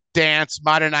sort of dance,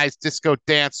 modernized disco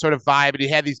dance sort of vibe, and he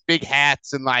had these big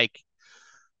hats and like,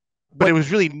 but it but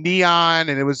was really neon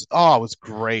and it was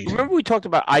great. remember we talked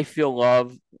about "I Feel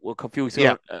Love" a few weeks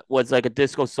Yeah, ago? Was like a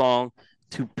disco song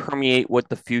to permeate what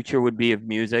the future would be of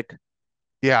music.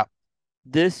 yeah,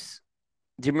 This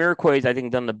Jamiroquai's, I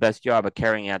think, done the best job of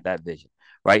carrying out that vision,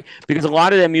 right? Because a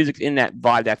lot of their music's in that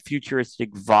vibe, that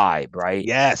futuristic vibe, right?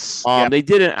 yes, yep, They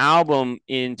did an album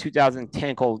in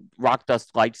 2010 called Rock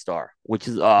Dust Light Star, which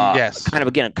is yes, kind of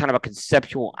again kind of a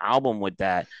conceptual album with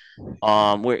that,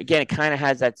 where again it kind of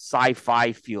has that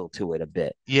sci-fi feel to it a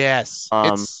bit. yes.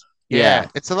 Um, yeah,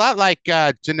 It's a lot like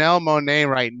Janelle Monáe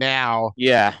right now.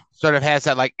 yeah, Sort of has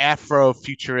that like Afro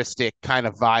futuristic kind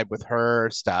of vibe with her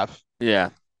stuff. yeah,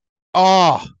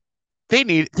 Oh, they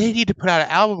need to put out an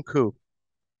album, Coop.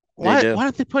 they Why do. why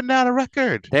aren't they putting out a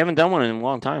record? They haven't done one in a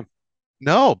long time.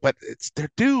 No, but they're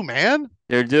due, man.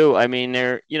 They're due. I mean,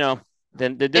 then they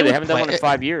do. It They would haven't done play one in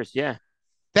 5 years. Yeah,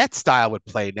 that style would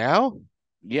play now.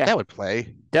 yeah. That would play.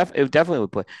 It definitely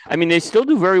would play. I mean, they still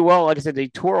do very well. Like I said, they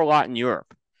tour a lot in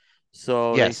Europe,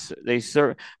 so Yes. they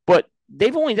serve. But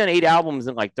they've only done 8 albums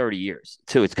in like 30 years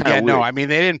too. It's kind Yeah, of no, weird. I mean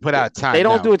they didn't put out a They ton,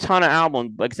 don't no. do a ton of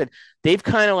albums. Like I said, they've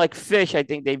kind of like Fish. I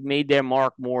think they've made their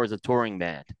mark more as a touring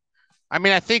band. I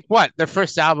mean, I think what their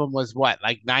first album was what,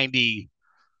 like 91,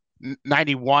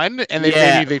 and then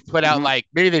Yeah, maybe they put out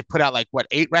like what,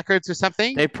 8 records or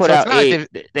something. they put So it's out not like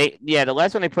eight. they've The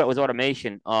last one they put out was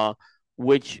Automation,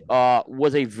 which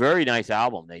was a very nice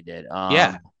album they did.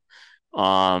 yeah.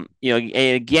 And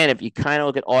again, if you kind of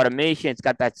look at Automation, it's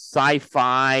got that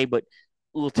sci-fi but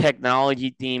little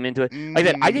technology theme into it. Like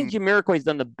that, I think Mm, Jamiroquai's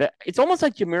done the best. It's almost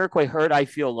like Jamiroquai heard "I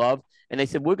Feel Love" and they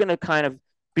said we're going to kind of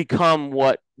become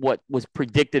what was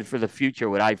predicted for the future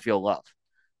with "I Feel Love."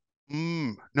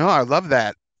 no, I love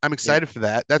that. I'm Yep, excited for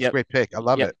that. That's a yep, great pick. I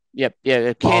love yep, it. yep,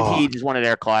 yeah. "Can't Oh, Heed" is one of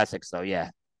their classics, so yeah,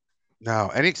 no,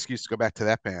 any excuse to go back to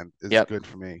that band is yep, good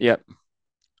for me. yep.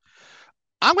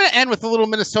 I'm going to end with a little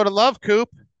Minnesota love, Coop.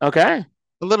 Okay.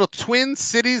 A little Twin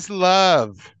Cities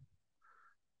love.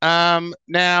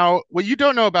 Now, what you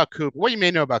don't know about Coop, what you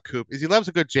may know about Coop, is he loves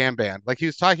a good jam band. Like he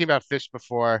was talking about Fish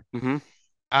before. Mm-hmm.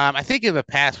 I think in the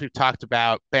past we've talked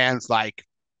about bands like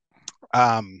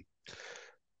um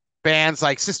bands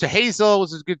like Sister Hazel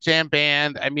was a good jam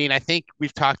band. I mean, I think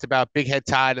we've talked about Big Head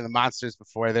Todd and the Monsters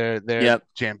before. They're Yep.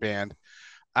 jam band.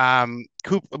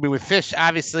 Coop, I mean, with Fish,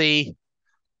 obviously,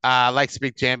 likes a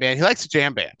big jam band. He likes a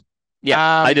jam band. Yeah,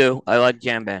 I Um, do. I like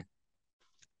jam band.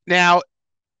 Now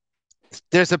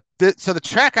so the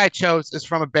track I chose is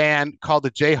from a band called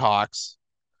the Jayhawks,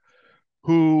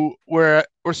 who were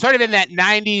sort of in that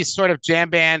 '90s sort of jam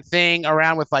band thing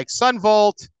around with like Sun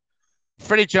Volt,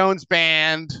 Freddie Jones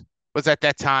Band was at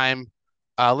that time.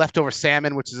 Leftover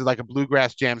Salmon, which is like a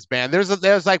bluegrass jams band.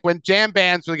 There's like when jam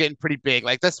bands were getting pretty big.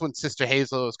 Like that's when Sister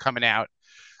Hazel was coming out.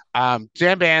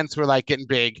 Jam bands were like getting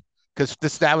big because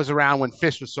that was around when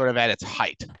Fish was sort of at its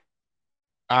height.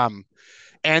 Um,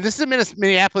 and this is a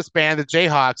Minneapolis band, the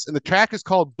Jayhawks, and the track is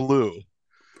called Blue.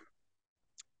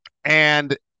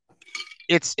 And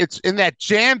it's in that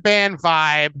jam band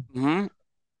vibe. Mm-hmm.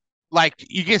 Like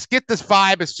you just get this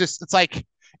vibe.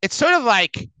 It's sort of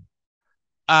like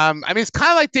I mean it's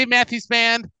kind of like Dave Matthews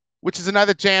Band, which is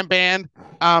another jam band.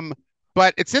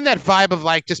 But it's in that vibe of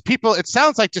like just people, it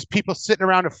sounds like just people sitting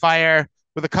around a fire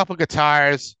with a couple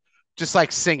guitars, just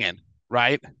like singing,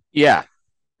 right? Yeah.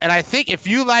 And I think if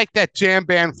you like that jam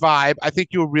band vibe, I think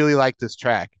you'll really like this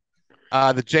track.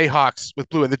 The Jayhawks with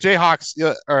Blue, and the Jayhawks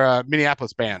are a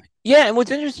Minneapolis band. Yeah, and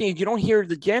what's interesting is you don't hear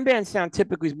the jam band sound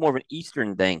typically is more of an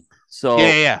Eastern thing. Yeah, So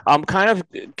yeah, yeah. I'm kind of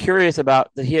curious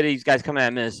about to hear these guys coming out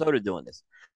of Minnesota doing this.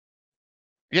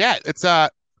 Yeah, it's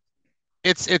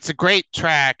a great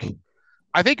track.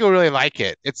 I think you'll really like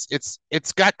it.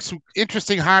 It's got some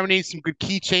interesting harmonies, some good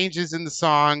key changes in the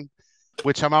song,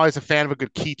 which I'm always a fan of a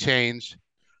good key change.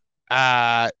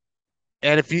 Uh,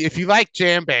 and if you like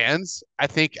jam bands, I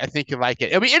think you like it.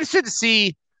 It'll be interesting to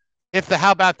see if the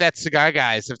how about that cigar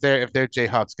guys, if they're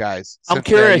Jayhawks guys, I'm since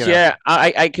they're curious. Yeah,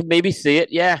 I can maybe see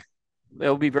it. Yeah,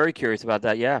 I'll be very curious about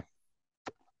that. Yeah,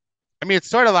 I mean it's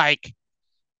sort of like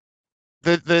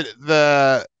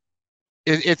the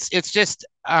it's just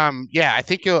yeah, I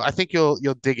think you'll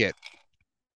dig it.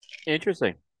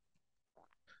 interesting.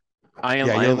 Yeah, I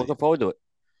am looking forward to it.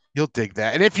 you'll dig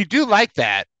that. And if you do like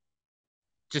that,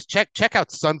 just check out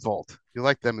Sunvolt. You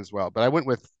like them as well. But I went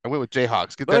with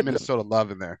Jayhawks. Get that Good. Minnesota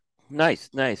love in there. Nice,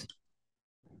 nice.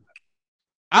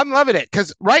 I'm loving it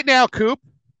because right now, Coop,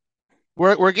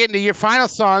 we're getting to your final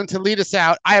song to lead us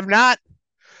out. I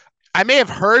may have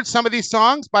heard some of these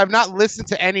songs, but I've not listened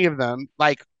to any of them.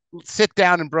 Like sit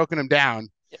down and broken them down.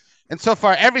 And so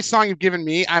far, every song you've given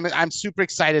me, I'm super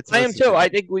excited to I am listen too. to. I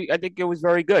think it was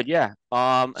very good. Yeah. So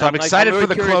I'm I'm excited really for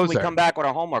the curious when we closer. come back with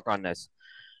our homework on this.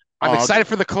 I'm Uh, excited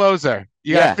for the closer.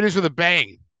 You got to yeah. finish with a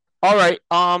bang. All right.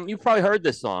 You probably heard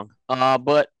this song.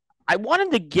 But I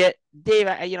wanted to get Dave.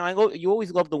 You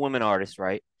always love the women artists,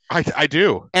 right? I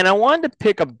do. And I wanted to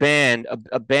pick a band,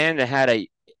 a band that had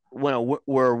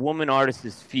where a woman artist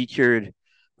is featured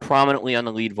prominently on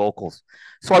the lead vocals.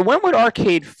 So I went with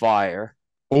Arcade Fire.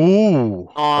 Ooh.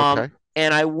 Um, Okay.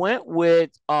 and I went with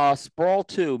Sprawl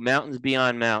 2, Mountains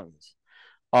Beyond Mountains.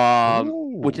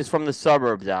 Which Ooh. is from the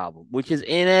Suburbs album, which is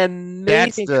an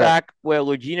That's amazing the track where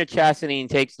Regina Chastain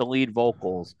takes the lead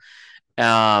vocals.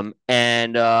 And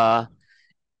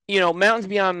Mountains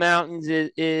Beyond Mountains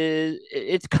is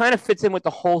it's kind of fits in with the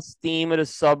whole theme of the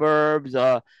suburbs.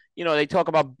 They talk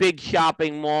about big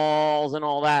shopping malls and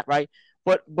all that, right?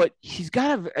 But she's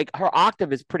got her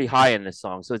octave is pretty high in this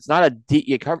song, so it's not a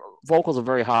deep. Her vocals are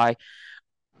very high,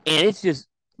 and it's just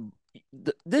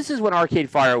this is when Arcade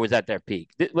Fire was at their peak.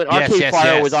 When yes, Arcade yes,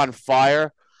 Fire was yes. on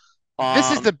fire, um,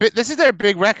 This is their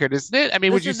big record, isn't it? I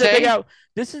mean, would this you is their big say? out.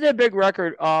 This is their big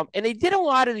record. And they did a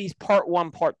lot of these part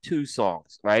one, part two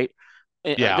songs, right?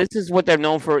 Yeah. This is what they're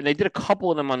known for. And they did a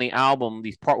couple of them on the album.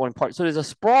 These part one, part. So there's a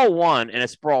Sprawl 1 and a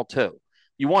Sprawl 2.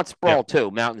 You want Yep. Sprawl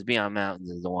 2? Mountains Beyond Mountains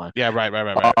is the one. Yeah. Right. Right.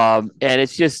 Right. Right. And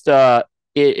it's just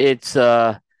it's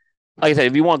like I said,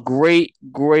 if you want great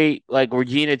like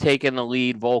Regina taking the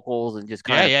lead vocals and just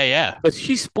Yeah. kind of, Yeah. Yeah. but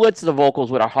she splits the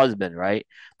vocals with her husband, right?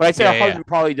 But I'd say Yeah. her Yeah. husband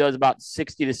probably does about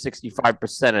 60 to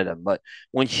 65% of them. But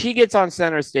when she gets on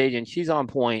center stage and she's on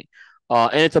point,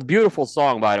 and it's a beautiful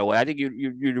song, by the way. I think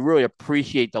you'd really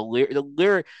appreciate the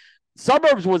lyric.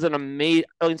 Suburbs was an amazing.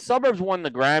 I mean, Suburbs won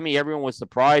the Grammy. Everyone was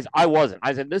surprised. I wasn't.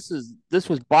 I said this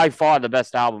was by far the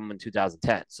best album in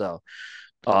 2010. So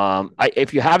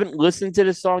if you haven't listened to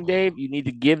this song, Dave, you need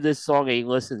to give this song a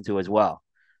listen to as well.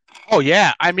 Oh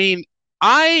yeah. I mean,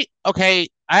 okay.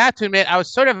 I have to admit, I'm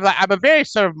a very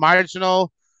sort of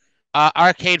marginal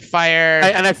Arcade Fire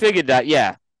And I figured that,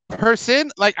 yeah. person.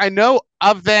 Like I know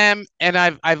of them, and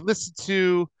I've listened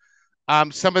to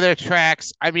some of their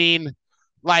tracks. I mean,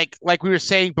 like we were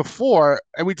saying before,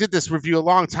 and we did this review a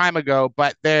long time ago,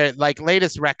 but their like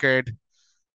latest record,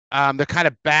 They're kind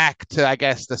of back to, I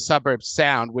guess, the suburb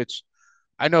sound, which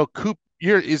I know Coop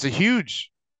is a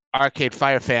huge Arcade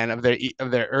Fire fan of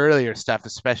their earlier stuff,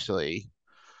 especially.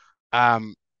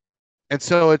 Um, and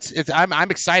so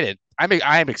I'm excited.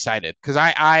 I'm excited because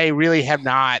I really have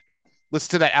not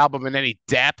listened to that album in any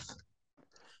depth,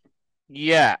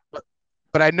 Yeah,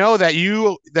 but I know that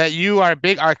you are a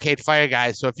big Arcade Fire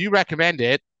guy. So if you recommend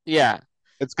it, yeah.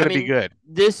 it's I gonna be mean, good.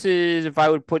 this is if I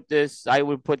would put this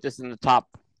in the top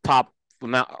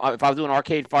amount. If I was doing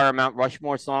Arcade Fire Mount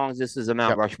Rushmore songs, this is a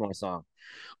Mount Yep. Rushmore song.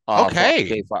 For Okay.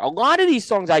 Arcade Fire. A lot of these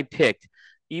songs I picked,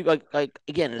 you like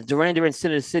again, Duran Duran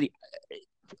Sin of the City.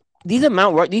 These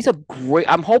are These are great.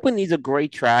 I'm hoping these are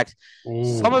great tracks.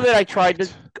 Some Ooh, of I it I can't tried to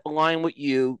wait. align with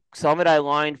you. Some of it I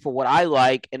aligned for what I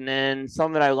like, and then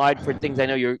some of it I aligned for things I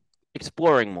know you're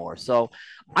exploring more. So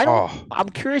I don't. Oh. I'm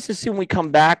curious to see when we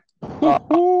come back uh,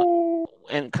 Hoo-hoo.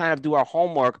 and kind of do our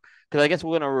homework because I guess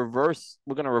we're gonna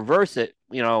reverse it.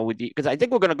 You know, with because I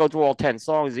think we're gonna go through all 10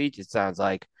 songs each. It sounds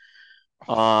like,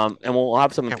 and we'll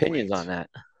have some Can't opinions on wait. that.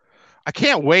 I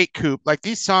can't wait, Coop. Like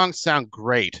these songs sound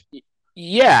great.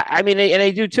 Yeah, I mean, and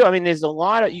they do too. I mean, there's a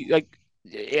lot of like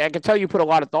I can tell you put a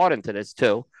lot of thought into this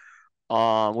too,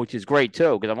 which is great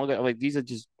too. Because I'm like these are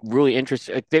just really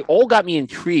interesting. Like, they all got me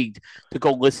intrigued to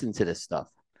go listen to this stuff.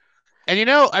 And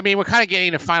I mean, we're kind of getting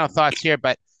into final thoughts here,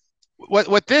 but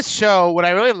what this show, what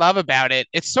I really love about it,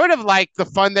 it's sort of like the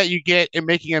fun that you get in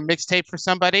making a mixtape for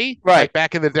somebody, Right, like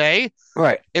back in the day.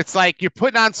 right, It's like you're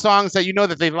putting on songs that you know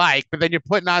that they like, but then you're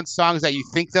putting on songs that you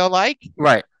think they'll like.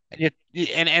 right.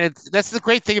 And that's the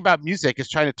great thing about music is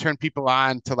trying to turn people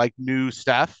on to like new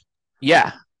stuff.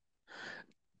 Yeah,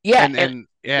 yeah, And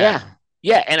yeah. yeah,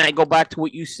 yeah. And I go back to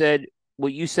what you said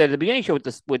at the beginning of the show with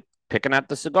this with picking out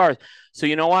the cigars. So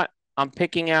you know what? I'm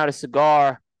picking out a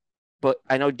cigar, but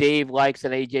I know Dave likes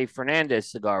an AJ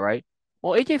Fernandez cigar, right?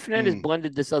 Well, AJ Fernandez Mm.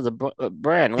 blended this other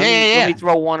brand. Yeah, yeah, Let me yeah.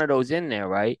 throw one of those in there,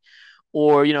 right?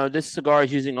 Or this cigar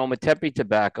is using Ometepe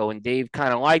tobacco, and Dave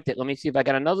kind of liked it. Let me see if I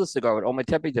got another cigar with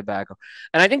Ometepe tobacco.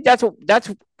 And I think that's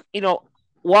you know.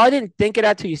 While I didn't think of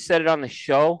that till you said it on the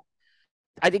show,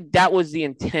 I think that was the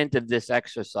intent of this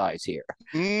exercise here.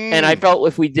 And I Mm. felt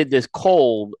if we did this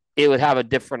cold, it would have a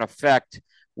different effect.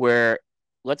 Where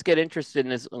let's get interested in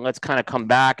this and let's kind of come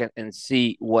back and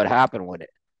see what happened with it.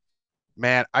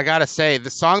 Man, I gotta say, the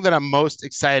song that I'm most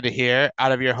excited to hear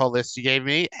out of your whole list you gave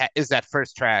me is that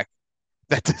first track,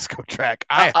 that disco track.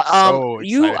 I am so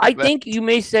excited I for that. think you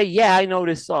may say, yeah, I know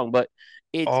this song, but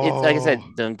it's like I Oh,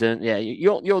 said, dun, dun, yeah,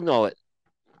 you'll know it.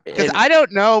 because And I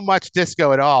don't know much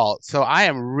disco at all, so I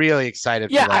am really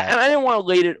excited for yeah, that. I didn't want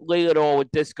to lay it all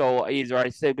with disco either. I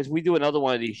said because we do another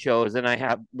one of these shows, and I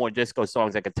have more disco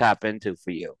songs I could tap into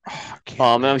for you. Oh, I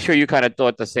can't And I'm wait. sure you kind of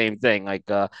thought the same thing. Like,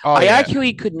 Oh I yeah.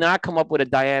 actually could not come up with a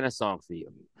Diana song for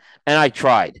you, and I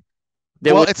tried.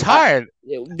 There Well, was it's hard.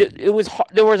 it was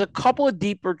there was a couple of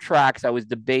deeper tracks I was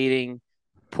debating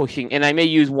pushing, and I may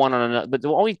use one on another, but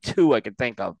there were only two I could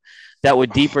think of that were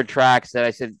Oh, deeper tracks that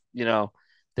I said,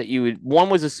 that you would. One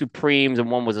was a Supremes and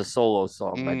one was a solo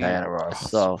song by Diana Ross.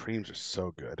 So Supremes are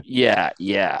so good. yeah,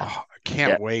 yeah, Oh, I yeah,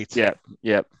 can't wait. yeah,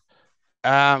 yep,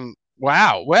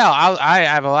 Wow. Well, I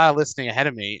have a lot of listening ahead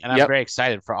of me, and I'm yep, very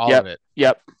excited for all of yep, it.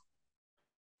 yep.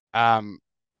 Um,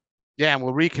 yeah, and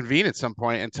we'll reconvene at some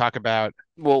point and talk about.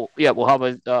 Well, yeah, we'll have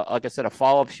a like I said, a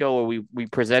follow up show where we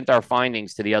present our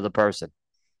findings to the other person.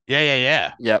 Yeah,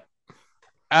 yeah, Yep.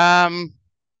 yeah.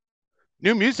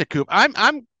 New music, Coop.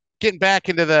 I'm getting back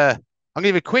into the. I'll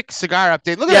give you a quick cigar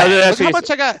update. Look at Yeah, that. that's Look what how you much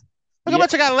said. I got. Look how Yeah,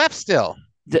 much I got left still.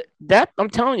 that I'm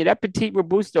telling you, that Petite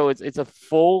Robusto, it's a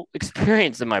full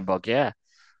experience in my book. Yeah,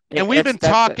 And we've that's been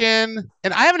that's talking,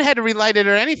 and I haven't had to relight it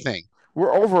or anything.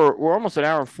 we're almost an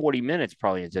hour and 40 minutes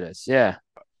probably into this. Yeah,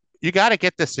 You got to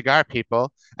get this cigar,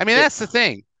 people. I mean, it, that's the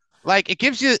thing. Like it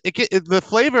gives you the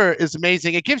flavor is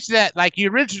amazing. It gives you that like you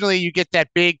originally you get that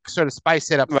big sort of spice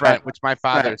hit up right, front, which my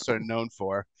father right. is sort of known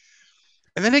for,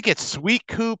 and then it gets sweet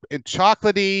coupe and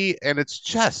chocolatey, and it's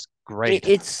just great.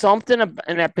 It's something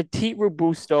in that Petite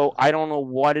Robusto. I don't know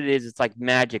what it is. It's like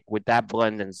magic with that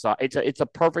blend and so it's a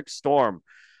perfect storm,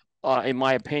 in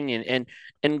my opinion.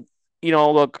 And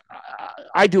look,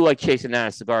 I do like chasing down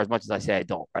a cigar as much as I say I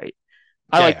don't. Right?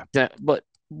 I Yeah, like yeah. that, but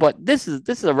this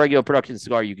is a regular production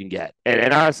cigar you can get,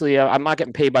 and honestly, I'm not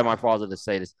getting paid by my father to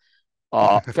say this.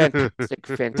 Fantastic,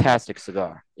 fantastic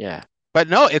cigar. Yeah, But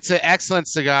no, it's an excellent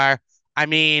cigar. I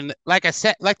mean, like I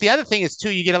said, like the other thing is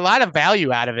too, you get a lot of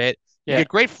value out of it. You yeah, get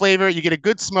great flavor, you get a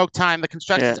good smoke time, the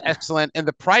construction is yeah, excellent, and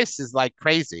the price is like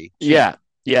crazy cheap yeah,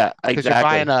 yeah. because you're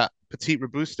buying Exactly. a Petite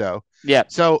Robusto. Yeah,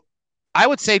 So I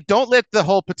would say don't let the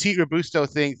whole Petite Robusto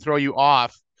thing throw you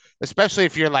off especially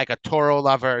if you're like a Toro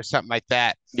lover or something like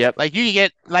that. Yep. Like you can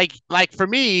get like for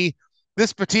me,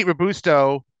 this Petit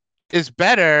Robusto is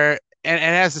better and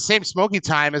has the same smoking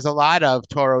time as a lot of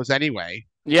Toros anyway.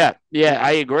 Yeah. Yeah.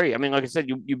 I agree. I mean, like I said,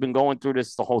 you've been going through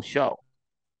this the whole show.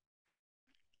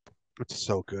 Which is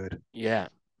so good. Yeah.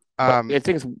 But Um, that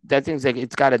thing's like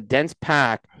it's got a dense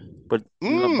pack, but by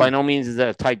mm, no means is it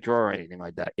a tight drawer or anything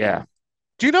like that. Yeah.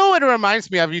 do you know what it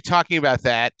reminds me of? You talking about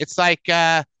that? It's like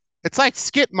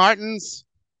Skip Martin's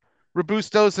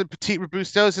Robustos and Petite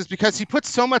Robustos is because he puts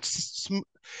so much.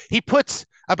 He puts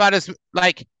about as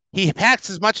like he packs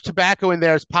as much tobacco in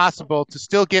there as possible to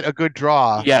still get a good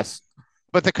draw. Yes.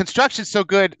 But the construction's so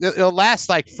good, it'll last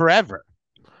like forever.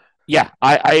 Yeah,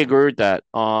 I agree with that.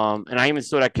 And I even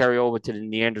saw that carry over to the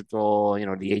Neanderthal,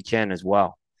 the HN as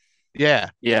well. Yeah.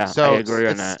 Yeah, I So agree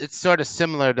on that. it's sort of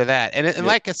similar to that, and Yep.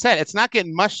 like I said, it's not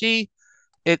getting mushy.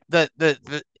 The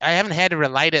I haven't had to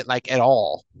relight it like at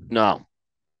all. No,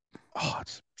 Oh,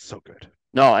 it's so good.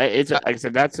 no, like I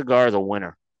said, that cigar is a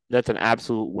winner. That's an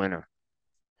absolute winner.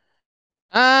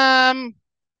 Um,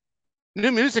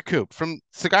 New Music Coupe from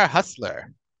Cigar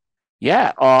Hustler.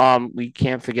 Yeah. We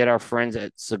can't forget our friends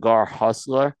at Cigar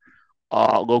Hustler,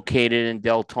 located in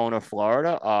Deltona,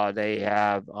 Florida.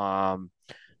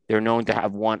 They're known to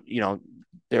have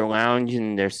their lounge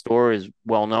and their store is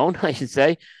well known, I should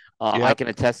say. I Yep. can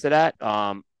attest to that.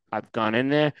 I've gone in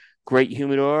there. Great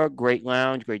humidor, great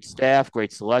lounge, great staff,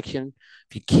 great selection.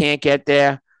 If you can't get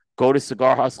there, go to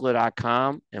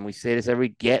cigarhustler.com. And we say this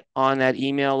get on that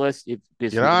email list. If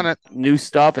there's Get on it. new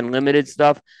stuff and limited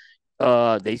stuff,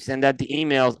 they send out the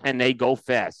emails and they go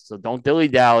fast. So don't dilly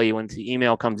dally when the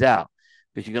email comes out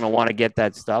because you're going to want to get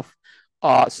that stuff.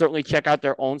 Certainly check out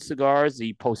their own cigars,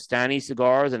 the Postani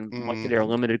cigars, and one of their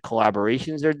limited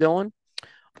collaborations they're doing.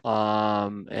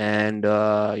 And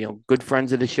good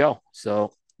friends of the show.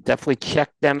 So definitely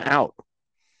check them out.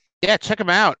 Yeah, check them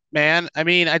out, man. I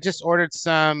mean, I just ordered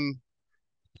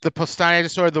the Postani. I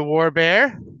just ordered the War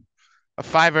Bear, a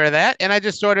fiver of that, and I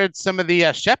just ordered some of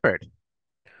the Shepherd.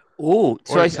 Oh,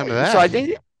 Ordered some of I that.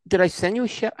 think did I send you a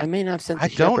shep? I may not have sent I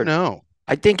the don't Shepherd. know.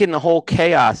 I think in the whole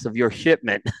chaos of your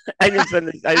shipment, I didn't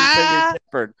send you a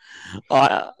Shepherd.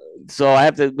 Uh, so I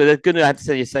have to, but it's good to have to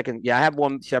send you a second. Yeah, I have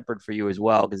one Shepherd for you as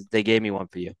well because they gave me one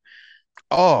for you.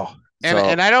 Oh, So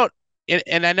and I don't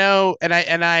and I know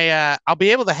I'll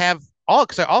be able to have all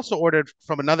because I also ordered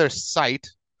from another site.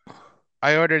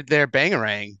 I ordered their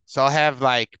Bangarang, so I'll have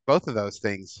like both of those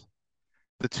things.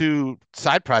 The two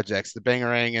side projects, the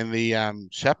Bangarang and the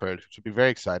Shepherd, which would be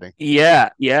very exciting. yeah,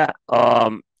 yeah.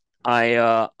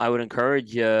 I would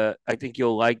encourage you. I think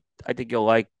you'll like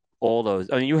all those.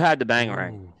 I mean, you had the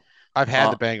Bangarang. Ooh. I've had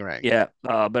Uh, the Bangarang. yeah.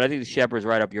 But I think the Shepherd's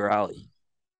right up your alley.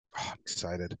 Oh, I'm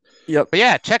excited. Yep. But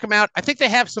yeah, check them out. I think they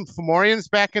have some Fomorians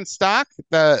back in stock.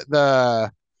 The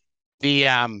the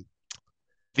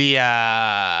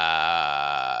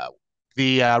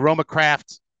Roma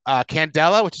Craft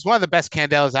Candela, which is one of the best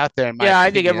Candelas out there in my Yeah,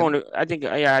 opinion. I think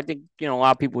a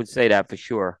lot of people would say that for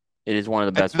sure. It is one of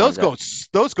the best ones out.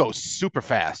 Those go super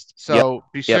fast. Yep. So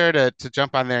be Yep. sure to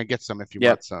jump on there and get some if you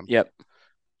Yep. want some. Yep.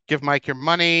 Give Mike your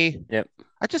money. Yep.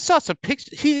 I just saw some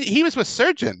pictures. He was with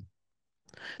Surgeon.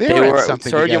 They They were at were something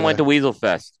Surgeon went together. to Weasel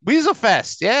Fest. Weasel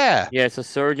Fest, yeah. Yeah, so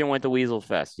Surgeon went to Weasel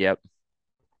Fest. Yep.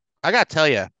 I gotta tell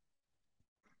you,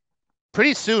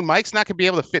 pretty soon Mike's not gonna be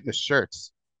able to fit in the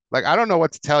shirts. Like I don't know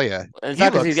what to tell you. It's He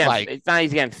not because looks like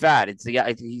he's getting fat. It's the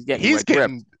guy he's getting he's like ripped.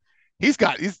 getting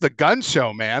he's the gun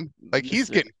show, man. Like he's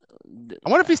This, getting I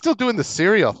wonder if he's still doing the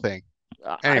cereal thing.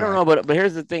 I don't Anyway. know, but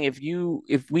here's the thing: if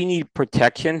we need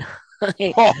protection,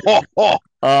 Ho, ho, ho.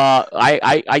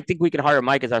 I think we can hire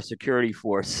Mike as our security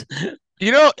force.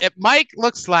 You know, if Mike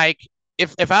looks like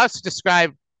if I was to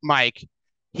describe Mike,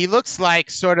 he looks like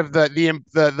sort of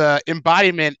the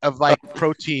embodiment of like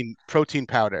protein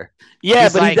powder. Yeah,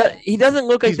 He's but like he doesn't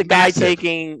look like he's the guy massive.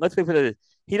 taking. Let's wait for this.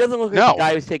 He doesn't look like the No.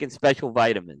 guy who's taking special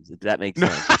vitamins. If that makes No,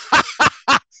 sense.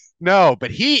 no, but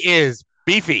he is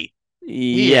beefy.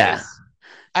 He Yeah, is.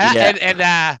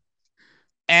 yeah.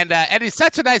 And he's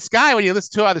such a nice guy when you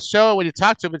listen to him on the show, when you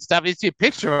talk to him and stuff, you see a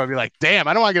picture of him, you're like, damn,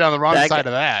 I don't want to get on the wrong That side guy,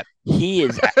 of that. he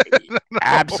is No,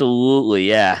 absolutely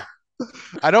yeah.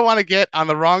 I don't want to get on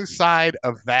the wrong side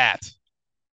of that.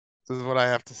 This is what I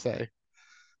have to say.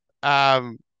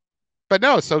 Um, but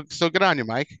no, so good on you,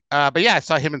 Mike. But yeah, I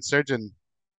saw him and Surgeon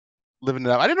living it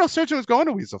up. I didn't know Surgeon was going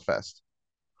to Weasel Fest.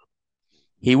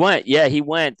 He went. Yeah, he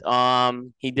went.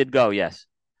 He did go. Yes.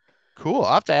 Cool.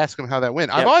 I'll have to ask him how that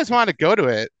went. I've Yep. always wanted to go to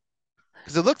it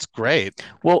because it looks great.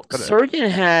 Well, But Surgeon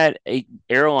had a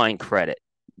airline credit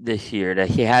this year that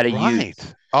he had to use.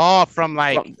 right. Oh, from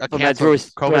like a from that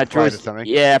canceled COVID flight or something.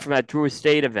 yeah, from that Drew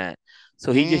Estate event.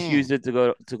 So he just Mm, used it to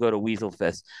go to Weasel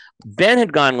Fest. Ben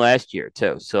had gone last year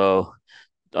too, so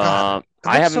God, it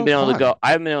I looks haven't so been able to fun. go.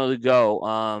 I haven't been able to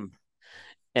go.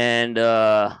 And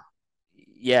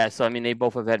yeah, so I mean, they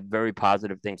both have had very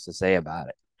positive things to say about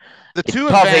it. The It's two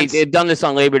tough. events, They've done this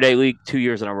on Labor Day week 2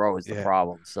 years in a row is the yeah.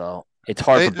 problem. So it's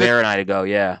hard for The Bear and I to go.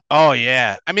 Yeah. oh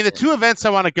yeah. I mean, the two events I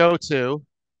want to go to.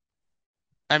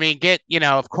 I mean,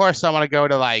 of course, I want to go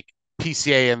to like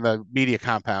PCA and the media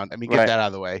compound. I mean, get Right. that out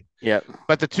of the way. Yep.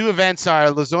 But the two events are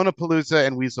Lazona Palooza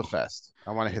and Weasel Fest.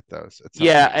 I want to hit those at some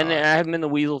Yeah, point in my and life. I haven't been to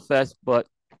Weasel Fest, but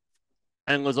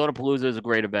and Lazona Palooza is a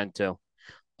great event too.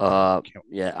 Oh,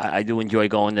 Yeah, I do enjoy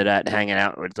going to that and hanging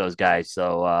out with those guys.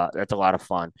 So that's a lot of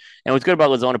fun. And what's good about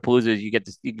Lazona Palooza is you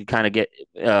can kind of get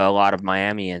a lot of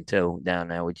Miami in too down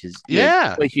there, which is it's a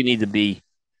yeah, place you need to be.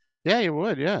 yeah, you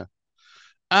would, yeah.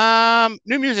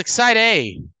 New music side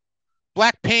A,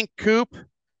 Blackpink Coupe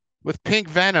with Pink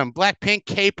Venom, Blackpink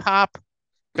K-pop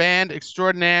band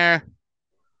extraordinaire.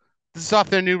 This is off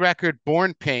their new record,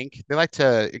 Born Pink. They like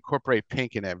to incorporate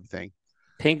pink in everything.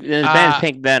 Pink. The band is Uh,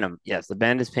 Pink Venom. Yes, the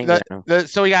band is Pink the Venom. the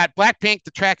so we got Blackpink.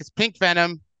 The track is Pink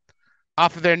Venom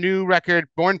off of their new record,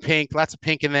 Born Pink. Lots of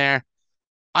pink in there.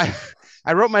 I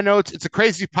I wrote my notes. It's a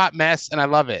crazy pop mess, and I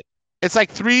love it. It's like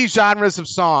three genres of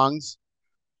songs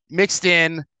mixed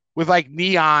in with like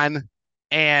neon,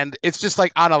 and it's just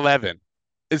like on 11.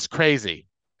 It's crazy.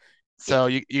 So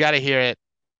you got to hear it.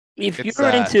 It's If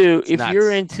you're nuts.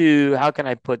 into how can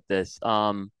I put this?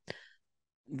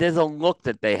 There's a look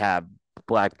that they have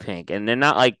Blackpink, and they're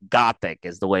not like gothic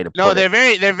is the way to No, put it.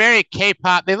 they're very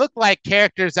K-pop. They look like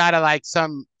characters out of like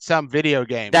some video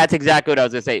game. That's exactly what I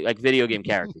was gonna say. Like video game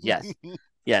characters. Yes.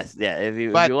 Yes. Yeah.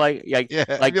 If But you yeah,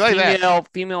 if like you like that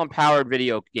female empowered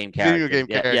video game video characters. game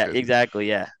Yeah. Yeah. characters, Exactly.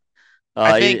 Yeah.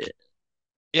 I It, think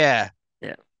yeah.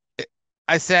 yeah.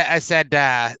 I said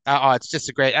oh, it's just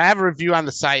a great. I have a review on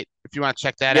the site if you want to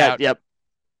check that Yeah. out. Yep.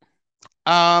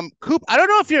 Coop, I don't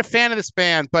know if you're a fan of this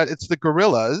band, but it's the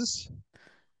Gorillas.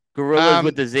 Gorillas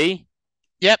with Um, the Z.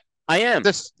 yep. I am.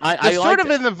 This I they're sort liked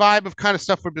of it. in the vibe of kind of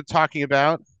stuff we've been talking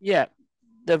about. Yeah.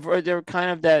 They're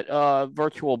kind of that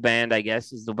virtual band, I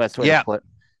guess, is the best way to Yeah, put.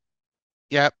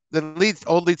 yeah. The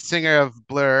old lead singer of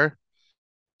Blur,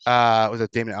 was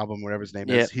it Damon Album, whatever his name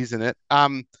Yeah. is. He's in it.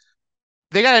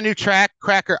 They got a new track,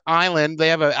 Cracker Island. They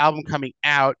have an album coming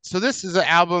out. So this is an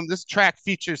album. This track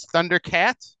features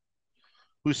Thundercat,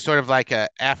 who's sort of like a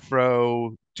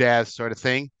Afro jazz sort of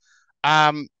thing.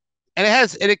 Um, and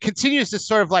it continues this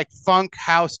sort of like funk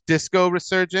house disco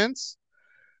resurgence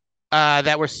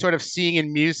that we're sort of seeing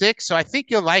in music. So I think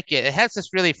you'll like it. It has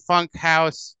this really funk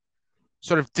house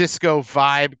sort of disco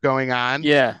vibe going on.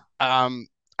 Yeah.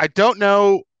 I don't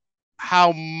know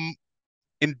how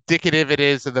indicative it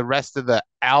is of the rest of the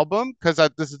album because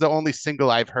this is the only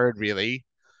single I've heard really.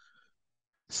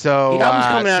 The So album's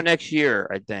coming out next year,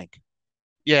 I think.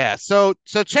 yeah, so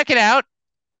check it out.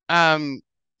 Um,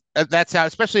 that's out,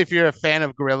 especially if you're a fan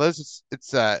of Gorillaz.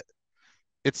 It's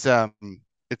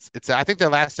I think their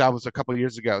last album was a couple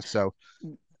years ago. So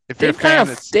if you're a fan,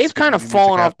 it's They've good kind of new music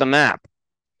fallen out. off the map.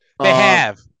 They Um,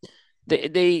 have.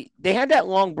 they had that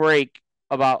long break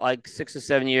about like 6 or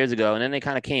 7 years ago, and then they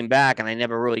kind of came back, and they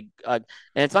never really. And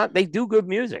it's not they do good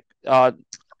music.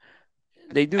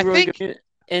 They do I really good think music.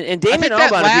 And I Damon think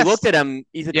that Albarn, if you looked last at him,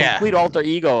 he's a yeah. complete alter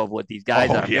ego of what these guys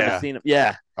Oh are. I've never yeah. seen him.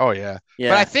 Yeah, Oh yeah. But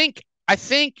yeah, I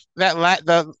think that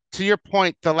the to your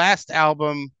point, the last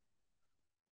album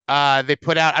they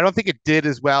put out, I don't think it did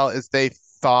as well as they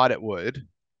thought it would.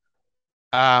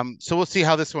 So we'll see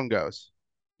how this one goes.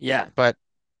 yeah. But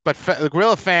the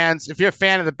Gorilla fans, if you're a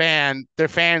fan of the band, their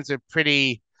fans are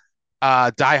pretty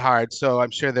diehard. So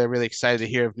I'm sure they're really excited to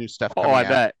hear of new stuff Oh, coming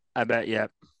out. I bet, yeah.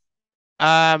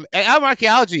 And album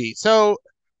archaeology. So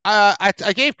I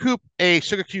gave Coop a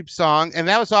Sugar Cube song, and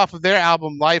that was off of their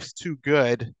album Life's Too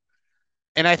Good.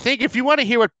 And I think if you want to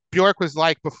hear what Bjork was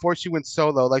like before she went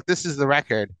solo, like this is the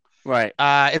record. Right.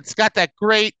 It's got that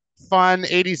great, fun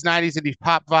 80s, 90s indie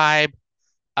pop vibe.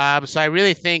 So I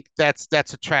really think that's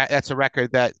a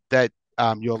record that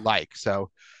you'll like. So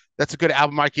that's a good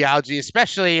album archaeology,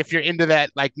 especially if you're into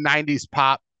that like 90s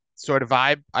pop sort of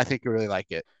vibe. I think you really like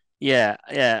it. Yeah,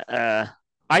 yeah.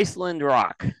 Iceland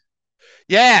rock.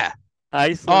 Yeah.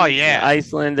 Oh yeah.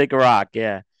 Icelandic rock.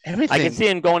 Yeah. I can Everything. see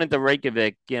him going into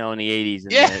Reykjavik, in the 80s.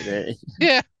 And Yeah.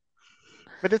 Yeah.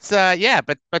 But it's yeah,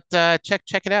 but check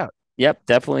it out. yep,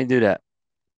 definitely do that.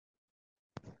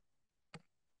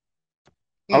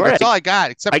 All That's right. all I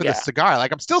got except I for the got. cigar.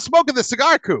 Like I'm still smoking the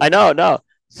cigar, Coop. I know, no.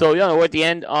 So we're at the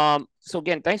end. So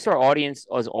again, thanks to our audience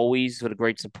as always for the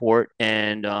great support,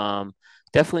 and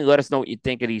Definitely let us know what you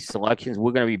think of these selections.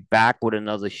 We're going to be back with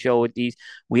another show with these.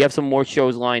 We have some more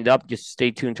shows lined up. Just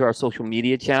stay tuned to our social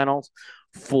media channels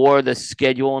for the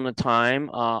schedule and the time.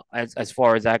 As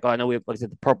far as that goes, I know we have, like I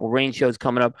said, the Purple Rain shows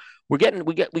coming up. We got to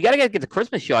get the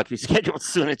Christmas show actually scheduled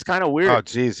soon. It's kind of Oh, weird.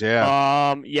 geez,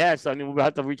 yeah. Yes, I mean we'll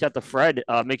have to reach out to Fred.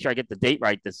 Make sure I get the date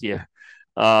right this year.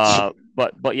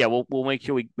 But yeah, we'll make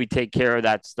sure we take care of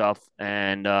that stuff.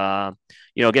 And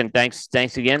again, thanks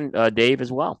again, Dave, as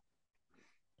well.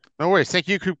 No worries. Thank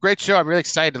you, Coop. Great show. I'm really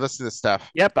excited to listen to this stuff.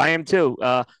 Yep, I am too.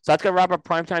 So that's gonna wrap up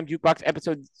Primetime Jukebox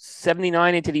episode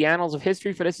 79 into the annals of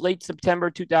history for this late September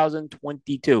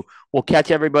 2022. We'll catch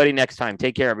everybody next time.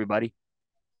 Take care, everybody.